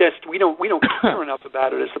 It's just we don't care enough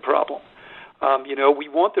about it is the problem. We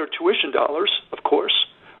want their tuition dollars, of course,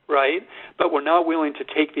 right? But we're not willing to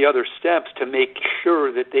take the other steps to make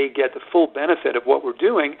sure that they get the full benefit of what we're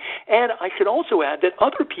doing. And I should also add that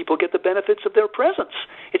other people get the benefits of their presence.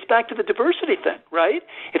 It's back to the diversity thing, right?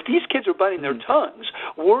 If these kids are biting their tongues,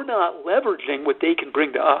 we're not leveraging what they can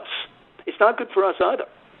bring to us. It's not good for us either.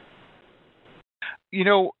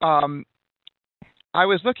 I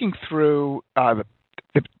was looking through the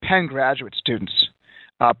Penn graduate students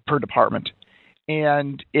per department,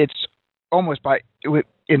 and it's almost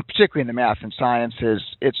particularly in the math and sciences,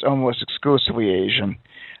 it's almost exclusively Asian.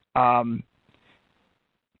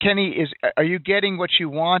 Kenny, are you getting what you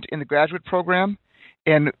want in the graduate program?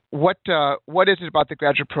 And what is it about the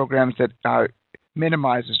graduate programs that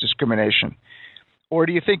minimizes discrimination? Or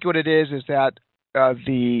do you think what it is that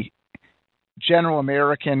the general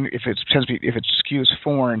American, if it skews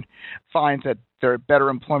foreign, finds that there are better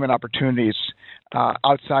employment opportunities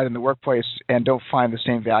outside in the workplace and don't find the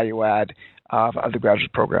same value add of the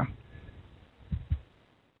graduate program?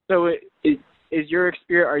 So is your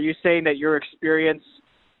experience, are you saying that your experience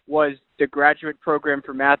was the graduate program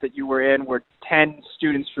for math that you were in were 10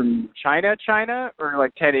 students from China, or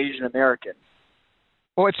like 10 Asian Americans?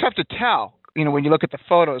 Well, it's tough to tell, when you look at the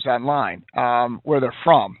photos online, where they're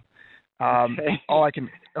from. Okay. All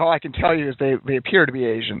I can tell you is they appear to be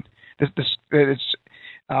Asian. The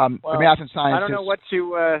math and science. I don't know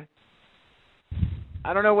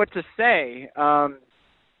what to say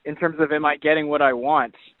in terms of am I getting what I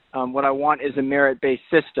want. What I want is a merit-based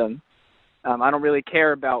system. I don't really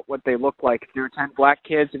care about what they look like. If there are 10 black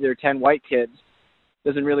kids, if there are 10 white kids,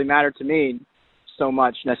 doesn't really matter to me so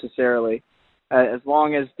much necessarily. As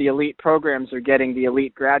long as the elite programs are getting the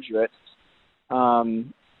elite graduates.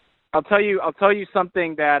 I'll tell you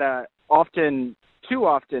something that too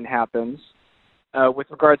often happens with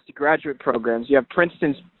regards to graduate programs. You have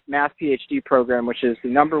Princeton's Math PhD program, which is the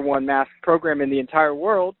 #1 math program in the entire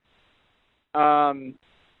world,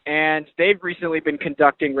 and they've recently been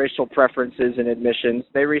conducting racial preferences in admissions.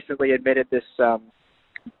 They recently admitted this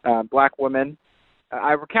black woman.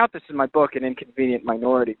 I recount this in my book, An Inconvenient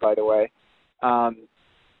Minority, by the way,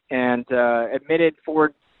 and admitted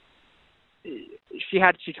for.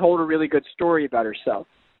 She told a really good story about herself,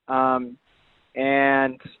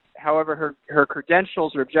 and however her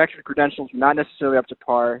credentials, her objective credentials, were not necessarily up to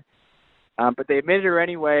par, but they admitted her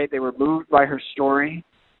anyway. They were moved by her story,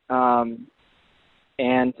 and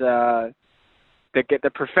the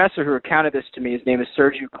professor who recounted this to me, his name is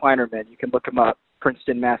Sergio Kleinerman. You can look him up,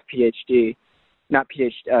 Princeton Math PhD, not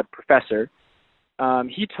PhD, professor.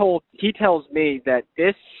 he tells me that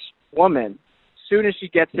this woman, soon as she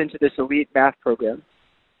gets into this elite math program,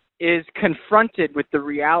 is confronted with the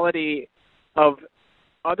reality of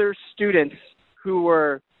other students who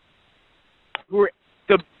were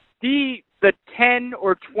the 10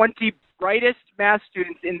 or 20 brightest math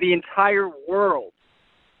students in the entire world.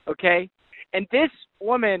 Okay? And this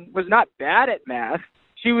woman was not bad at math.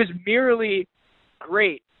 She was merely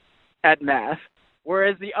great at math,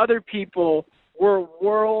 whereas the other people were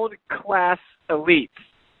world-class elites.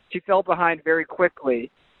 She fell behind very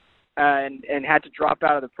quickly and had to drop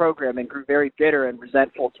out of the program and grew very bitter and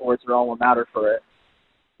resentful towards her alma mater for it.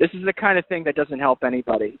 This is the kind of thing that doesn't help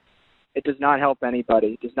anybody. It does not help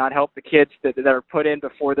anybody. It does not help the kids that are put in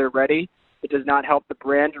before they're ready. It does not help the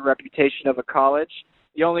brand or reputation of a college.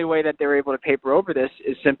 The only way that they're able to paper over this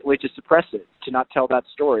is simply to suppress it, to not tell that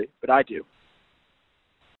story. But I do.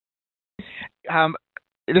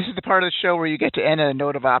 This is the part of the show where you get to end on a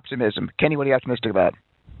note of optimism. Kenny, what are you optimistic about?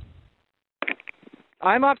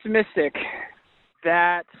 I'm optimistic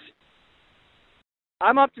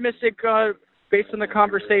based on the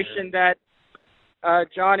conversation that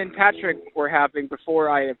John and Patrick were having before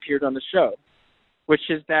I appeared on the show, which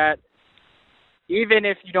is that even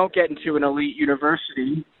if you don't get into an elite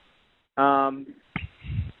university, you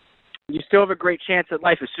still have a great chance at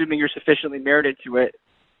life, assuming you're sufficiently merited to it,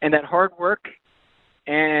 and that hard work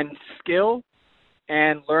and skill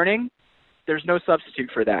and learning, there's no substitute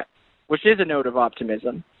for that, which is a note of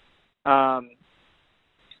optimism.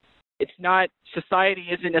 It's not, society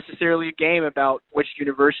isn't necessarily a game about which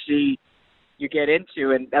university you get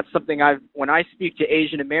into, and that's something when I speak to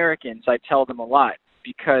Asian Americans, I tell them a lot,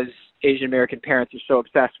 because Asian American parents are so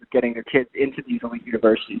obsessed with getting their kids into these elite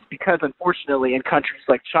universities, because unfortunately in countries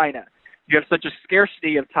like China, you have such a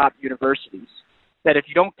scarcity of top universities that if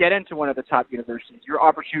you don't get into one of the top universities, your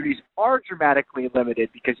opportunities are dramatically limited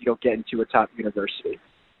because you don't get into a top university.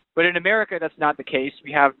 But in America, that's not the case.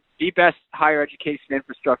 We have the best higher education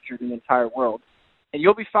infrastructure in the entire world. And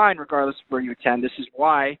you'll be fine regardless of where you attend. This is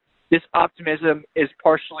why this optimism is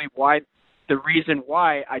partially the reason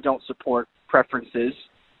why I don't support preferences.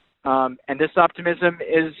 And this optimism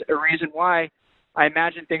is a reason why I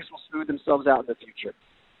imagine things will smooth themselves out in the future.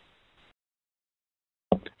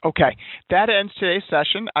 Okay, that ends today's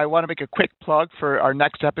session. I want to make a quick plug for our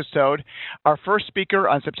next episode. Our first speaker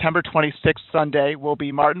on September 26th, Sunday, will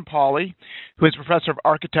be Martin Pauly, who is professor of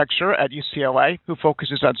architecture at UCLA, who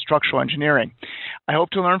focuses on structural engineering. I hope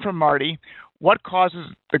to learn from Marty what causes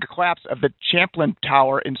the collapse of the Champlain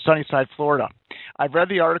Tower in Sunnyside, Florida. I've read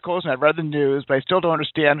the articles and I've read the news, but I still don't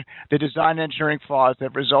understand the design and engineering flaws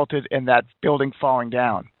that resulted in that building falling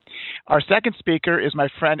down. Our second speaker is my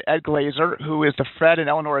friend Ed Glazer, who is the Fred and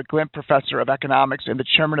Eleanor Glimp Professor of Economics and the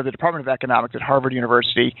Chairman of the Department of Economics at Harvard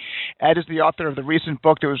University. Ed is the author of the recent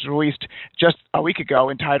book that was released just a week ago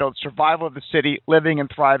entitled Survival of the City, Living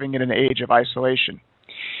and Thriving in an Age of Isolation.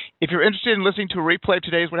 If you're interested in listening to a replay of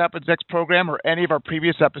today's What Happens Next program or any of our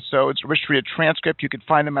previous episodes or wish to read a transcript, you can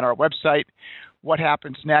find them at our website,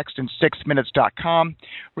 whathappensnext and 6minutes.com.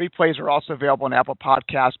 Replays are also available on Apple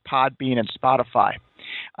Podcasts, Podbean, and Spotify.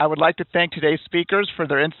 I would like to thank today's speakers for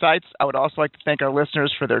their insights. I would also like to thank our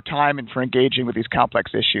listeners for their time and for engaging with these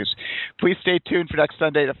complex issues. Please stay tuned for next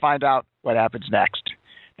Sunday to find out what happens next.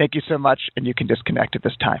 Thank you so much, and you can disconnect at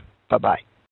this time. Bye-bye.